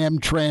A&M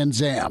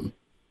Trans Am.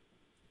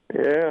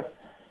 Yeah,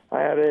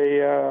 I had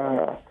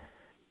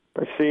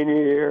my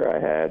senior year, I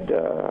had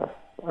a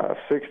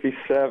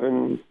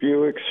 67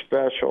 Buick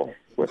Special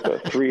with a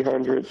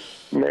 300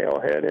 nail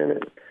head in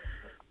it.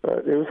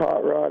 But it was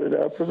hot rodded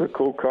up. It was a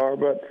cool car,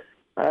 but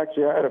I had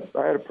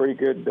a pretty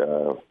good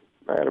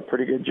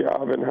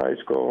job in high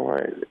school.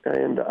 I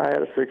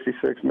had a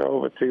 66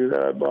 Nova, too,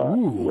 that I bought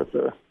with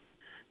a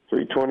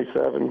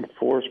 327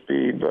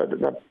 4-speed. But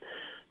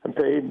I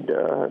paid,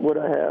 what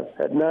I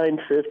had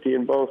 $950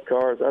 in both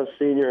cars. I was a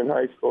senior in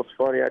high school. It's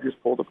funny, I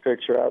just pulled a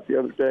picture out the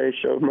other day,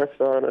 showed my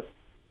son.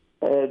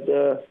 I had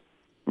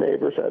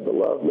neighbors had to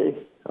love me.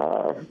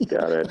 I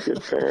had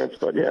good parents.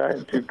 But, yeah, I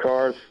had two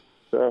cars.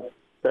 So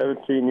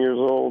 17 years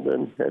old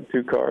and had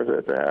two cars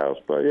at the house.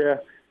 But,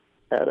 yeah.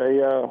 Had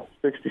a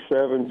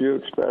 67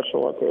 Buick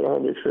Special I paid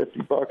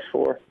 $150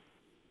 for,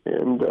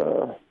 and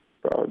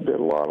probably did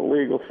a lot of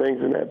legal things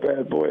in that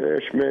bad boy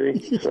there,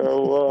 Schmitty.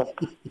 So,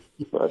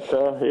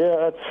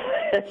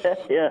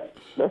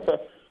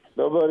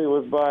 nobody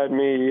was buying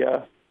me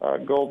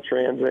gold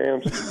Trans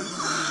Ams.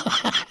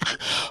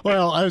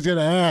 Well, I was going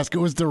to ask,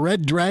 was the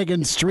Red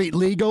Dragon Street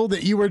legal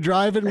that you were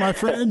driving, my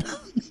friend?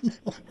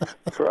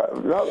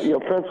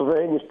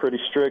 Pennsylvania's pretty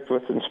strict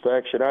with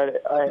inspection. I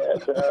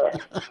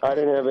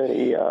didn't have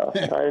any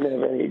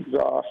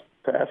exhaust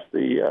past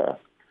the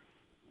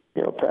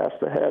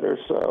header,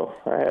 so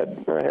I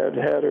had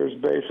headers.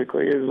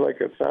 Basically,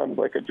 it sounded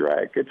like a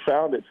drag. It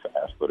sounded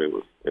fast, but it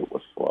was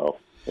slow.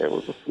 It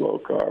was a slow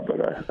car,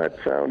 but that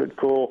sounded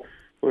cool.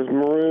 It was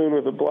maroon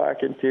with a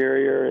black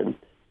interior, and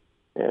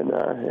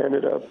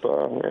ended up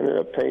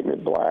painting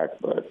it black.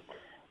 But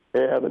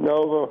yeah, the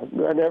Nova.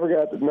 I never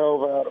got the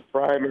Nova out of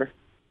primer.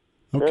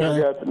 Okay.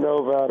 Never got the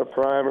Nova out of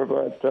primer,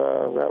 but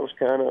that was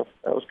kind of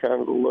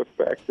the look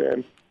back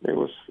then. It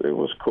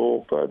was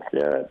cool, but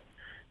yeah,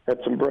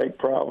 had some brake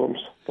problems.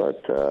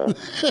 But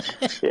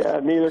yeah,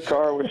 neither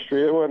car was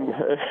street.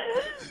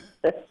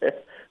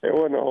 There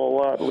wasn't a whole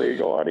lot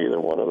legal on either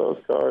one of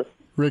those cars.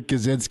 Rick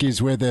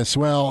Kaczynski's with us.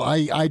 Well,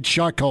 I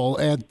chuckle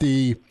at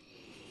the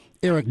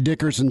Eric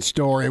Dickerson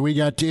story. We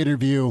got to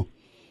interview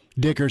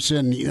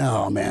Dickerson,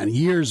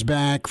 years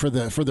back for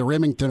the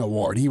Remington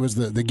Award. He was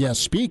the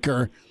guest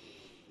speaker,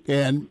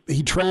 and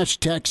he trashed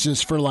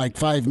Texas for like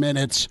 5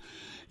 minutes.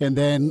 And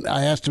then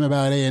I asked him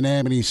about A&M,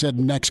 and he said,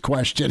 next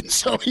question.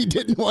 So he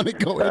didn't want to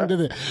go into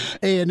the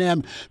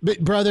A&M. But,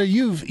 brother,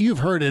 you've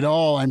heard it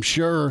all, I'm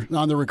sure,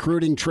 on the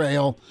recruiting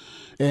trail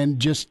and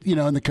just,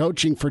 in the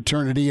coaching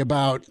fraternity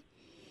about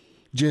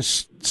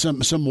just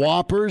some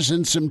whoppers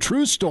and some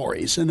true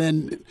stories. And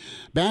then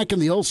back in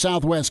the old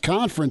Southwest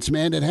Conference,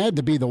 man, it had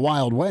to be the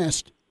Wild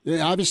West.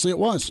 Obviously it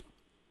was.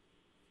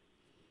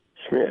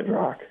 Schmidt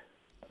Rock.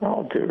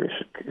 All due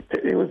respect.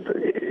 It was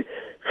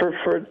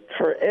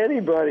for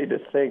anybody to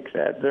think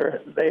that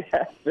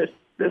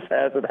this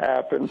hasn't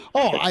happened.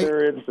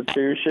 Their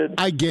institution.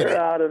 I get they're it.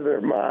 Out of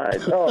their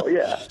minds. Oh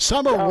yeah.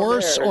 Some are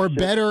worse or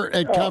better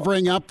at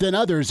covering up than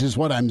others, is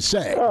what I'm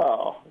saying.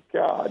 Oh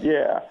God,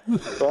 yeah.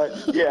 But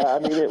yeah, I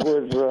mean, it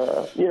was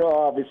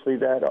obviously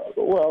that.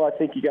 Well, I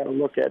think you got to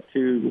look at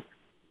too.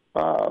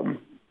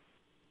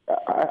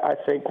 I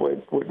think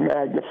would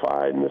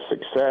magnify in the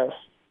success.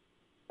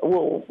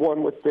 Well,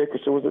 one with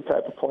Dickerson was the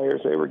type of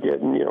players they were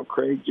getting,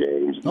 Craig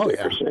James,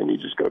 Dickerson, you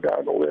just go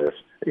down the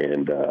list.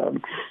 And,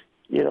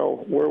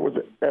 where was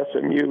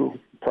SMU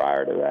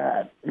prior to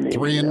that? I mean,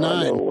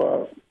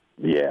 3-9.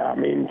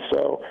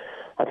 So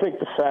I think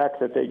the fact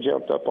that they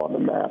jumped up on the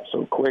map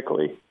so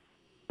quickly,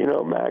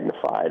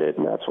 magnified it,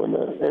 and that's when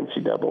the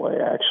NCAA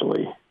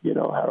actually, had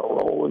a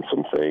role in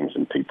some things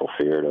and people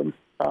feared them.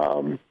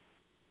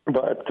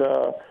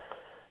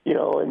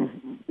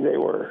 And they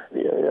were,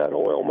 you had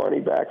oil money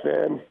back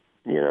then.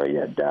 You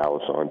had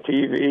Dallas on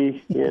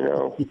TV,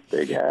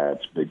 big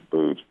hats, big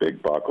boots,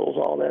 big buckles,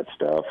 all that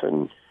stuff.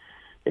 And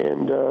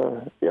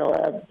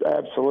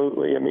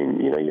absolutely. I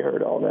mean, you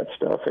heard all that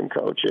stuff in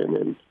coaching.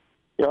 And,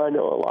 I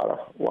know a lot of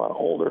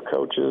older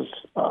coaches.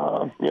 There's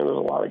a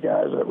lot of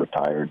guys that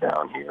retired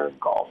down here and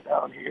golf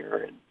down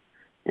here and,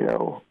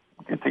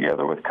 get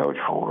together with Coach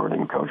Ford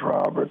and Coach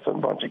Roberts and a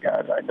bunch of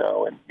guys I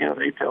know. And,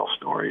 they tell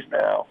stories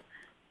now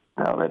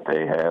that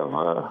they have,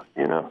 now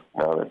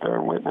that they're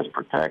in witness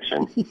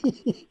protection.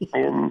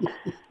 And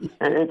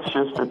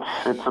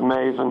it's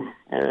amazing.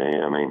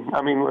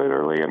 I mean,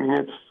 literally,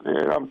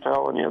 I'm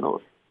telling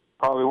you,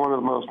 probably one of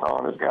the most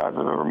honest guys I've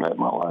ever met in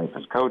my life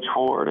is Coach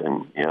Ford.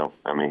 And,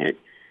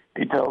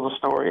 he tells a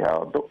story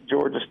how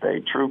Georgia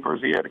State troopers,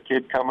 he had a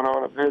kid coming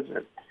on a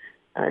visit,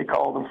 and they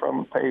called him from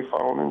a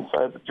payphone and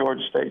said the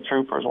Georgia State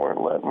troopers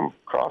weren't letting them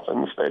cross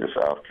in the state of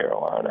South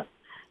Carolina.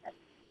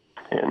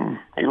 And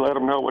he let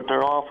them know what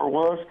their offer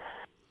was.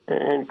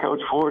 And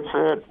Coach Ford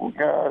said, well,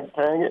 God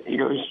dang it. He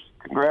goes,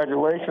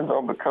 congratulations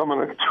on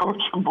becoming a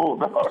Georgia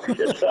Bulldog.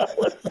 that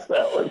was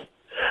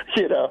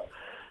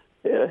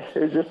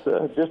it was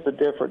just a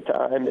different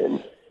time.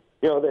 And,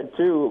 then,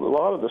 too, a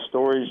lot of the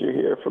stories you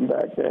hear from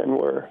back then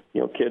were,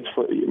 kids,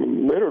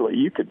 literally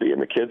you could be in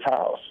the kid's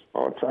house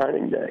on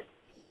signing day.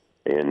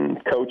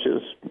 And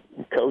coaches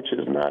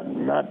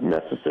not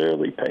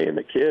necessarily paying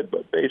the kid,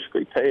 but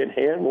basically paying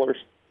handlers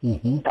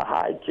to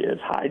hide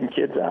kids, hiding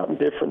kids out in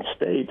different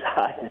states,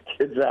 hiding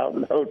kids out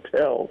in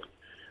hotels.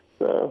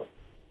 So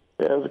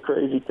it was a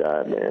crazy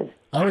time, man.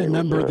 I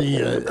remember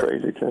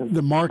crazy time.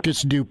 The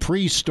Marcus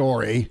Dupree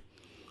story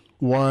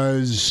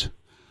was,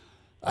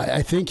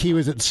 I think he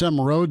was at some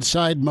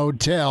roadside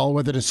motel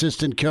with an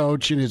assistant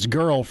coach and his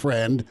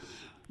girlfriend.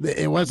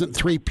 It wasn't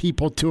 3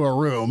 people to a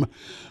room,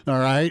 all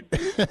right?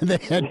 They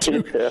had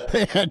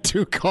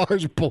two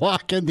cars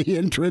blocking the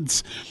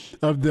entrance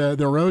of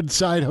the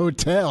roadside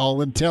hotel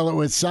until it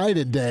was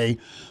sighted day.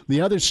 The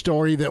other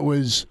story that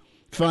was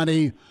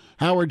funny,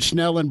 Howard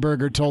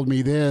Schnellenberger told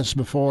me this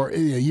before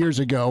years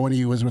ago when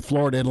he was with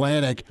Florida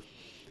Atlantic.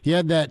 He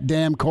had that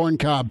damn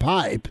corncob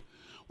pipe.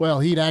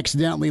 Well, he'd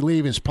accidentally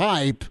leave his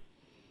pipe,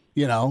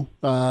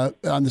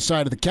 on the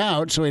side of the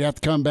couch, so he'd have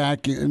to come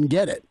back and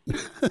get it,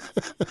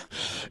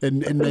 and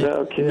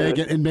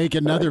make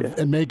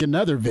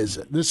another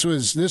visit. This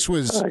was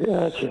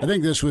I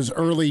think this was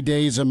early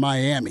days of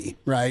Miami,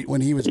 right,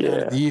 when he was down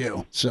at the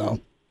U. So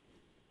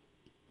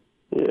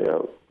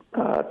it's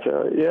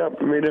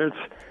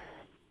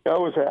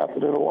always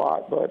happening a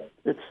lot, but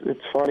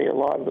it's funny. A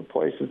lot of the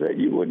places that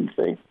you wouldn't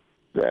think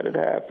that it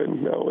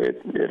happened, no,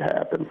 it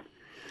happened.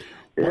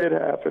 It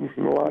happened.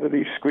 And a lot of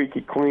these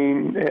squeaky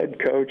clean head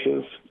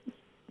coaches,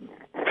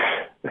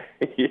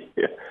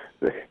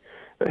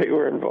 they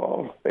were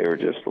involved. They were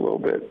just a little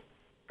bit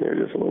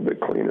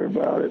cleaner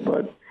about it.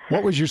 But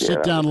what was your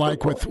sit down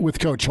like with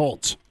Coach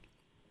Holtz?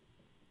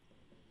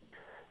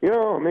 It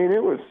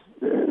was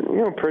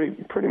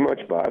pretty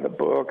much by the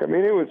book. It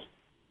was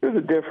a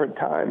different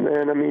time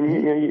then.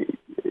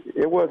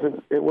 It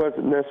wasn't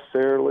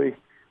necessarily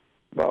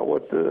about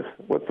what the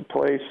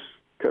place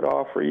could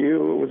offer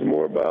you. It was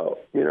more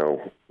about,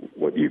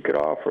 what you could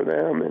offer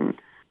them. And,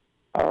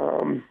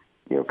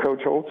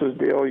 Coach Holtz's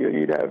deal,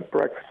 you'd have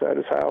breakfast at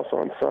his house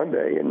on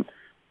Sunday. And,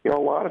 a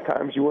lot of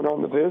times you went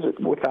on the visit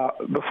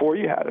before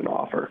you had an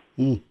offer.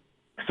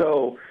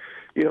 So,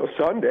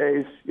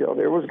 Sundays,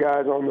 there was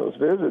guys on those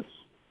visits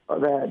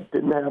that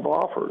didn't have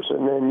offers.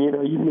 And then,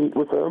 you meet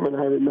with them, and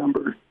I had a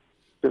number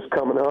just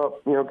coming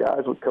up.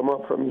 Guys would come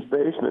up from his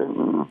basement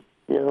and,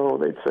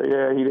 they'd say,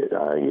 yeah, he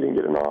didn't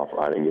get an offer.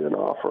 I didn't get an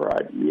offer.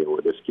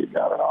 This kid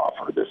got an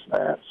offer, this,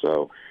 that.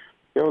 So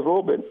it was a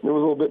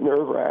little bit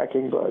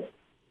nerve-wracking, but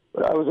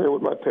I was there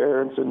with my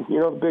parents. And,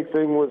 the big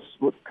thing was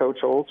with Coach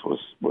Holtz was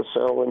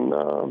selling,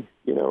 the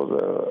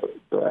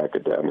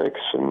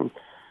academics and,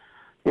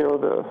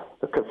 the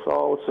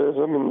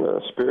Catholicism and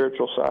the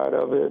spiritual side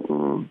of it.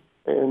 And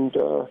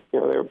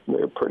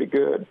they're pretty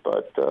good.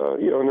 But,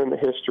 and then the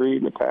history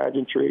and the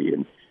pageantry.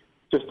 And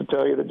just to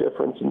tell you the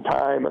difference in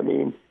time,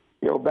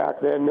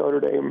 back then Notre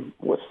Dame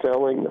was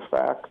selling the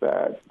fact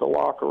that the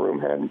locker room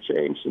hadn't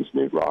changed since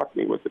Knute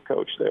Rockne was the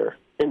coach there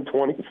in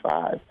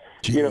 25.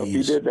 Jeez. If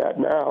you did that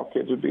now,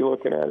 kids would be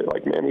looking at it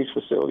like, man, these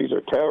facilities are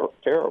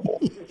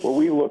terrible. Well,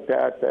 we looked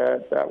at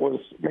that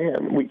was,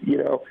 man,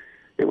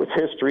 it was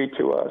history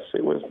to us.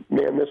 It was,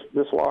 man,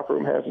 this locker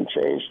room hasn't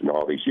changed in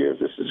all these years.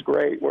 This is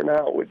great. Where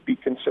now it would be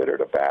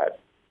considered a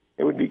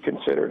it would be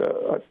considered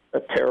a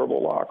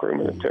terrible locker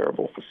room and a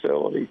terrible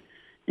facility.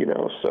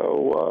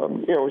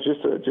 So it was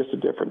just a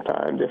different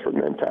time, different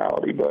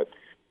mentality. But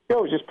it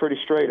was just pretty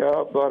straight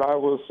up. But I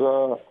was,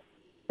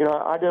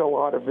 I did a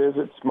lot of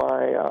visits.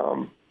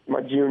 My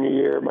junior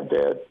year, my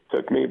dad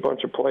took me a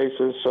bunch of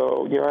places.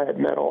 So I had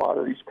met a lot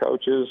of these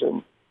coaches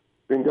and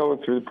been going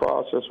through the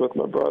process with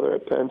my brother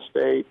at Penn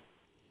State.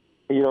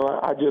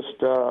 I just,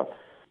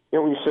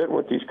 when you're sitting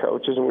with these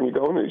coaches and when you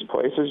go into these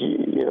places,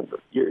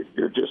 you're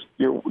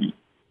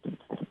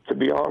to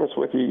be honest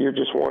with you, you're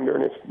just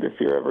wondering if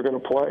you're ever going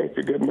to play, if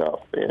you're good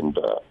enough. And,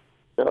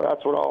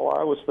 that's what all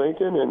I was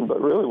thinking.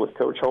 But really with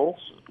Coach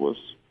Holtz, it was,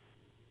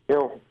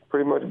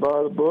 pretty much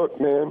by the book,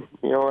 man.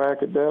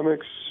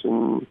 Academics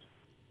and,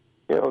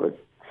 the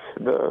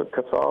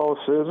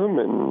Catholicism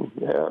and,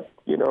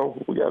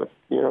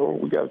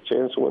 we got a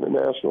chance to win a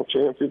national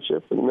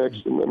championship in the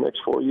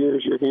next 4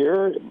 years you're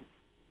here.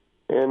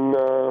 And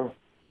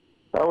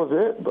that was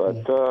it.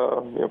 But,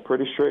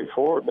 pretty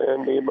straightforward,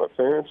 man, me and my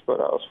parents. But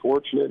I was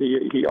fortunate.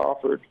 He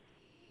offered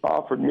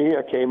me.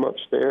 I came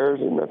upstairs,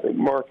 and I think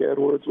Mark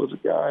Edwards was a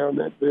guy on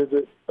that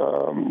visit.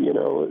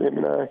 Him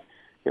and I,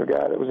 a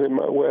guy that was in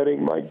my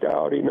wedding, Mike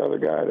Dowdy, another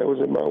guy that was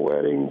in my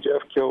wedding,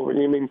 Jeff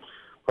Kilreaming,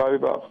 probably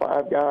about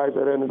 5 guys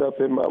that ended up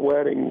in my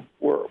wedding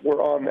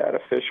were on that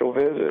official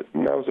visit.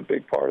 And that was a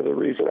big part of the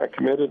reason I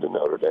committed to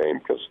Notre Dame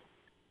because,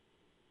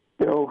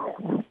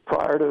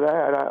 prior to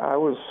that, I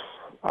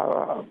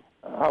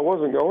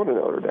wasn't going to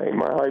Notre Dame.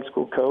 My high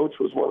school coach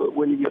was one of the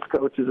winningest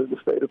coaches in the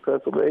state of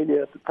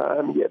Pennsylvania at the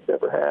time. He had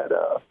never had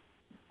a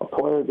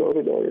player go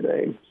to Notre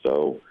Dame.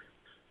 So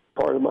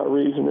part of my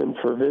reasoning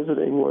for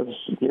visiting was,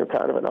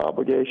 kind of an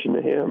obligation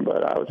to him.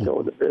 But I was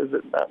going to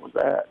visit, and that was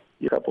that.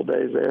 A couple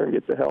days there and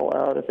get the hell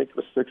out. I think it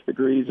was 6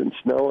 degrees and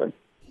snowing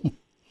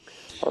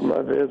on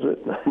my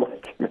visit. And I'm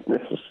like,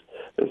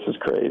 this is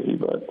crazy.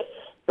 But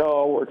it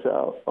all works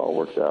out. All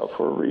works out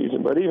for a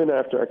reason. But even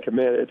after I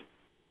committed,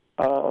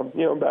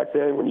 back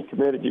then when you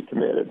committed, you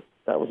committed.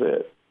 That was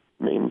it.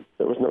 I mean,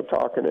 there was no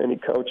talking to any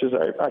coaches.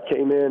 I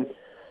came in.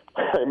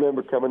 I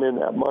remember coming in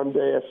that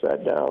Monday. I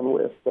sat down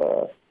with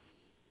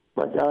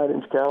my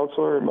guidance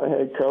counselor and my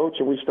head coach,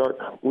 and we start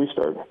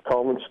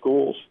calling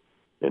schools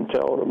and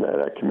telling them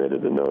that I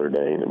committed to Notre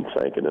Dame and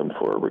thanking them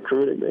for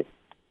recruiting me. I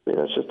mean,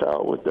 that's just how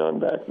it was done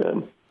back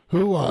then.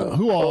 Who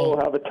all?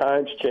 How the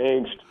times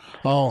changed.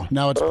 Oh,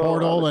 now it's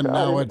portal, and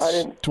now it's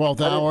 12th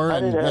hour.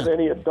 I didn't have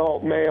any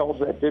adult males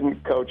that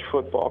didn't coach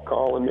football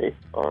calling me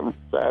on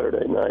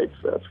Saturday nights,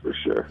 that's for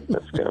sure.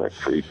 That's kind of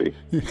creepy.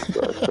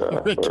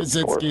 But, Rick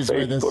Kaczynski's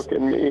with us.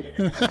 Me.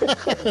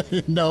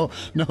 No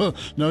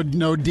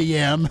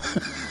DM.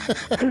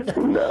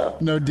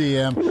 No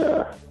DM.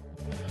 No.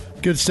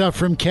 Good stuff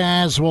from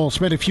Kaz. We'll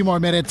spend a few more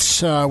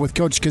minutes with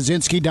Coach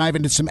Kaczynski, dive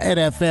into some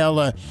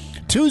NFL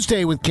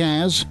Tuesday with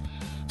Kaz.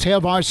 It's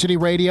Hail Varsity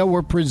Radio.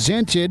 We're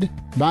presented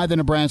by the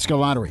Nebraska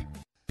Lottery.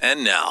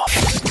 And now,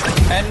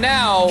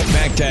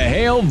 back to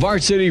Hail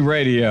Varsity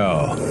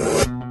Radio.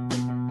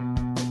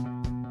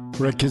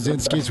 Rick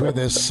Kaczynski's with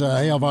us.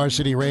 Hail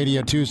Varsity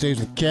Radio Tuesdays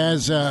with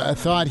Kaz. A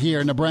thought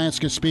here.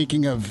 Nebraska,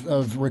 speaking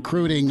of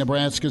recruiting,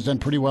 Nebraska's done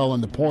pretty well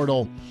in the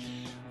portal.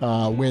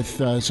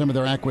 With some of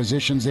their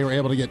acquisitions, they were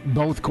able to get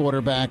both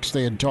quarterbacks.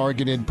 They had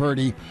targeted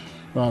Purdy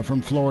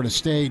from Florida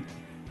State,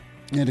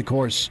 and of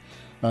course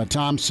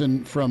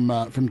Thompson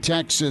from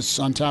Texas.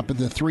 On top of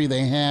the 3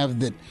 they have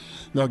that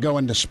they'll go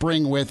into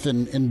spring with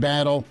and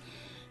battle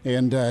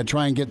and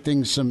try and get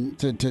things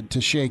to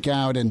shake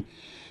out. And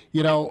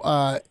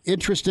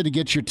interested to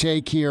get your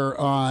take here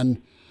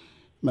on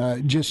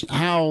just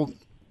how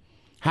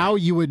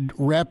you would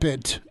rep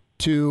it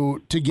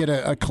to get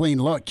a clean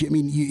look. I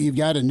mean, you've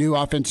got a new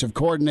offensive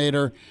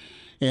coordinator,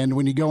 and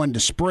when you go into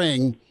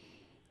spring,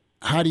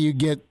 how do you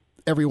get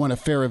everyone a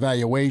fair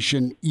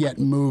evaluation, yet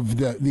move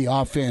the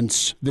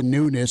offense, the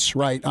newness,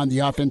 right, on the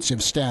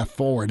offensive staff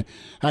forward?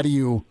 How do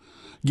you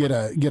get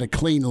a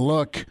clean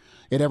look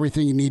at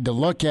everything you need to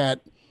look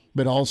at,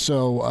 but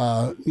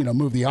also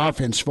move the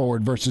offense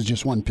forward versus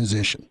just one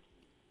position?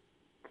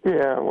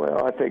 Yeah,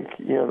 well, I think,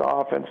 the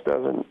offense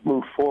doesn't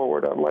move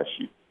forward unless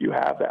you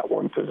have that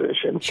one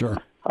position. Sure.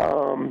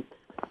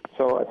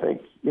 So I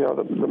think,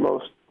 the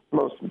most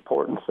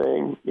important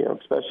thing,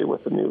 especially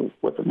with the new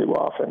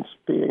offense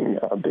being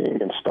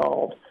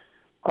installed,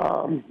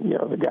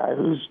 the guy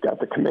who's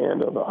got the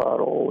command of the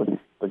huddle and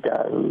the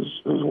guy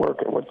who's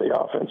working with the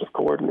offensive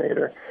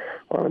coordinator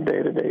on a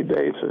day-to-day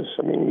basis.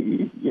 I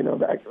mean,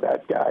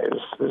 that guy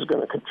is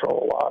going to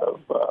control a lot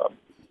of,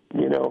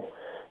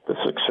 the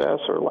success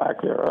or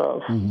lack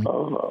thereof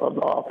of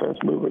the offense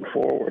moving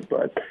forward.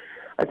 But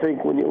I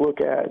think when you look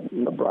at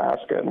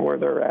Nebraska and where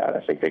they're at, I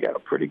think they got a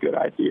pretty good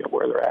idea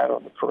where they're at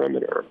on the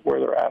perimeter,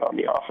 where they're at on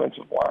the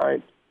offensive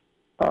line.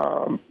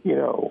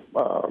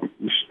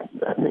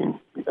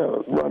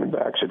 Running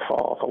back should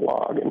fall off a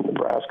log, and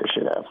Nebraska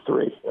should have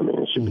 3. I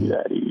mean, it should be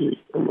that easy.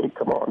 I mean,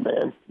 come on,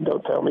 man.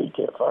 Don't tell me you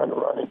can't find a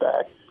running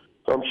back.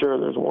 So I'm sure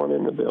there's one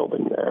in the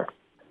building there.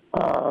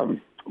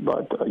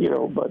 But you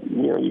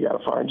got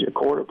to find you a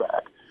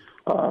quarterback.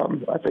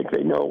 I think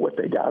they know what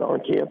they got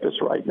on campus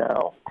right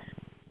now.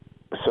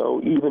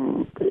 So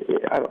even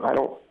I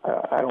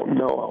don't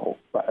know.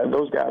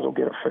 Those guys will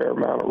get a fair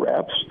amount of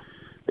reps,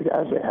 the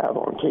guys they have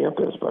on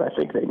campus, but I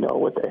think they know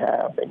what they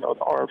have. They know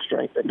the arm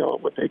strength. They know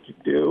what they can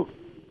do.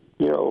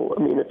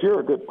 If you're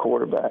a good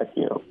quarterback,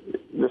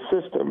 the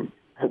system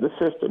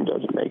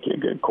doesn't make you a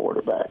good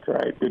quarterback,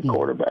 right? Good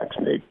quarterbacks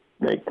make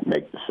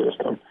the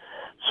system.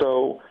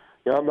 So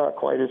I'm not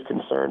quite as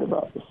concerned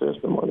about the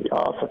system or the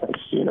offense.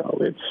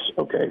 It's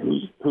okay.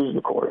 Who's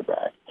the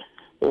quarterback?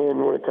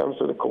 And when it comes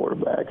to the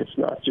quarterback, it's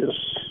not just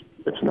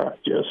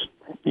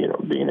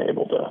being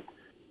able to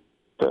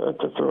throw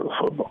the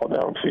football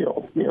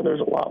downfield.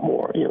 There's a lot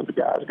more. The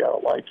guy's got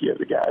to like you.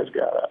 The guy's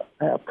got to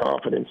have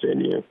confidence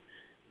in you.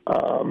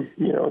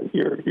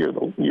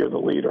 You're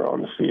the leader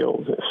on the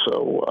field.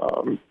 So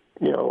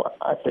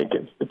I think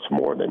it's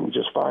more than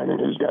just finding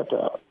who's got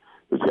the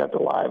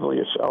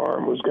liveliest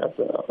arm, who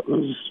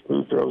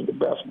throws the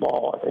best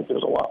ball. I think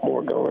there's a lot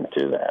more going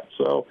to that.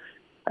 So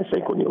I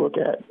think when you look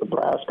at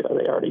Nebraska,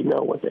 they already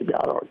know what they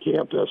got on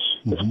campus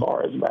as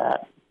far as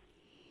that.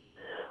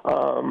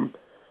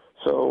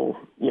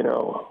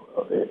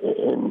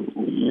 And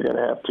you're going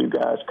to have two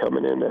guys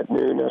coming in at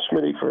noon. Now,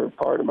 Smitty, for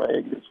part of my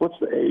ignorance, what's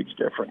the age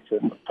difference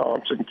in the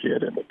Thompson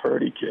kid and the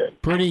Purdy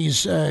kid?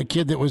 Purdy's a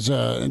kid that was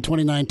in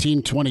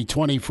 2019,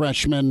 2020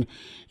 freshman,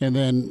 and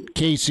then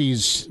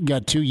Casey's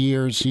got 2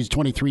 years. He's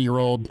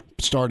 23-year-old,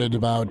 started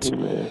about...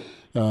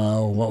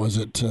 most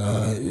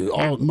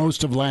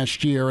of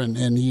last year,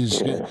 and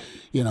he's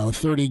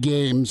 30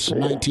 games,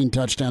 19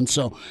 touchdowns.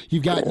 So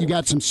you've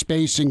got some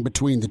spacing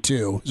between the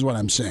two, is what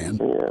I'm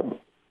saying.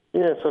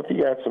 Yeah. So if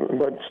you got some,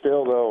 but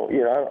still though,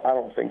 I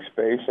don't think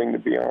spacing, to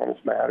be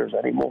honest, matters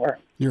anymore.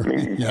 Look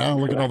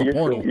at all the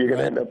portal. You're going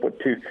to end up with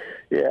two.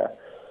 Yeah.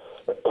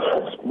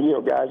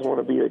 Guys want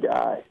to be the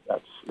guy.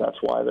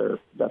 That's why they're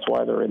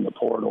in the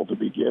portal to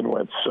begin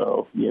with.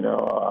 So and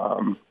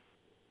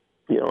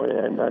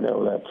I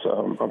know that's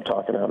I'm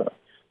talking out of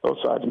both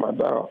sides of my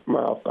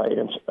mouth by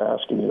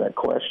asking you that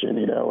question,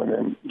 and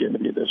then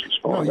giving you this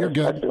response. No, you're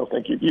good. I still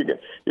think you're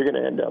going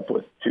to end up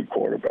with two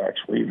quarterbacks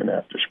leaving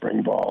after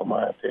spring ball, in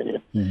my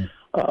opinion. Mm-hmm.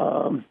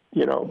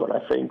 But I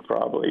think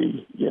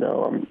probably, I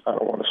don't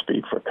want to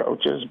speak for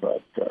coaches,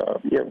 but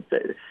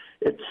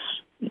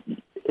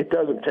it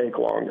doesn't take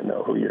long to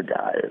know who your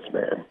guy is,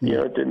 man.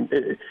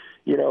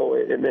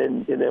 Mm-hmm.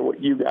 And then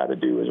what you got to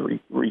do is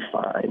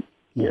refine.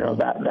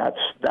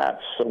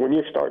 That's so when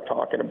you start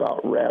talking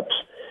about reps,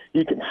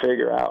 you can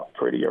figure out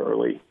pretty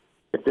early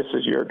if this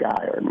is your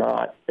guy or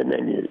not, and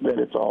then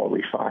it's all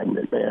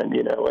refinement, man.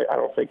 I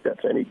don't think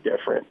that's any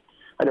different.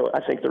 I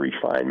think the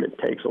refinement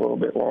takes a little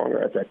bit longer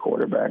at that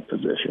quarterback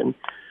position,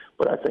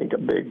 but I think a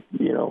big,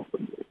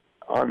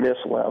 on this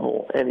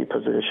level, any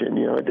position,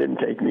 it didn't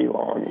take me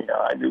long.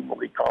 I knew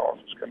Malik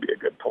Collins was going to be a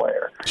good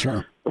player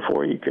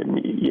before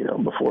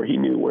he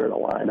knew where to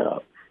line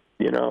up.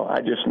 I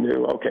just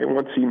knew, okay,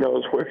 once he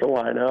knows where to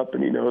line up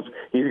and he knows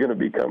he's going to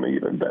become an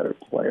even better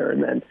player,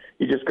 and then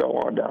you just go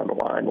on down the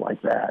line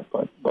like that.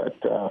 But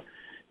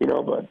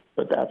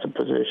that's a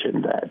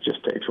position that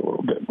just takes a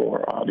little bit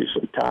more,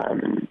 obviously,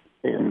 time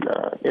and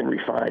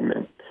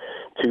refinement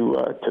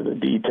to the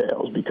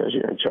details because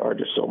you're in charge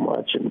of so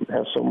much and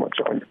have so much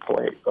on your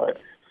plate.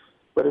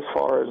 But as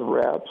far as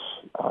reps,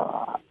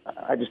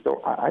 I just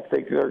don't. I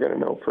think they're going to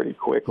know pretty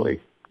quickly.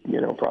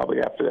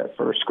 Probably after that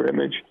first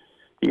scrimmage.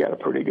 You got a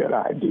pretty good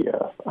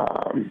idea,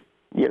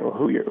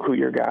 who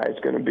your guy is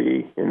going to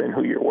be, and then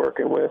who you're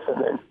working with, and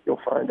then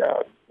you'll find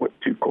out what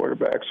two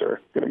quarterbacks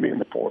are going to be in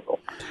the portal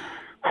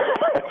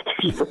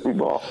after spring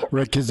ball.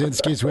 Rick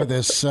Kaczynski's with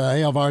us,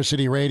 Hail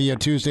Varsity Radio,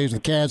 Tuesdays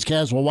with Kaz.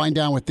 Kaz, we'll wind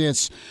down with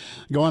this.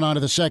 Going on to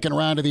the second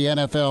round of the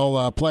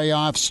NFL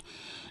playoffs.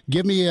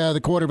 Give me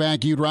the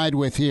quarterback you'd ride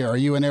with here. Are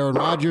you an Aaron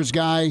Rodgers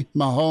guy,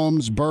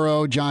 Mahomes,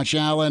 Burrow, Josh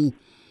Allen?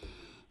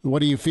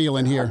 What are you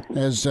feeling here?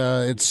 As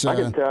it's, I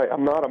can tell you,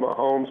 I'm not a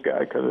Mahomes guy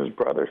because his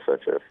brother's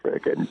such a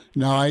freaking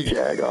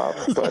jag-off.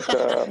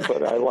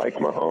 But I like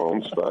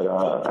Mahomes. But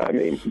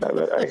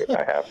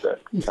I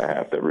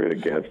have to root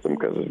against him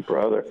because his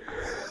brother.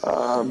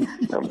 I'm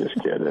just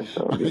kidding.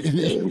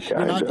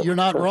 You're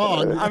not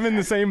wrong. I'm in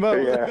the same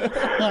boat.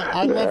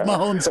 I love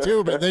Mahomes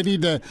too, but they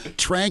need to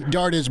trank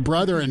dart his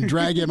brother and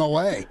drag him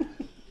away.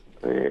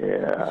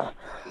 Yeah.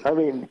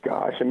 It's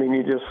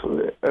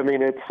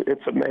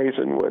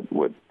amazing what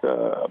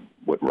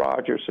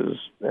Rodgers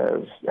has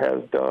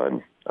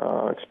done,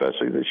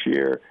 especially this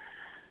year.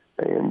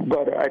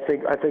 But I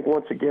think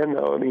once again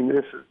though,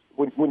 this is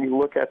when you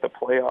look at the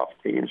playoff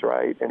teams,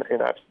 right? And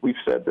we've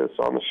said this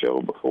on the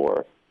show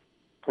before.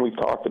 We've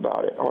talked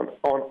about it on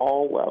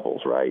all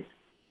levels, right?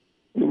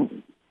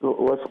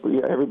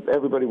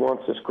 Everybody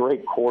wants this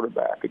great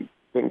quarterback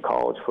in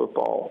college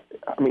football.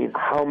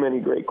 How many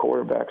great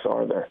quarterbacks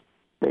are there?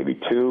 Maybe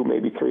two,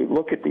 maybe three.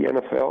 Look at the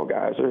NFL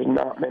guys. There's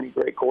not many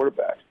great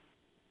quarterbacks.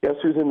 Guess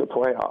who's in the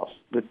playoffs?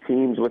 The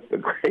teams with the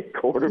great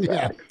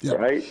quarterbacks,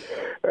 right?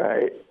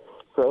 Right.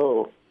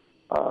 So,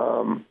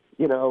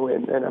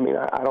 and I mean,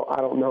 I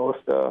don't know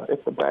if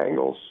the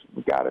Bengals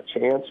got a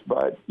chance,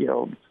 but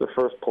it's the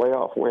first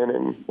playoff win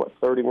in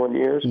 31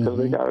 years because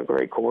they got a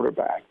great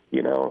quarterback.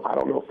 I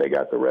don't know if they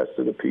got the rest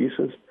of the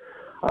pieces,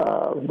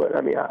 but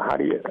I mean, how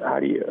do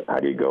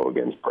you go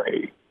against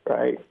Brady,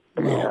 right?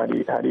 I mean, how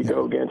do you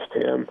go against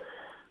him?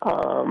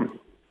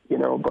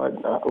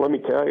 But let me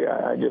tell you,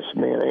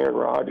 Aaron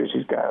Rodgers,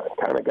 he's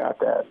kind of got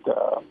that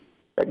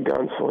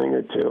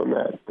gunslinger to him,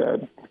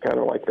 that kind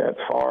of like that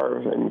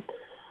Favre, and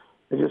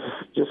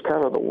just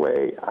kind of the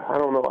way, I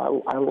don't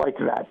know, I like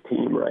that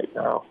team right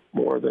now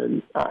more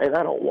than, and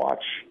I don't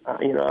watch,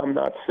 I'm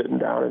not sitting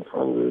down in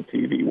front of the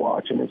TV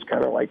watching. It's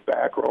kind of like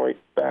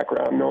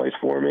background noise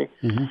for me.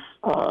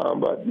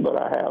 But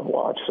I have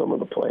watched some of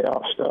the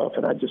playoff stuff,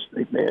 and I just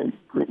think, man,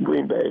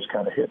 Green Bay is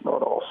kind of hitting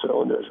on all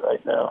cylinders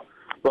right now.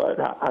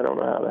 But I don't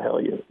know how the hell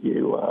you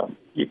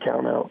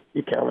count out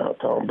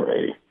Tom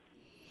Brady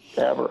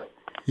ever.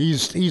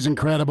 He's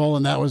incredible,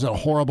 and that was a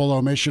horrible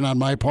omission on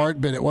my part,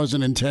 but it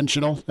wasn't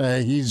intentional.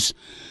 He's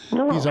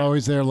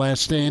always there,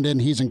 last stand in.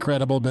 He's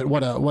incredible, but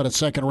what a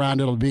second round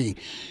it'll be.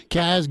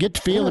 Kaz, get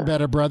to feeling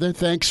better, brother.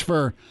 Thanks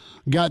for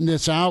gutting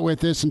this out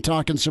with us and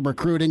talking some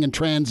recruiting and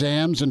Trans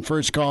Ams and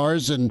first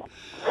cars and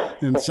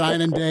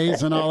signing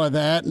days and all of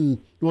that. And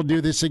we'll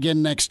do this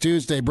again next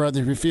Tuesday,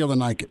 brother, if you're feeling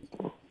like it.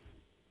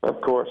 Of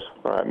course.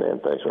 All right,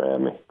 man. Thanks for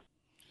having me.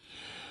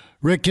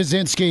 Rick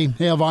Kaczynski,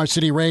 Hail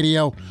Varsity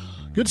Radio.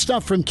 Good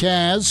stuff from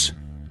Kaz.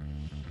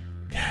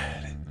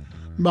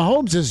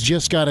 Mahomes has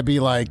just got to be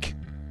like,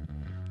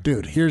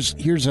 dude, here's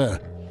a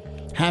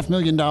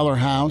 $500,000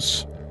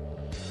 house.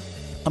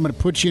 I'm going to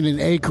put you in an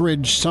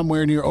acreage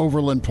somewhere near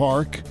Overland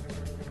Park.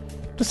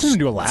 Just send him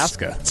to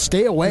Alaska.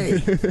 Stay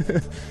away.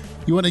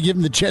 You want to give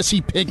him the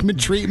Jesse Pinkman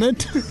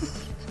treatment?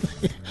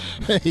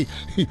 Hey,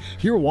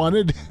 you're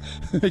wanted.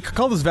 Hey,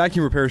 call this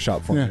vacuum repair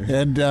shop for me.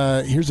 And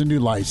here's a new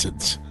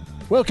license.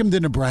 Welcome to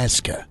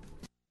Nebraska.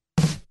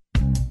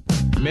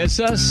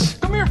 Miss us?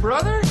 Come here,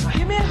 brother.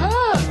 Give me a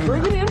hug.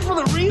 Bring it in for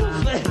the real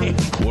thing.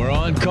 We're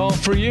on call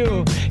for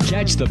you.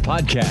 Catch the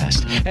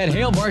podcast at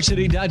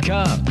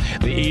HailVarsity.com,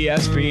 the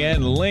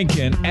ESPN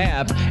Lincoln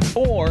app,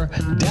 or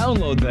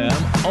download them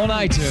on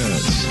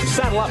iTunes.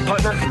 Saddle up,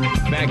 partner.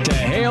 Back to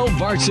Hail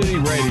Varsity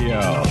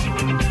Radio.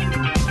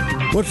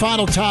 What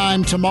final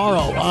time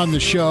tomorrow on the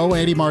show?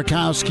 Eddie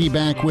Markowski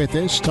back with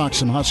us. Talk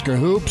some Husker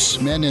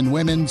hoops, men and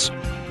women's.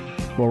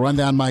 We'll run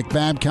down Mike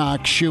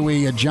Babcock,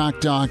 Shuey, a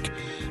Jock Doc.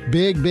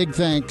 Big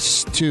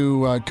thanks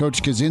to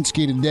Coach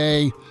Kaczynski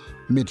today,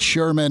 Mitch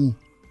Sherman,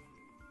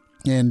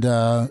 and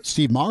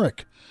Steve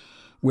Marek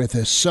with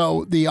us.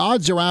 So the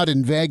odds are out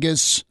in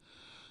Vegas.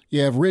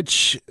 You have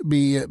Rich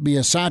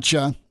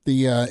Bisaccia,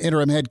 the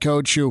interim head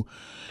coach, who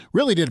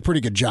really did a pretty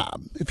good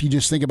job. If you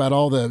just think about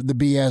all the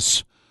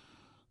BS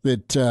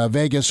that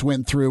Vegas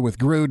went through with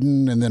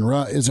Gruden, and then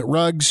is it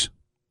Ruggs?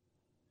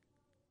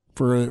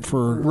 For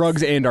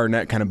Ruggs and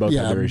Arnett kind of both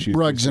have their issues.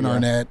 Ruggs and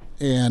Arnett,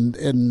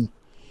 and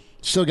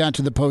still got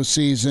to the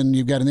postseason.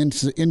 You've got an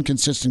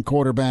inconsistent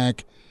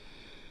quarterback.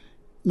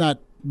 Not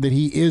that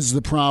he is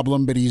the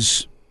problem, but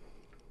he's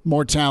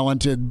more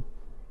talented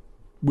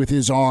with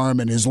his arm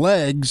and his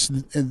legs,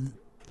 and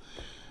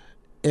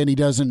he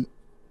doesn't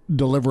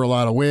deliver a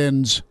lot of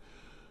wins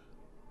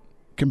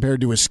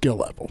compared to his skill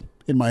level,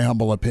 in my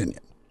humble opinion.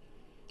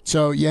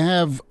 So you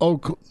have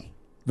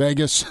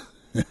Vegas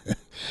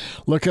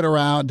looking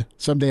around.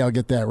 Someday I'll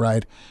get that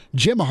right.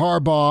 Jim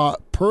Harbaugh,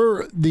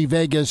 per the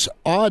Vegas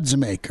odds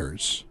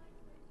makers,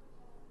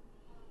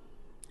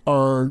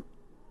 are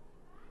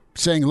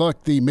saying,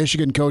 look, the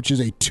Michigan coach is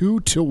a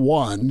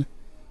 2-1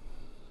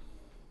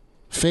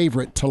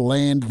 favorite to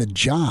land the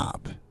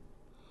job.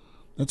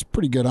 That's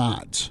pretty good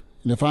odds.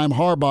 And if I'm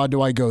Harbaugh,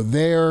 do I go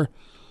there?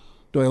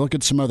 Do I look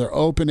at some other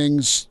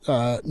openings?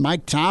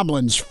 Mike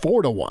Tomlin's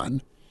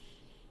 4-1,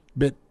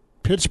 but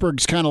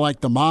Pittsburgh's kind of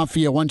like the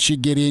mafia. Once you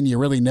get in, you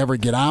really never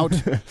get out.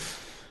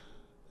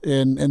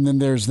 and then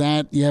there's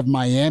that. You have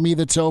Miami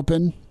that's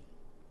open.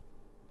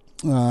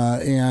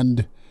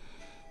 And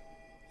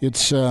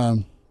it's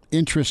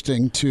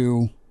interesting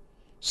to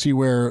see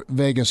where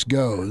Vegas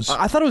goes.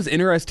 I thought it was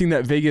interesting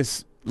that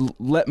Vegas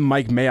let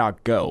Mike Mayock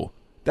go.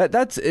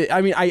 That's.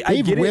 I mean,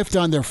 they've get whiffed it.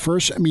 on their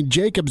first. I mean,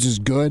 Jacobs is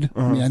good.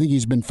 I mean, I think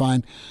he's been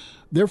fine.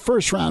 Their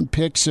first round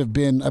picks have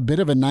been a bit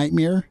of a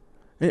nightmare.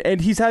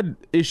 And he's had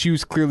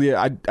issues clearly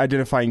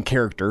identifying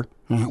character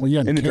in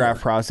the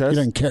draft process. He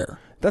doesn't care.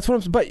 That's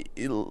what I'm. But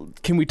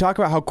can we talk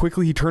about how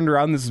quickly he turned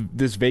around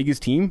this Vegas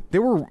team? They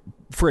were,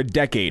 for a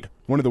decade,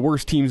 one of the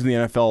worst teams in the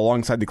NFL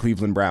alongside the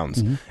Cleveland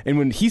Browns. Mm-hmm. And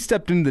when he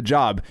stepped into the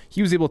job,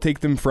 he was able to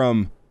take them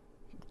from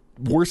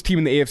worst team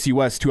in the AFC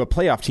West to a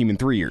playoff team in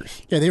 3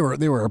 years. Yeah, they were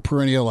a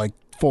perennial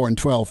 4-12,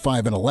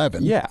 5-11.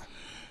 Yeah,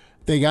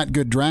 they got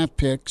good draft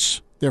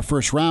picks. Their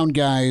first round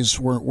guys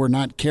were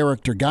not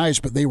character guys,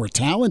 but they were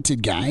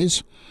talented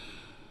guys.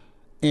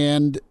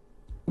 And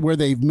where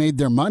they've made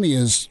their money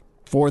is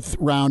fourth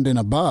round and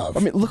above. I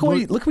mean, look what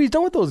he's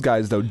done with those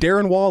guys, though.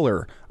 Darren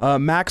Waller,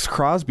 Max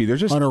Crosby.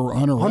 There's just Hunter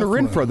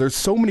Renfrow. There's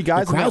so many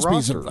guys on that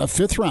roster. Crosby's a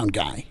fifth round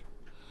guy.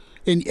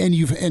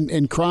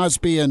 And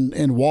Crosby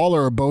and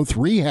Waller are both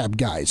rehab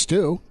guys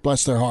too.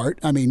 Bless their heart.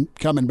 I mean,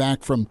 coming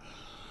back from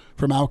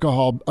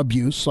alcohol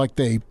abuse like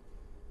they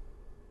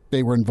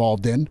were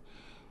involved in.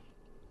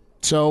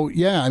 So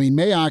yeah, I mean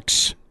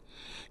Mayock's.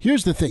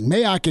 Here's the thing: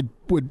 Mayock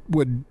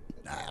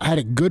had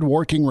a good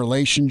working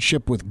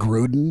relationship with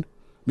Gruden.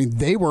 I mean,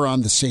 they were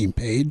on the same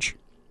page,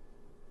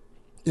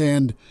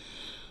 and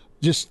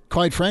just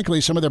quite frankly,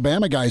 some of their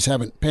Bama guys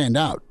haven't panned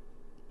out.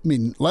 I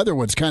mean,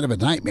 Leatherwood's kind of a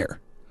nightmare.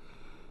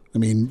 I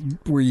mean,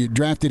 where you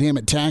drafted him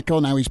at tackle,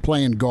 now he's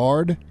playing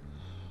guard.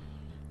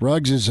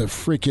 Ruggs is a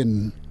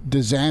freaking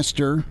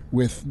disaster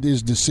with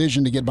his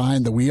decision to get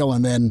behind the wheel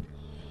and then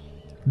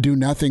do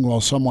nothing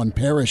while someone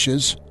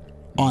perishes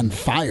on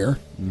fire.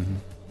 Mm-hmm.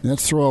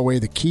 Let's throw away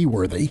the key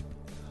worthy.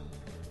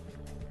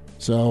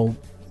 So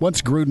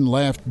once Gruden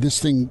left, this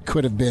thing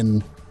could have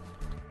been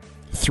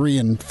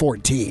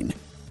 3-14.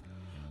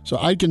 So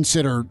I'd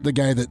consider the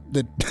guy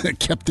that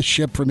kept the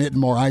ship from hitting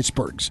more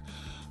icebergs.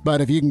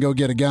 But if you can go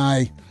get a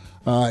guy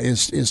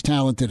as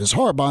talented as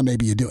Harbaugh,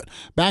 maybe you do it.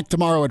 Back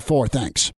tomorrow at 4. Thanks.